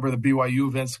invited to a number of the BYU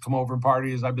events to come over and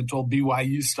party, as I've been told,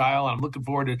 BYU style. And I'm looking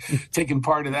forward to taking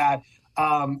part of that.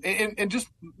 And just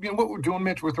what we're doing,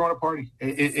 Mitch, we're throwing a party.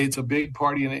 It's a big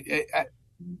party, and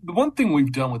the one thing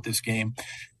we've done with this game,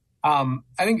 I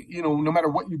think no matter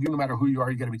what you do, no matter who you are,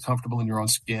 you got to be comfortable in your own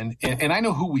skin. And I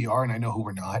know who we are, and I know who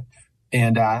we're not.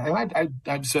 And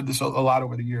I've said this a lot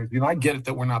over the years. I get it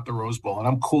that we're not the Rose Bowl, and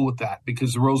I'm cool with that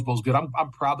because the Rose Bowl is good.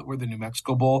 I'm proud that we're the New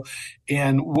Mexico Bowl,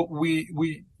 and what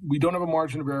we don't have a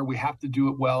margin of error. We have to do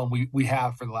it well, and we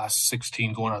have for the last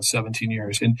 16, going on 17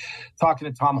 years. And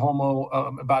talking to Tom Homo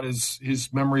about his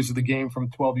memories of the game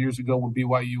from 12 years ago when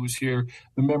BYU was here,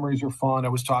 the memories are fun. I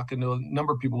was talking to a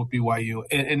number of people with BYU,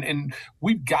 and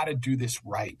we've got to do this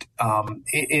right.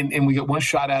 And we get one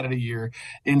shot at it a year,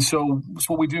 and so that's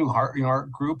what we do. Our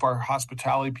group, our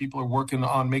hospitality people are working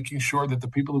on making sure that the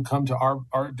people who come to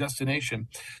our destination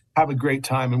have a great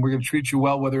time, and we're going to treat you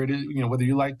well, whether it is, whether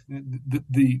you like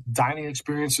the dining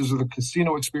experiences or the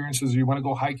casino experiences, or you want to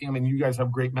go hiking. I mean, you guys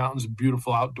have great mountains and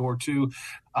beautiful outdoor too.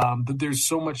 But there's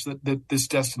so much that this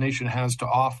destination has to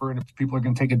offer. And if people are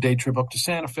going to take a day trip up to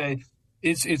Santa Fe,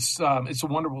 it's a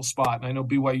wonderful spot. And I know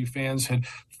BYU fans had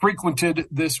frequented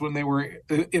this when they were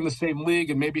in the same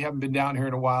league and maybe haven't been down here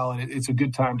in a while. And it's a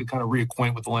good time to kind of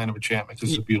reacquaint with the land of enchantment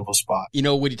because it's a beautiful spot. When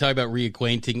you talk about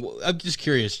reacquainting, I'm just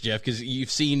curious, Jeff, because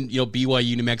you've seen,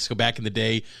 BYU, New Mexico back in the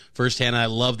day firsthand. I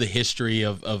love the history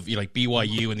of like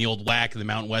BYU and the old WAC and the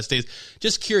Mountain West days.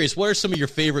 Just curious, what are some of your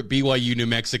favorite BYU, New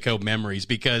Mexico memories?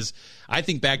 Because I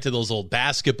think back to those old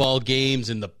basketball games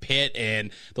in the pit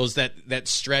and those that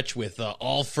stretch with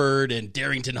Alford and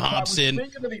Darrington Hobson. I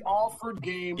was thinking of the Alford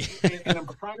game, and I'm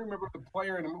trying to remember the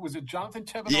player. And was it Jonathan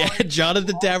Tavernari? Yeah,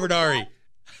 Jonathan Tavernari.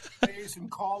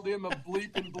 And called him a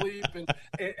bleep,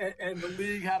 and the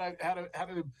league had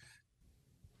a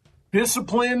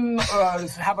discipline,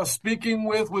 have a speaking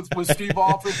with Steve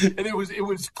Alford, and it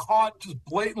was caught just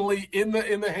blatantly in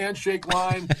the handshake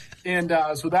line, and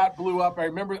so that blew up. I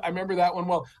remember that one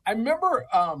well. I remember,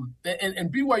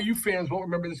 and BYU fans won't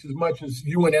remember this as much as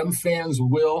UNM fans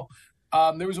will.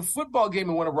 There was a football game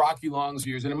in one of Rocky Long's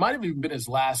years, and it might have even been his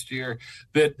last year,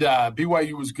 that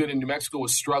BYU was good and New Mexico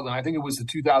was struggling. I think it was the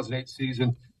 2008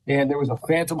 season, and there was a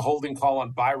phantom holding call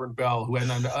on Byron Bell, who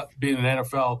ended up being an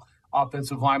NFL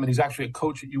offensive lineman. He's actually a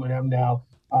coach at UNM now.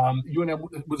 UNM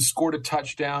would have scored a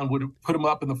touchdown, would have put him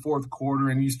up in the fourth quarter,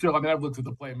 and I've looked at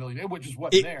the play a million, which just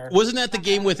wasn't there. Wasn't that the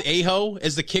game with Aho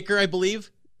as the kicker, I believe?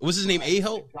 Was his name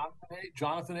Aho?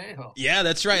 Jonathan Aho. Yeah,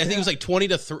 that's right. I think it was like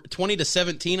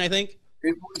 20-17, I think.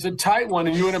 It was a tight one,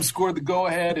 and UNM scored the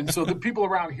go-ahead, and so the people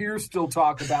around here still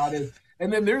talk about it.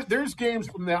 And then there's games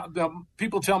from the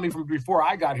people tell me from before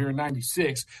I got here in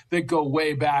 '96 that go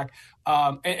way back.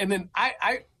 And then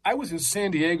I was in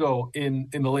San Diego in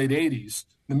the late '80s,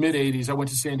 the mid '80s. I went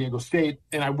to San Diego State,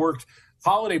 and I worked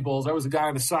Holiday Bowls. I was a guy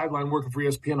on the sideline working for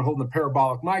ESPN, holding a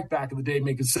parabolic mic back in the day,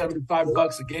 making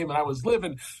 $75 a game, and I was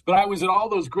living. But I was at all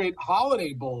those great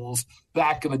Holiday Bowls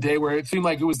back in the day, where it seemed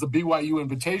like it was the BYU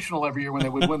Invitational every year when they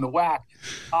would win the WAC.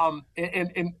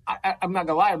 And I'm not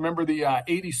gonna lie, I remember the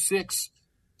 '86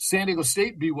 San Diego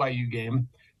State BYU game,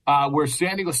 where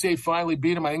San Diego State finally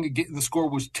beat them. I think the score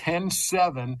was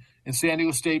 10-7, and San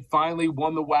Diego State finally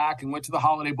won the WAC and went to the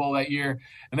Holiday Bowl that year.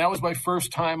 And that was my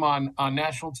first time on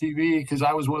national TV, because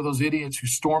I was one of those idiots who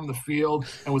stormed the field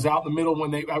and was out in the middle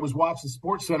when I was watching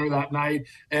SportsCenter that night.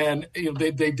 And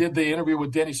they did the interview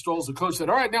with Denny Stoles. The coach said,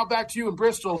 "All right, now back to you in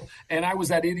Bristol." And I was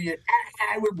that idiot,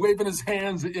 waving his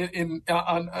hands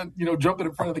jumping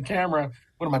in front of the camera.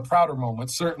 One of my prouder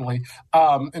moments, certainly.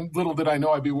 And little did I know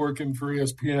I'd be working for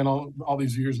ESPN all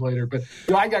these years later. But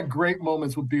I got great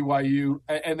moments with BYU.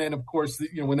 And then, of course,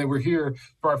 when they were here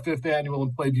for our 5th annual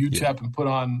and played UTEP and put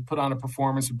on a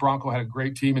performance. And Bronco had a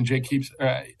great team, and Jake Keeps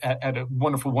had a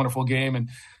wonderful, wonderful game. And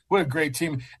what a great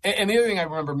team. And the other thing I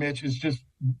remember, Mitch, is just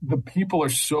the people are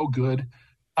so good.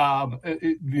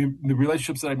 The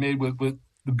relationships that I made with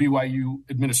the BYU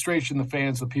administration, the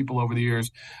fans, the people over the years.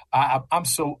 I'm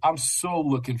so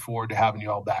looking forward to having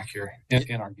you all back here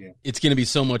in our game. It's going to be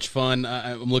so much fun.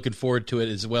 I'm looking forward to it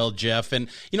as well, Jeff. And,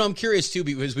 I'm curious, too,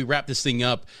 because we wrap this thing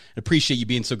up, I appreciate you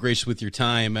being so gracious with your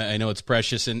time. I know it's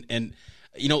precious. And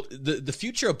the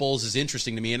future of bowls is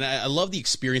interesting to me, and I love the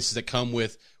experiences that come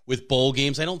with bowl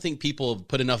games. I don't think people have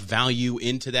put enough value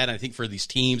into that. I think for these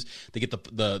teams, they get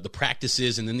the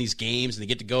practices and then these games, and they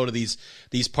get to go to these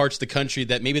parts of the country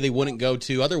that maybe they wouldn't go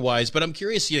to otherwise. But I'm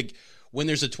curious, when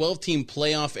there's a 12-team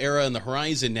playoff era on the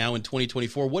horizon now in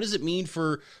 2024, what does it mean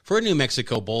for a New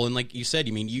Mexico Bowl? And like you said,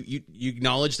 you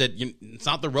acknowledge that it's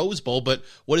not the Rose Bowl, but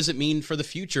what does it mean for the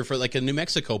future for like a New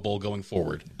Mexico Bowl going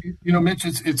forward? Mitch,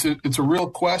 it's a real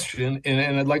question,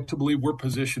 and I'd like to believe we're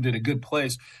positioned in a good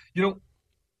place.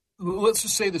 Let's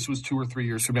just say this was 2 or 3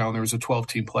 years from now and there was a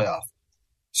 12-team playoff.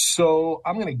 So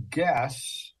I'm going to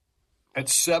guess at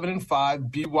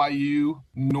 7-5, BYU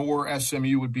nor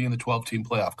SMU would be in the 12-team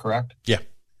playoff, correct? Yeah,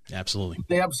 absolutely.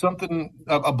 They have something,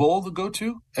 a bowl to go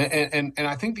to? And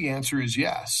I think the answer is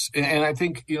yes. And I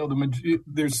think,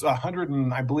 there's 100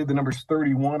 and I believe the number's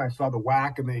 31. I saw the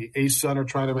WAC and the ASUN are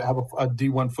trying to have a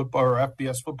D1 football or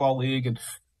FBS football league. And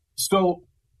so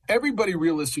everybody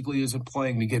realistically isn't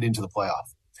playing to get into the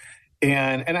playoff.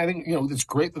 And I think, it's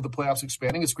great that the playoffs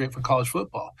expanding. It's great for college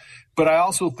football. But I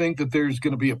also think that there's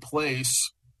going to be a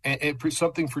place and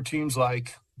something for teams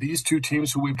like these two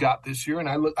teams who we've got this year. And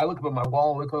I look up at my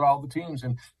wall and look at all the teams.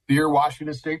 And the year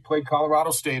Washington State played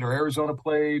Colorado State, or Arizona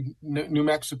played New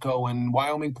Mexico, and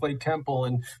Wyoming played Temple,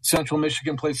 and Central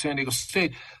Michigan played San Diego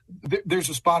State. There's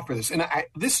a spot for this. And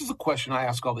this is a question I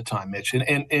ask all the time, Mitch.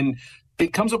 And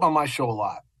it comes up on my show a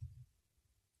lot.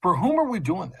 For whom are we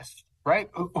doing this?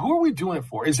 Right? Who are we doing it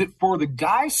for? Is it for the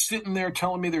guy sitting there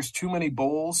telling me there's too many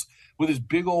bowls with his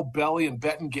big old belly and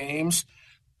betting games?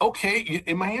 Okay,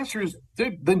 and my answer is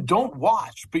then don't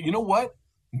watch. But you know what?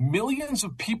 Millions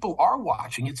of people are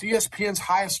watching. It's ESPN's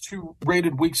highest 2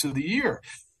 rated weeks of the year.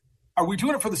 Are we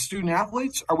doing it for the student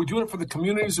athletes? Are we doing it for the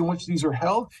communities in which these are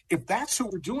held? If that's who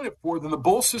we're doing it for, then the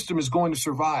bowl system is going to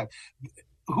survive.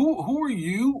 Who are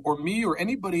you or me or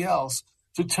anybody else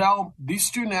to tell these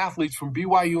student athletes from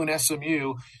BYU and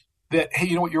SMU that, hey,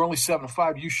 you know what, you're only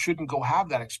 7-5, you shouldn't go have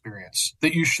that experience,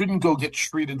 that you shouldn't go get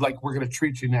treated like we're going to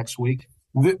treat you next week.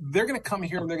 They're going to come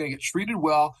here and they're going to get treated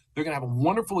well. They're going to have a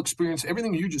wonderful experience,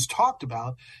 everything you just talked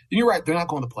about. And you're right, they're not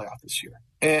going to the playoff this year.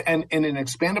 And in an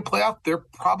expanded playoff, they're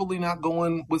probably not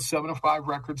going with 7-5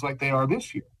 records like they are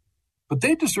this year. But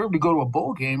they deserve to go to a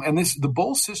bowl game, and the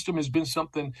bowl system has been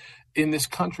something in this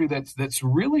country that's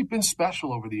really been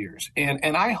special over the years.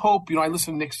 And I hope, I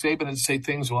listen to Nick Saban and say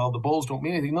things, well, the bowls don't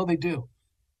mean anything. No, they do.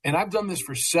 And I've done this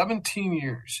for 17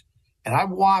 years, and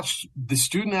I've watched the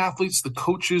student athletes, the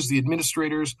coaches, the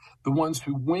administrators, the ones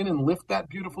who win and lift that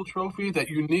beautiful trophy, that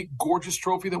unique, gorgeous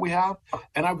trophy that we have,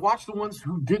 and I've watched the ones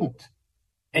who didn't.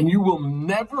 And you will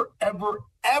never, ever,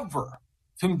 ever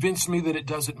convince me that it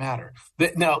doesn't matter.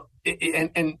 That now,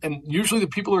 and usually the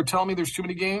people who are telling me there's too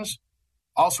many games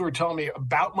also are telling me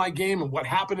about my game and what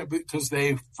happened because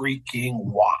they freaking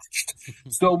watched.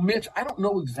 So, Mitch, I don't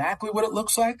know exactly what it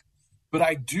looks like, but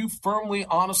I do firmly,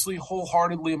 honestly,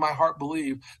 wholeheartedly in my heart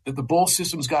believe that the bowl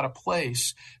system's got a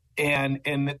place, and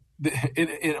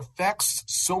it affects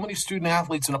so many student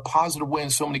athletes in a positive way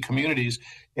in so many communities.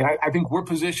 And I think we're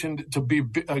positioned to be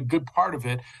a good part of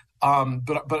it.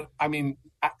 But I mean,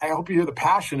 I hope you hear the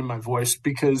passion in my voice,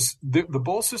 because the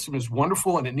bowl system is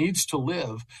wonderful and it needs to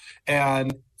live.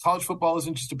 And college football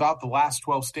isn't just about the last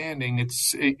 12 standing.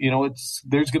 There's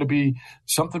going to be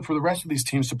something for the rest of these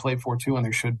teams to play for too, and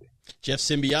there should be. Jeff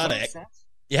Simbiotta.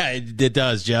 Yeah, it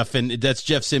does, Jeff. And that's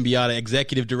Jeff Simbiotta,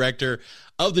 Executive Director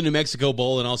of the New Mexico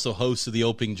Bowl and also host of the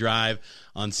opening drive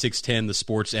on 610, the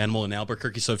Sports Animal in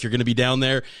Albuquerque. So if you're going to be down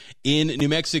there in New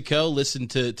Mexico, listen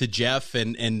to Jeff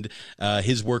and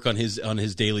his work on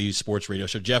his daily sports radio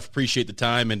show. Jeff, appreciate the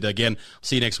time. And again,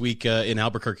 see you next week in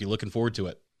Albuquerque. Looking forward to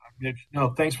it. No,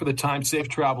 thanks for the time. Safe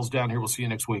travels down here. We'll see you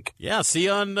next week. Yeah, see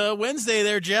you on Wednesday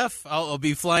there, Jeff. I'll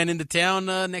be flying into town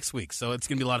next week, so it's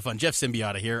going to be a lot of fun. Jeff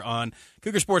Simbiotta here on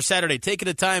Cougar Sports Saturday. Taking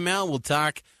a time out, we'll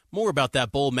talk more about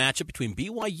that bowl matchup between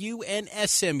BYU and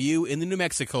SMU in the New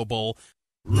Mexico Bowl.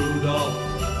 Rudolph,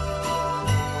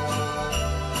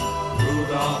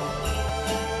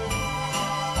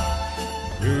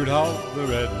 the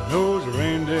red-nosed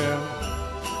reindeer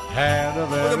had a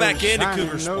very Welcome back into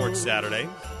Cougar nose. Sports Saturday.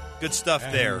 Good stuff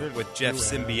there with Jeff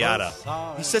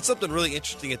Simbiotta. He said something really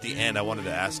interesting at the end I wanted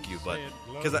to ask you, but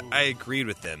because I agreed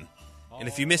with him. And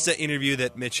if you missed that interview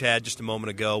that Mitch had just a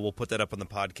moment ago, we'll put that up on the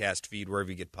podcast feed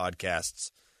wherever you get podcasts.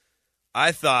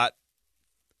 I thought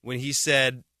when he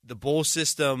said the bowl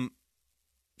system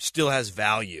still has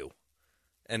value,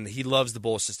 and he loves the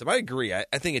bowl system. I agree. I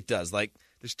think it does. Like,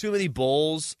 there's too many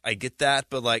bowls. I get that,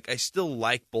 but like, I still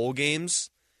like bowl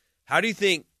games. How do you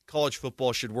think college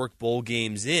football should work bowl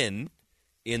games in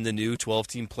the new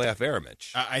 12-team playoff era,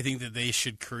 Mitch? I think that they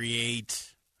should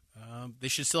create. They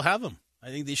should still have them. I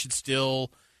think they should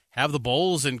still have the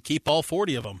bowls and keep all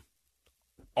 40 of them.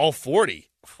 All 40?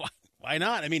 Why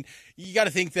not? I mean, you got to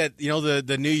think that,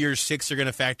 the New Year's Six are going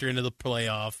to factor into the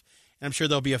playoff. And I'm sure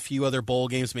there'll be a few other bowl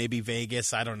games, maybe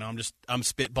Vegas. I don't know. I'm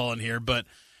spitballing here. But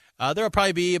there'll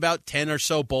probably be about 10 or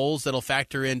so bowls that'll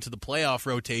factor into the playoff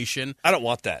rotation. I don't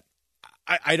want that.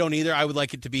 I don't either. I would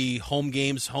like it to be home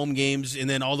games, and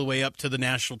then all the way up to the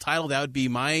national title. That would be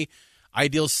my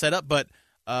ideal setup. But,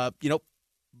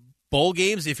 bowl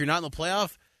games, if you're not in the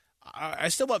playoff, I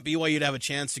still want BYU to have a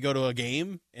chance to go to a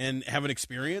game and have an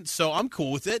experience. So I'm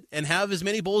cool with it and have as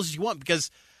many bowls as you want, because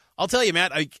I'll tell you,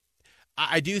 Matt,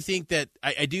 I do think that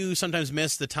I do sometimes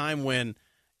miss the time when,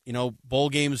 bowl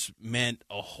games meant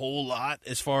a whole lot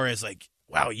as far as like,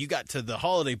 wow, you got to the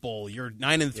Holiday Bowl, you're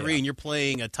 9-3 and you're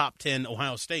playing a top 10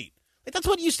 Ohio State. Like, that's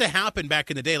what used to happen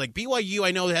back in the day. Like, BYU,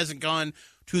 I know, hasn't gone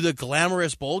to the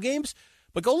glamorous bowl games,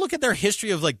 but go look at their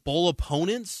history of like bowl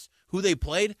opponents, who they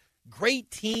played.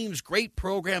 Great teams, great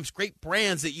programs, great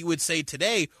brands that you would say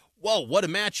today, whoa, what a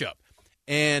matchup.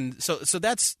 And so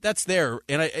that's there.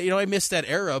 And I miss that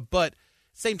era, but at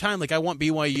the same time, like, I want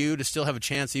BYU to still have a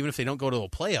chance, even if they don't go to a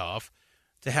playoff,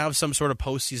 to have some sort of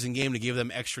postseason game to give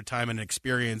them extra time and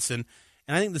experience. And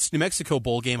I think this New Mexico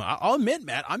Bowl game, I'll admit,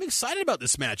 Matt, I'm excited about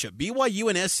this matchup. BYU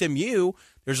and SMU,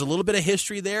 there's a little bit of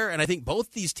history there, and I think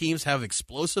both these teams have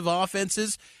explosive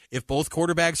offenses. If both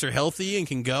quarterbacks are healthy and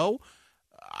can go,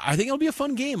 I think it'll be a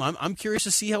fun game. I'm curious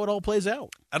to see how it all plays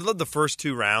out. I'd love the first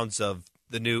two rounds of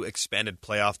the new expanded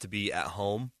playoff to be at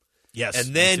home. Yes.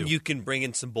 And then you can bring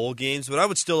in some bowl games. But I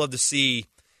would still love to see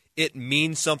it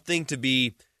mean something to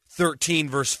be 13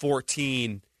 versus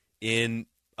 14 in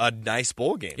a nice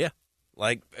bowl game. Yeah.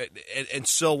 Like, and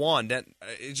so on. I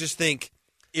just think,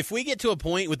 if we get to a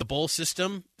point with the bowl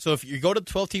system, so if you go to the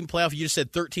 12-team playoff, you just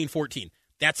said 13-14.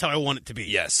 That's how I want it to be.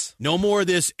 Yes. No more of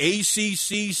this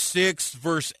ACC 6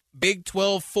 versus Big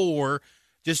 12 4.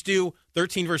 Just do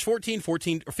 13 versus 14,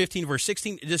 14 or 15 versus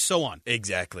 16, just so on.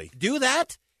 Exactly. Do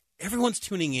that. Everyone's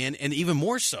tuning in, and even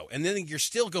more so. And then you're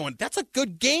still going, that's a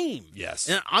good game. Yes.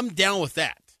 And I'm down with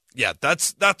that. Yeah,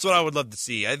 that's what I would love to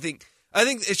see. I think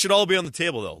it should all be on the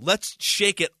table, though. Let's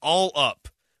shake it all up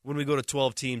when we go to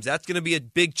 12 teams. That's going to be a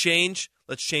big change.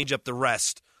 Let's change up the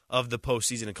rest of the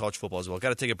postseason in college football as well. Got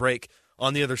to take a break.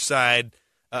 On the other side,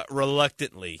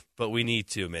 reluctantly, but we need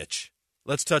to, Mitch.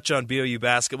 Let's touch on BYU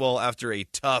basketball after a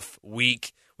tough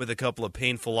week with a couple of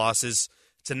painful losses.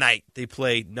 Tonight, they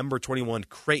play number 21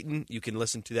 Creighton. You can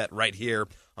listen to that right here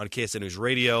on KSL News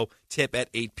Radio. Tip at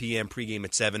 8 p.m., pregame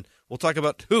at 7. We'll talk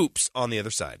about hoops on the other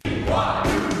side. This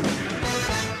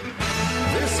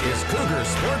is Cougar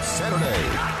Sports Saturday.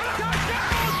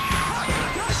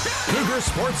 Cougar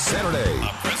Sports Saturday.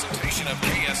 A presentation of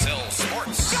KSL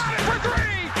Sports. Got it for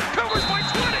three. Cougars by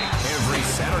 20. Every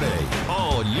Saturday,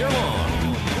 all year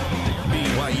long.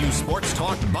 BYU Sports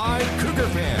Talk by Cougar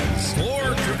fans. For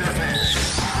Cougar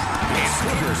fans. It's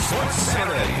Cougar Sports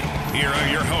Saturday. Here are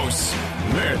your hosts,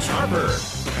 Mitch Harper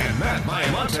and Matt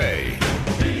Baiamonte.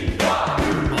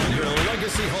 On your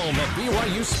legacy home of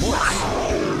BYU Sports.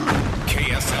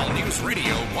 KSL News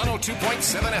Radio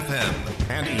 102.7 FM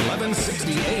and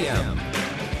 1160 AM.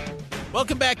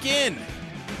 Welcome back in.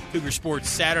 Cougar Sports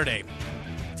Saturday.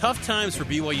 Tough times for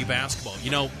BYU basketball.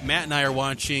 Matt and I are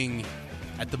watching,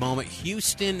 at the moment,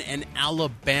 Houston and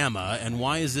Alabama. And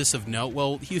why is this of note?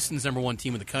 Well, Houston's number one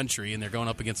team in the country, and they're going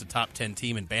up against a top 10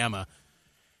 team in Bama.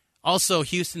 Also,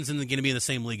 Houston's going to be in the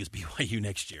same league as BYU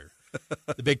next year.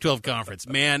 The Big 12 Conference.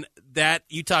 Man, that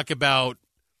you talk about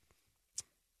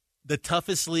the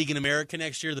toughest league in America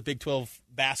next year, the Big 12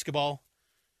 basketball,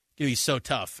 going to be so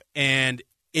tough. And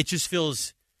it just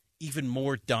feels even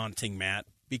more daunting, Matt,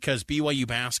 because BYU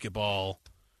basketball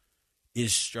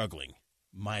is struggling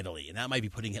mightily, and that might be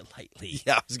putting it lightly.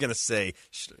 Yeah, I was going to say,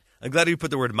 I'm glad you put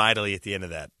the word mightily at the end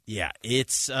of that. Yeah,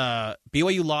 it's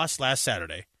BYU lost last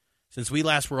Saturday. Since we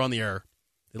last were on the air,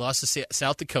 they lost to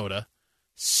South Dakota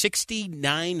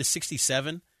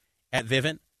 69-67 at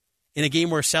Vivint, in a game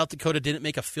where South Dakota didn't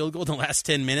make a field goal in the last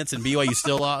 10 minutes and BYU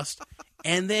still lost.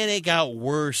 And then it got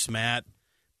worse, Matt.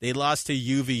 They lost to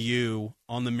UVU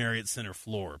on the Marriott Center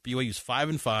floor. BYU's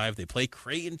 5-5. They play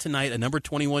Creighton tonight, a number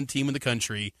 21 team in the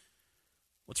country.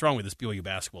 What's wrong with this BYU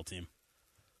basketball team?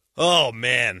 Oh,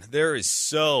 man, there is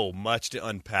so much to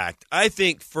unpack. I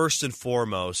think, first and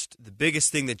foremost, the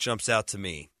biggest thing that jumps out to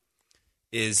me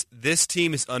is this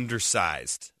team is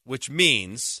undersized, which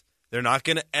means they're not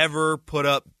going to ever put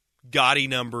up gaudy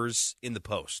numbers in the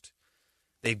post.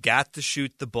 They've got to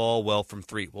shoot the ball well from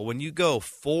three. Well, when you go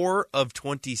 4 of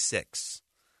 26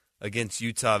 against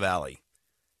Utah Valley,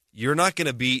 you're not going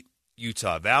to beat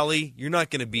Utah Valley. You're not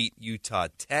going to beat Utah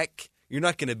Tech. You're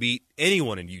not going to beat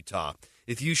anyone in Utah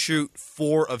if you shoot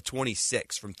 4 of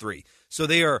 26 from three. So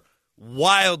they are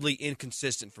wildly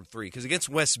inconsistent from three. Because against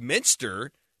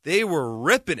Westminster, they were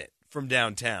ripping it from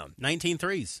downtown. 19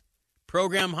 threes.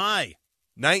 Program high.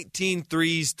 19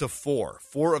 threes to 4.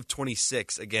 4 of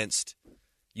 26 against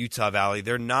Utah Valley.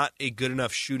 They're not a good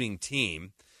enough shooting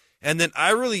team. And then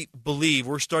I really believe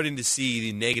we're starting to see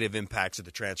the negative impacts of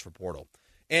the transfer portal.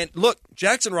 And look,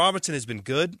 Jackson Robinson has been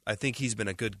good. I think he's been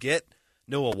a good get.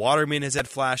 Noah Waterman has had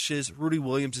flashes. Rudy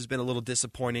Williams has been a little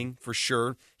disappointing for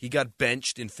sure. He got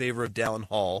benched in favor of Dallin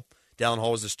Hall. Dallin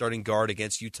Hall was the starting guard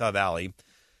against Utah Valley.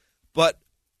 But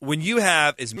when you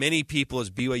have as many people as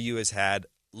BYU has had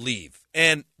leave,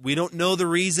 and we don't know the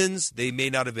reasons, they may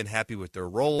not have been happy with their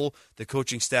role. The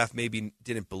coaching staff maybe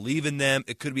didn't believe in them.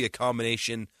 It could be a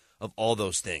combination of all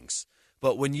those things.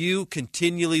 But when you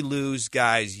continually lose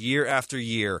guys year after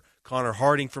year, Connor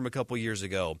Harding from a couple years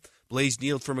ago, Blaze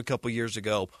Neal from a couple years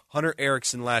ago, Hunter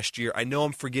Erickson last year, I know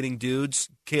I'm forgetting dudes,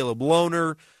 Caleb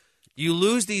Lohner, you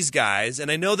lose these guys, and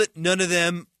I know that none of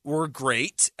them were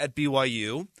great at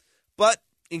BYU, but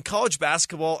in college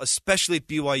basketball, especially at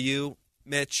BYU,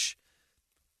 Mitch,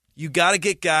 you got to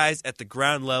get guys at the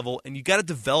ground level, and you got to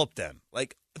develop them.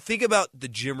 Like, think about the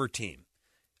Jimmer team.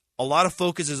 A lot of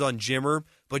focus is on Jimmer,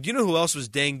 but you know who else was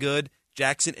dang good?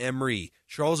 Jackson Emery,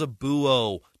 Charles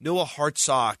Abuo, Noah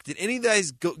Hartsock. Did any of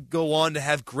these go on to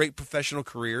have great professional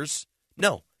careers?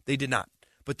 No, they did not.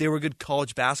 But they were good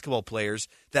college basketball players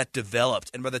that developed,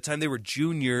 and by the time they were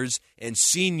juniors and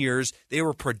seniors, they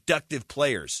were productive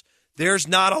players. There's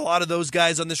not a lot of those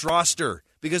guys on this roster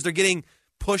because they're getting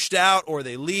pushed out or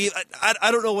they leave.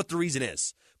 I don't know what the reason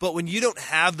is. But when you don't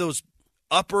have those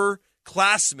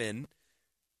upperclassmen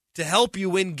to help you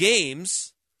win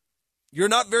games, you're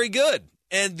not very good.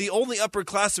 And the only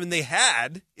upperclassman they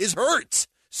had is hurt.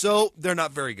 So they're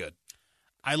not very good.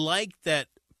 I like that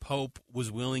Pope was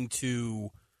willing to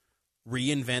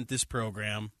reinvent this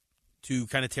program to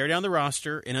kind of tear down the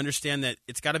roster and understand that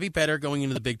it's got to be better going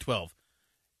into the Big 12.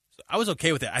 So I was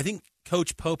okay with it. I think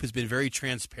Coach Pope has been very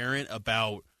transparent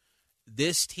about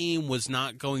this team was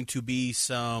not going to be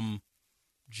some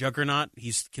juggernaut.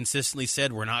 He's consistently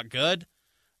said we're not good.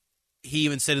 He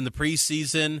even said in the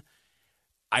preseason,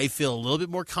 I feel a little bit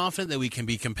more confident that we can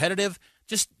be competitive.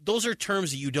 Just those are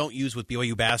terms that you don't use with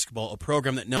BYU basketball, a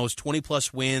program that knows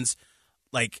 20-plus wins,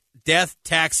 like death,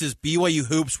 taxes, BYU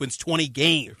Hoops wins 20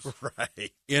 games.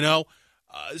 Right. You know?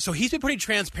 So he's been pretty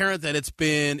transparent that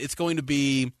it's going to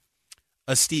be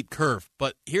a steep curve.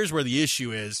 But here's where the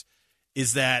issue is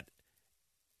that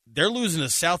they're losing to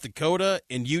South Dakota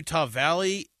and Utah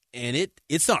Valley, and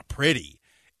it's not pretty.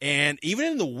 And even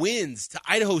in the wins to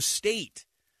Idaho State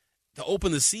to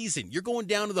open the season, you're going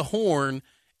down to the Horn,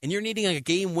 and you're needing a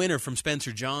game winner from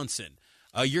Spencer Johnson.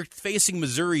 You're facing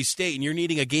Missouri State, and you're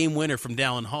needing a game winner from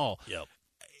Dallin Hall. Yep.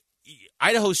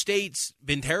 Idaho State's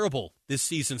been terrible this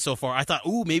season so far. I thought,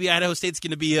 maybe Idaho State's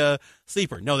going to be a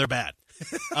sleeper. No, they're bad.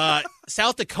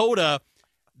 South Dakota,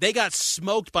 they got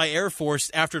smoked by Air Force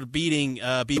after beating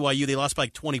BYU. They lost by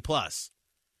like 20-plus.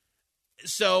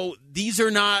 So these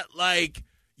are not like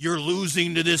you're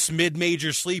losing to this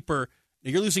mid-major sleeper.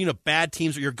 You're losing to bad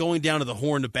teams, or you're going down to the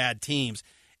Horn to bad teams.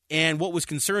 And what was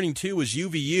concerning, too, was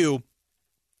UVU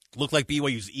looked like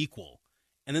BYU's equal.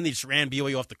 And then they just ran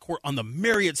BYU off the court on the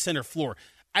Marriott Center floor.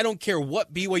 I don't care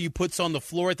what BYU puts on the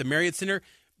floor at the Marriott Center,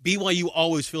 BYU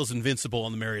always feels invincible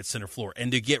on the Marriott Center floor.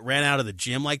 And to get ran out of the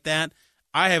gym like that,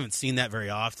 I haven't seen that very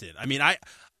often. I mean,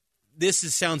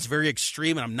 sounds very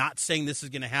extreme, and I'm not saying this is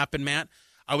going to happen, Matt.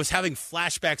 I was having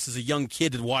flashbacks as a young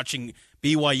kid to watching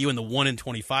BYU in the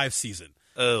 1-25 season.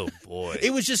 Oh, boy.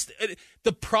 It was just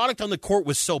the product on the court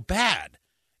was so bad.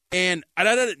 And I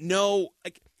don't know.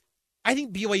 Like, I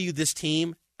think BYU, this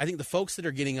team, I think the folks that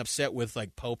are getting upset with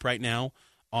like Pope right now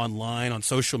online, on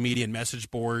social media and message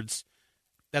boards,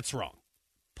 that's wrong.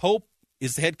 Pope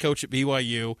is the head coach at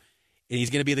BYU, and he's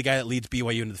going to be the guy that leads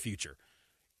BYU into the future.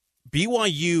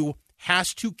 BYU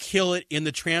has to kill it in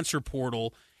the transfer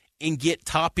portal and get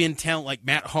top-end talent like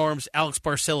Matt Harms, Alex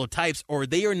Barcelo types, or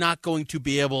they are not going to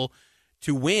be able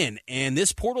to win. And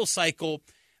this portal cycle,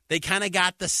 they kind of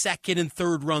got the second and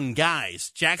third rung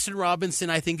guys. Jackson Robinson,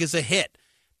 I think, is a hit.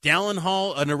 Dallin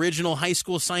Hall, an original high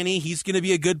school signee, he's going to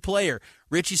be a good player.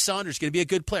 Richie Saunders is going to be a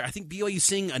good player. I think BYU's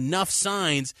seeing enough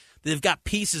signs they've got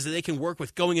pieces that they can work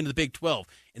with going into the Big 12.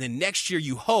 And then next year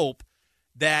you hope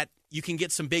that you can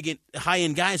get some big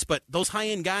high-end guys, but those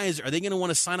high-end guys, are they going to want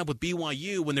to sign up with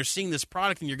BYU when they're seeing this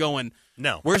product and you're going,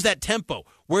 no. Where's that tempo?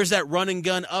 Where's that run and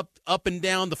gun up and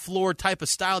down the floor type of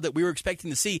style that we were expecting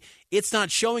to see? It's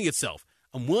not showing itself.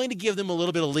 I'm willing to give them a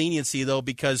little bit of leniency, though,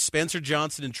 because Spencer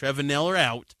Johnson and Trevin Nell are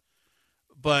out,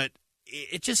 but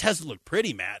it just hasn't looked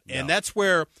pretty, Matt. No. And that's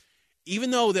where,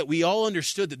 even though that we all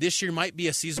understood that this year might be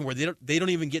a season where they don't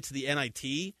even get to the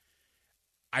NIT,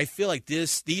 I feel like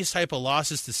these type of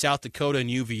losses to South Dakota and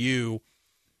UVU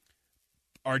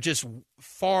are just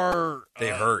far. They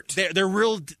hurt.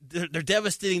 They're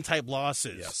devastating type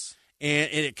losses. Yes,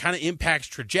 and it kind of impacts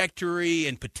trajectory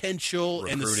and potential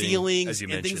and the ceilings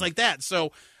and things like that.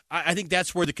 So I think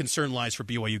that's where the concern lies for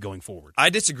BYU going forward. I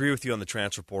disagree with you on the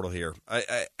transfer portal here.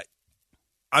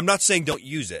 I'm not saying don't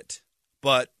use it,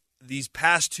 but these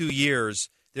past 2 years,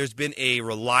 there's been a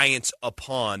reliance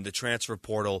upon the transfer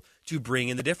portal to bring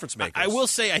in the difference makers. I will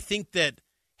say, I think that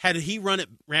had he ran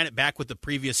it back with the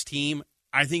previous team,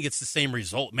 I think it's the same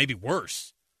result, maybe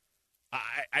worse.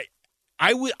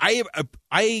 I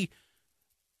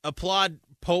applaud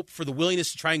Pope for the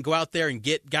willingness to try and go out there and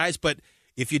get guys, but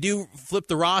if you do flip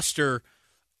the roster,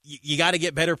 you got to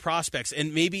get better prospects.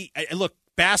 And maybe, look,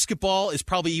 basketball is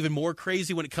probably even more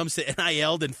crazy when it comes to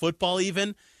NIL than football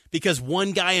even, because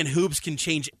one guy in hoops can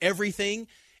change everything.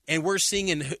 And we're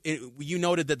seeing, you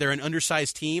noted that they're an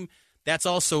undersized team. That's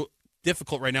also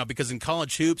difficult right now because in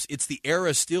college hoops, it's the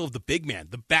era still of the big man.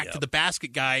 The back to the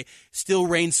basket guy still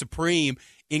reigns supreme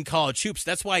in college hoops.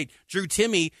 That's why Drew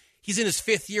Timme, he's in his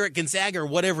 5th year at Gonzaga or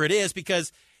whatever it is,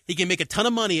 because he can make a ton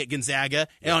of money at Gonzaga.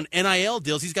 And on NIL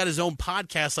deals, he's got his own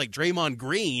podcast like Draymond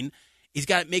Green. He's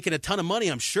got making a ton of money,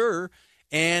 I'm sure.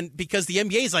 And because the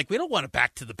NBA is like, we don't want a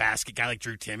back to the basket guy like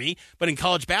Drew Timme, but in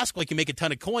college basketball, you can make a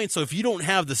ton of coins. So if you don't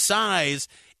have the size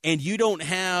and you don't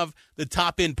have the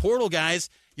top end portal guys,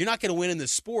 you're not going to win in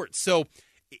this sport. So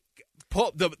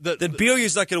then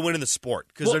BYU's not going to win in the sport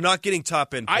because they're not getting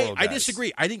top end portal guys. I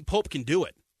disagree. I think Pope can do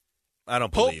it. I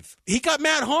don't believe. He got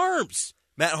Matt Harms.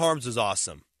 Matt Harms is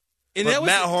awesome. And but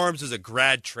Matt Harms is a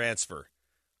grad transfer.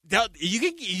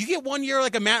 You get 1 year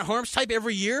like a Matt Harms type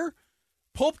every year.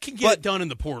 Pope can get it done in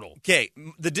the portal. Okay,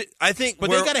 I think, but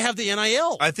they got to have the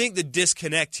NIL. I think the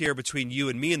disconnect here between you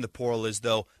and me in the portal is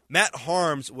though Matt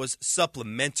Harms was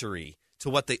supplementary to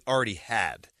what they already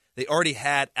had. They already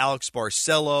had Alex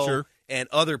Barcelo and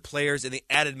other players, and they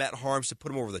added Matt Harms to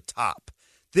put him over the top.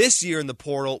 This year in the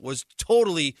portal was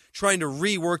totally trying to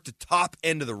rework the top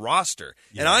end of the roster,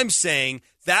 and I'm saying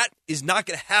that is not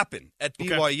going to happen at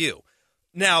BYU. Okay.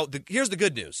 Now, here's the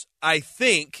good news. I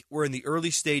think we're in the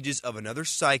early stages of another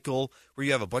cycle where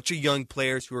you have a bunch of young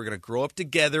players who are going to grow up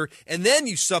together, and then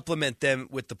you supplement them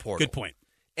with the portal. Good point.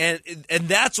 And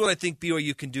that's what I think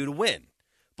BYU can do to win.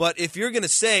 But if you're going to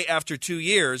say after 2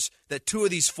 years that 2 of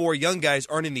these 4 young guys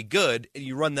aren't any good, and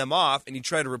you run them off and you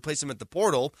try to replace them at the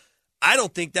portal, I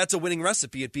don't think that's a winning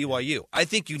recipe at BYU. I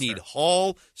think you need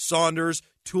Hall, Saunders,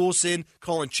 Toulson,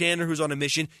 Colin Chandler, who's on a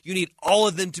mission. You need all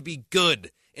of them to be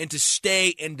good and to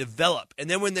stay and develop. And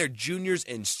then when they're juniors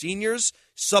and seniors,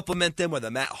 supplement them with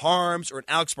a Matt Harms or an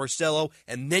Alex Barcelo,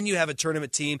 and then you have a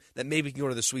tournament team that maybe can go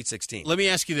to the Sweet 16. Let me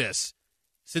ask you this.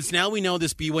 Since now we know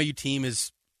this BYU team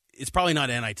is probably not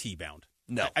NIT bound.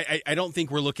 No. I don't think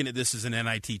we're looking at this as an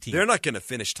NIT team. They're not going to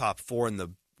finish top 4 in the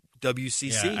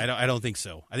WCC. Yeah, I don't think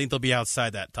so. I think they'll be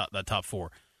outside that top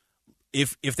 4.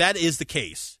 If that is the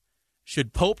case,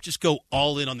 should Pope just go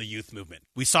all in on the youth movement?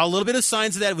 We saw a little bit of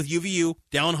signs of that with UVU.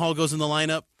 Dallin Hall goes in the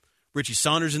lineup. Richie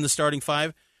Saunders in the starting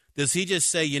 5. Does he just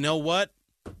say, you know what,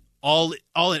 all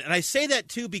in? And I say that,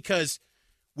 too, because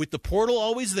with the portal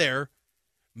always there,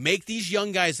 make these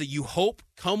young guys that you hope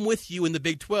come with you in the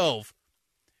Big 12,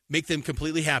 make them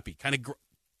completely happy. Kind of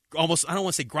almost, I don't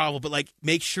want to say grovel, but like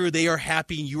make sure they are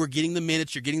happy and you are getting the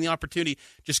minutes, you're getting the opportunity.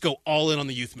 Just go all in on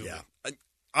the youth movement. Yeah,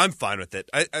 I'm fine with it.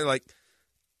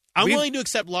 I'm willing to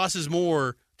accept losses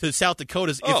more to South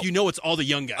Dakota's if you know it's all the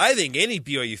young guys. I think any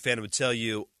BYU fan would tell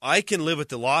you, I can live with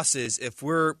the losses if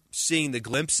we're seeing the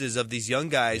glimpses of these young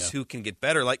guys who can get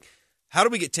better. Like, how do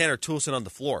we get Tanner Toulson on the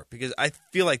floor? Because I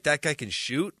feel like that guy can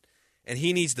shoot, and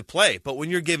he needs to play. But when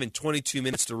you're giving 22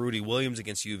 minutes to Rudy Williams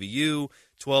against UVU,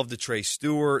 12 to Trey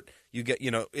Stewart, you get,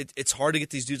 it's hard to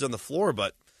get these dudes on the floor.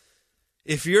 But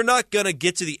if you're not going to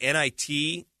get to the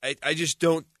NIT, I just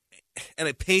don't. And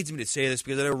it pains me to say this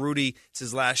because I know Rudy, it's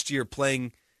his last year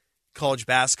playing college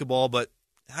basketball, but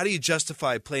how do you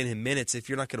justify playing him minutes if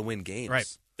you're not going to win games?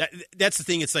 Right. That's the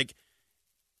thing. It's like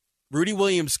Rudy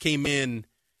Williams came in,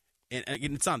 and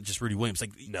it's not just Rudy Williams.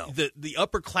 Like the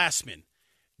upperclassmen,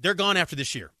 they're gone after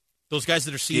this year. Those guys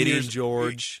that are seniors, Gideon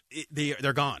George,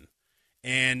 they're gone.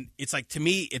 And it's like, to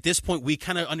me, at this point, we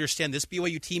kind of understand this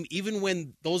BYU team, even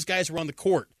when those guys were on the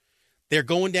court, they're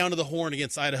going down to the horn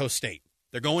against Idaho State.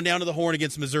 They're going down to the horn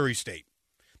against Missouri State.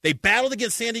 They battled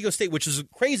against San Diego State, which is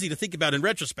crazy to think about in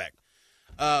retrospect.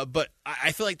 But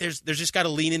I feel like there's just got to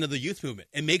lean into the youth movement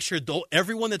and make sure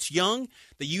everyone that's young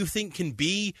that you think can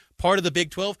be part of the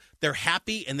Big 12, they're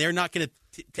happy and they're not going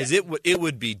to. Because it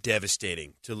would be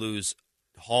devastating to lose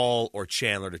Hall or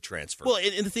Chandler to transfer. Well,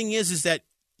 and the thing is that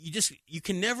you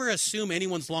can never assume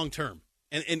anyone's long term.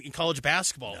 And in college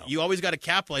basketball, you always got to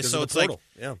capitalize. So it's like,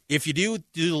 if you do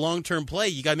the long term play,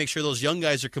 you got to make sure those young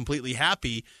guys are completely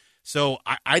happy. So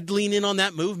I'd lean in on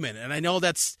that movement. And I know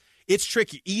it's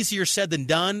tricky, easier said than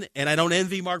done. And I don't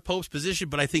envy Mark Pope's position,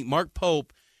 but I think Mark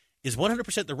Pope is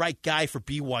 100% the right guy for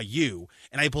BYU.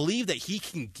 And I believe that he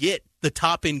can get the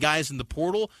top end guys in the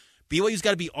portal. BYU's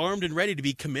got to be armed and ready to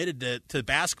be committed to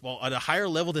basketball at a higher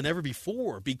level than ever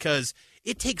before, because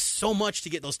it takes so much to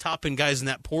get those top-end guys in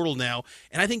that portal now.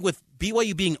 And I think with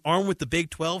BYU being armed with the Big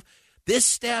 12, this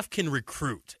staff can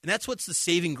recruit. And that's what's the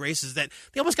saving grace, is that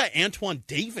they almost got Antoine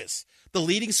Davis, the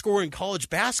leading scorer in college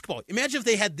basketball. Imagine if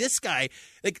they had this guy.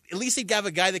 Like, at least they'd have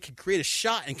a guy that can create a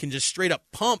shot and can just straight up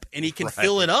pump, and he can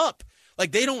fill it up.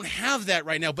 Like, they don't have that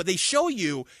right now, but they show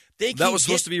you they can. That was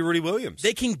supposed to be Rudy Williams.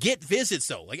 They can get visits,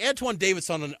 though. Like, Antoine Davis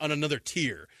on another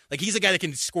tier. Like, he's a guy that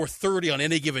can score 30 on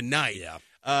any given night. Yeah.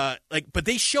 But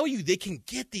they show you they can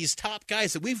get these top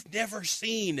guys that we've never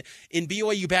seen in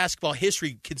BYU basketball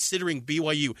history, considering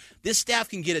BYU. This staff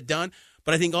can get it done.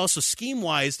 But I think also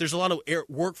scheme-wise, there's a lot of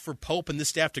work for Pope and this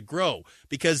staff to grow,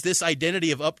 because this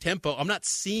identity of up-tempo, I'm not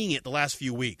seeing it the last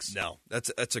few weeks. No,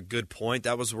 that's a good point.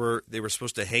 That was where they were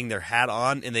supposed to hang their hat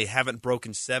on, and they haven't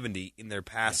broken 70 in their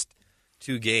past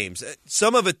 2 games.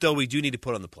 Some of it, though, we do need to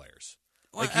put on the players.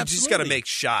 Well, you just got to make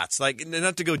shots. Like,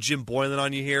 not to go Jim Boylan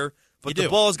on you here, but the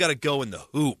ball's got to go in the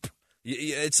hoop.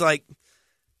 It's like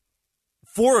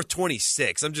 4 of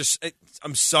 26.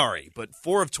 I'm sorry, but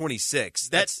 4 of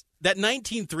 26. That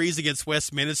 19 threes against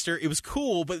Westminster, it was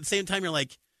cool, but at the same time, you're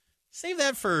like, save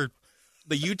that for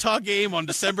the Utah game on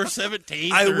December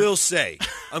 17th. I will say,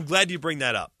 I'm glad you bring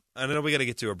that up. I know we got to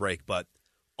get to a break, but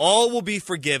all will be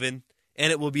forgiven,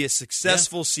 and it will be a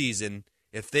successful season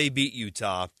if they beat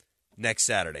Utah next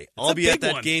Saturday. I'll be at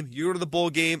that game. You go to the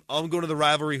bowl game. I'm going to the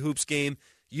rivalry hoops game.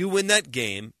 You win that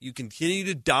game. You continue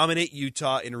to dominate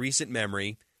Utah in recent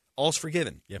memory. All's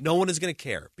forgiven. Yep. No one is going to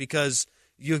care, because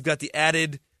you've got the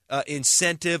added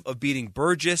incentive of beating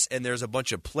Burgess, and there's a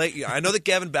bunch of play. I know that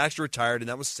Gavin Baxter retired, and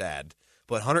that was sad,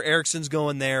 but Hunter Erickson's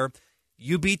going there.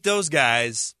 You beat those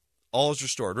guys, all is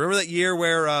restored. Remember that year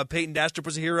where Peyton Dastrup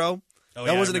was a hero?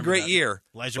 That wasn't a great year.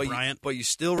 Elijah Bryant. But you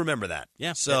still remember that.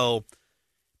 Yeah. So,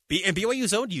 and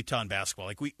BYU's owned Utah in basketball.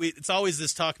 Like it's always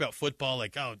this talk about football,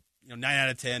 like, 9 out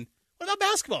of 10. What about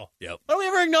basketball? Yep. Why don't we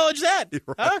ever acknowledge that?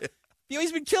 Right. Huh?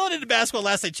 BYU's been killing it in basketball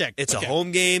last I checked. It's a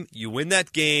home game. You win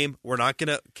that game. We're not going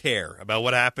to care about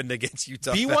what happened against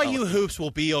Utah. BYU hoops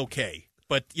will be okay.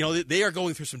 But, they are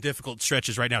going through some difficult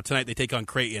stretches right now. Tonight they take on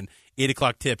Creighton, 8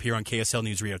 o'clock tip here on KSL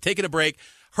News Radio. Taking a break.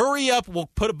 Hurry up. We'll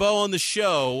put a bow on the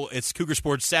show. It's Cougar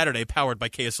Sports Saturday, powered by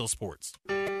KSL Sports.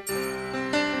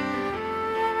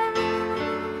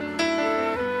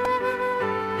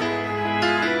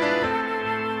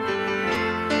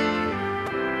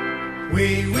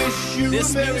 We wish you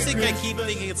this Merry music, Christmas. I keep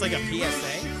thinking it's like a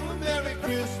PSA.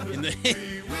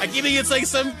 I keep thinking it's like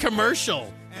some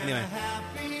commercial. Anyway,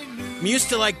 I'm used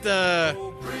to like the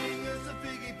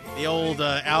old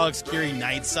Alex Curie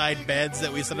Nightside beds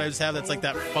that we sometimes have. That's like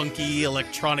that funky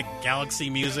electronic Galaxy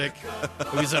music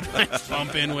we sometimes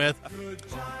bump in with.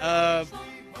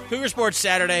 Cougar Sports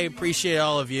Saturday. Appreciate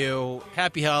all of you.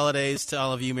 Happy holidays to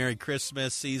all of you. Merry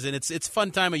Christmas season. It's a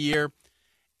fun time of year.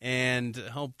 And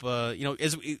hope,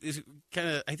 as kind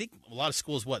of, I think a lot of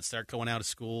schools, start going out of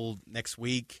school next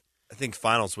week. I think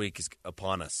finals week is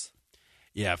upon us.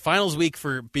 Yeah, finals week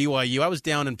for BYU. I was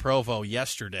down in Provo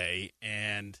yesterday,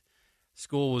 and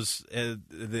school was...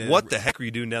 what the heck were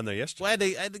you doing down there yesterday?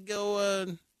 Well, I had to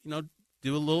go,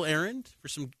 do a little errand for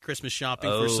some Christmas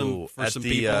shopping for some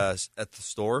people. At the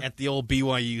store? At the old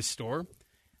BYU store.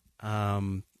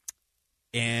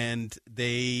 And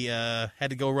they had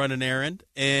to go run an errand,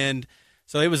 and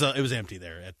so it was empty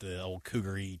there at the old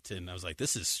Cougar Eat, and I was like,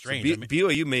 "This is strange." So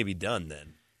BYU may be done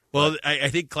then. Well, I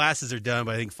think classes are done,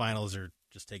 but I think finals are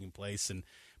just taking place,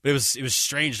 but it was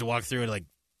strange to walk through it like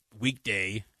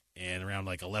weekday and around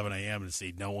like 11 a.m. and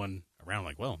see no one around.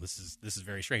 Like, well, this is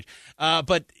very strange.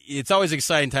 But it's always an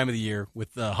exciting time of the year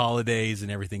with the holidays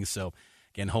and everything. So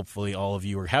again, hopefully all of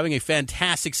you are having a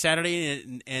fantastic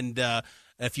Saturday and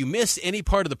If you missed any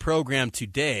part of the program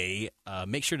today,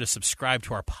 make sure to subscribe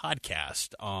to our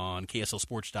podcast on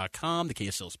KSLSports.com, the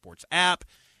KSL Sports app,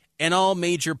 and all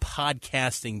major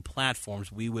podcasting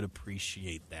platforms. We would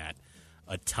appreciate that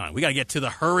a ton. We got to get to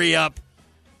the hurry up.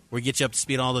 We get you up to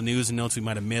speed on all the news and notes we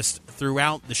might have missed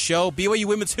throughout the show. BYU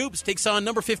Women's Hoops takes on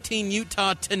number 15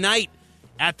 Utah tonight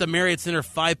at the Marriott Center,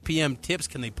 5 p.m. tips.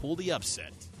 Can they pull the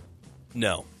upset?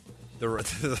 No.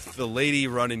 The lady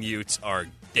running Utes are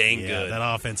dang good. That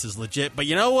offense is legit. But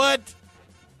you know what?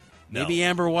 Maybe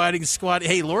Amber Whiting's squad.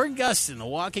 Hey, Lauren Gustin, a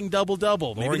walking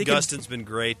double-double. Lauren Gustin's been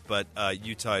great, but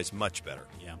Utah is much better.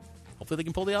 Yeah. Hopefully they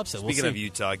can pull the upset. Speaking of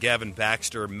Utah, Gavin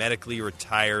Baxter medically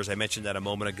retires. I mentioned that a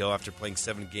moment ago after playing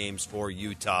 7 games for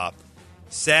Utah.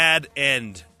 Sad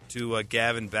end to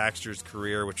Gavin Baxter's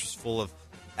career, which was full of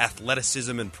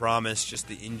athleticism and promise. Just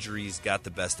the injuries got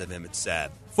the best of him. It's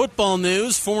sad. Football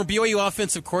news. Former BYU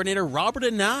offensive coordinator Robert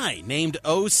Anae named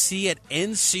OC at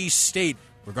NC State.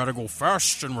 We're going to go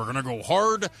fast and we're going to go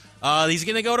hard. He's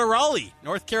going to go to Raleigh,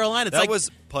 North Carolina. That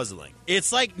was puzzling.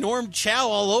 It's like Norm Chow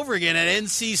all over again at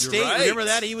NC State. Right. Remember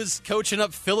that? He was coaching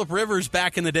up Phillip Rivers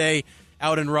back in the day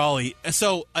out in Raleigh.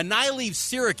 So Anae leaves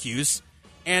Syracuse,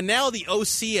 and now the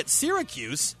OC at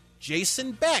Syracuse,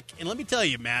 Jason Beck. And let me tell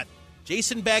you, Matt,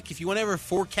 Jason Beck, if you want to ever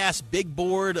forecast big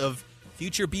board of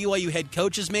future BYU head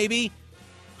coaches maybe,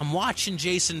 I'm watching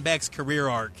Jason Beck's career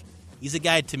arc. He's a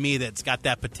guy to me that's got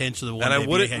that potential to one and day I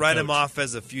wouldn't be a head write coach. him off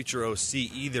as a future OC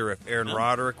either if Aaron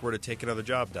Roderick were to take another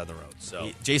job down the road. So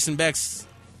Jason Beck's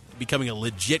becoming a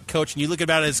legit coach, and you look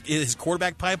about his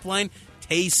quarterback pipeline: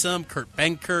 Taysom, Kurt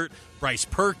Benkert, Bryce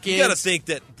Perkins. You got to think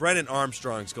that Brennan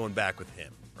Armstrong's going back with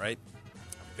him, right?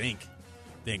 I think.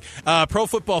 Pro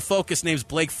Football Focus names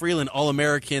Blake Freeland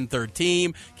All-American third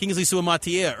team. Kingsley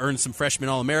Suamatia earned some freshman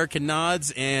All-American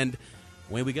nods, and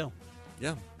away we go.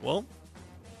 Yeah, well,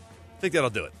 I think that'll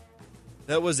do it.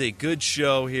 That was a good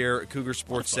show here at Cougar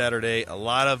Sports Saturday. A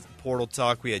lot of portal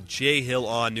talk. We had Jay Hill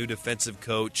on, new defensive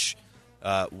coach.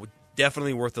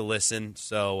 Definitely worth a listen.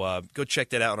 So go check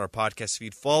that out on our podcast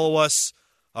feed. Follow us,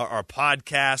 our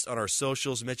podcast on our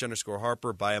socials,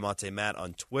 Mitch_Harper, Biamonte Matt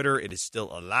on Twitter. It is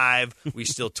still alive. We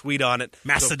still tweet on it.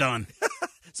 Mastodon.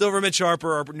 So for Mitch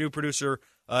Harper, our new producer,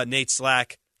 Nate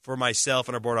Slack, for myself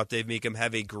and our board op, Dave Meekum,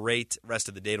 have a great rest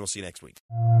of the day, and we'll see you next week.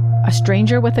 A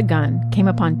stranger with a gun came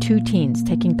upon 2 teens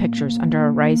taking pictures under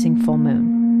a rising full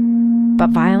moon. But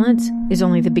violence is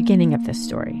only the beginning of this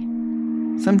story.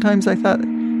 Sometimes I thought,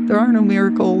 there are no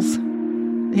miracles.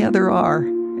 Yeah, there are,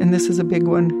 and this is a big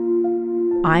one.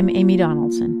 I'm Amy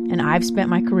Donaldson, and I've spent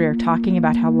my career talking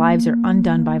about how lives are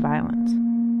undone by violence.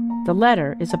 The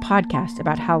Letter is a podcast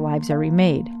about how lives are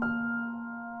remade.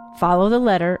 Follow The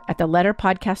Letter at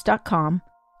theletterpodcast.com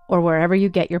or wherever you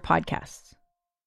get your podcasts.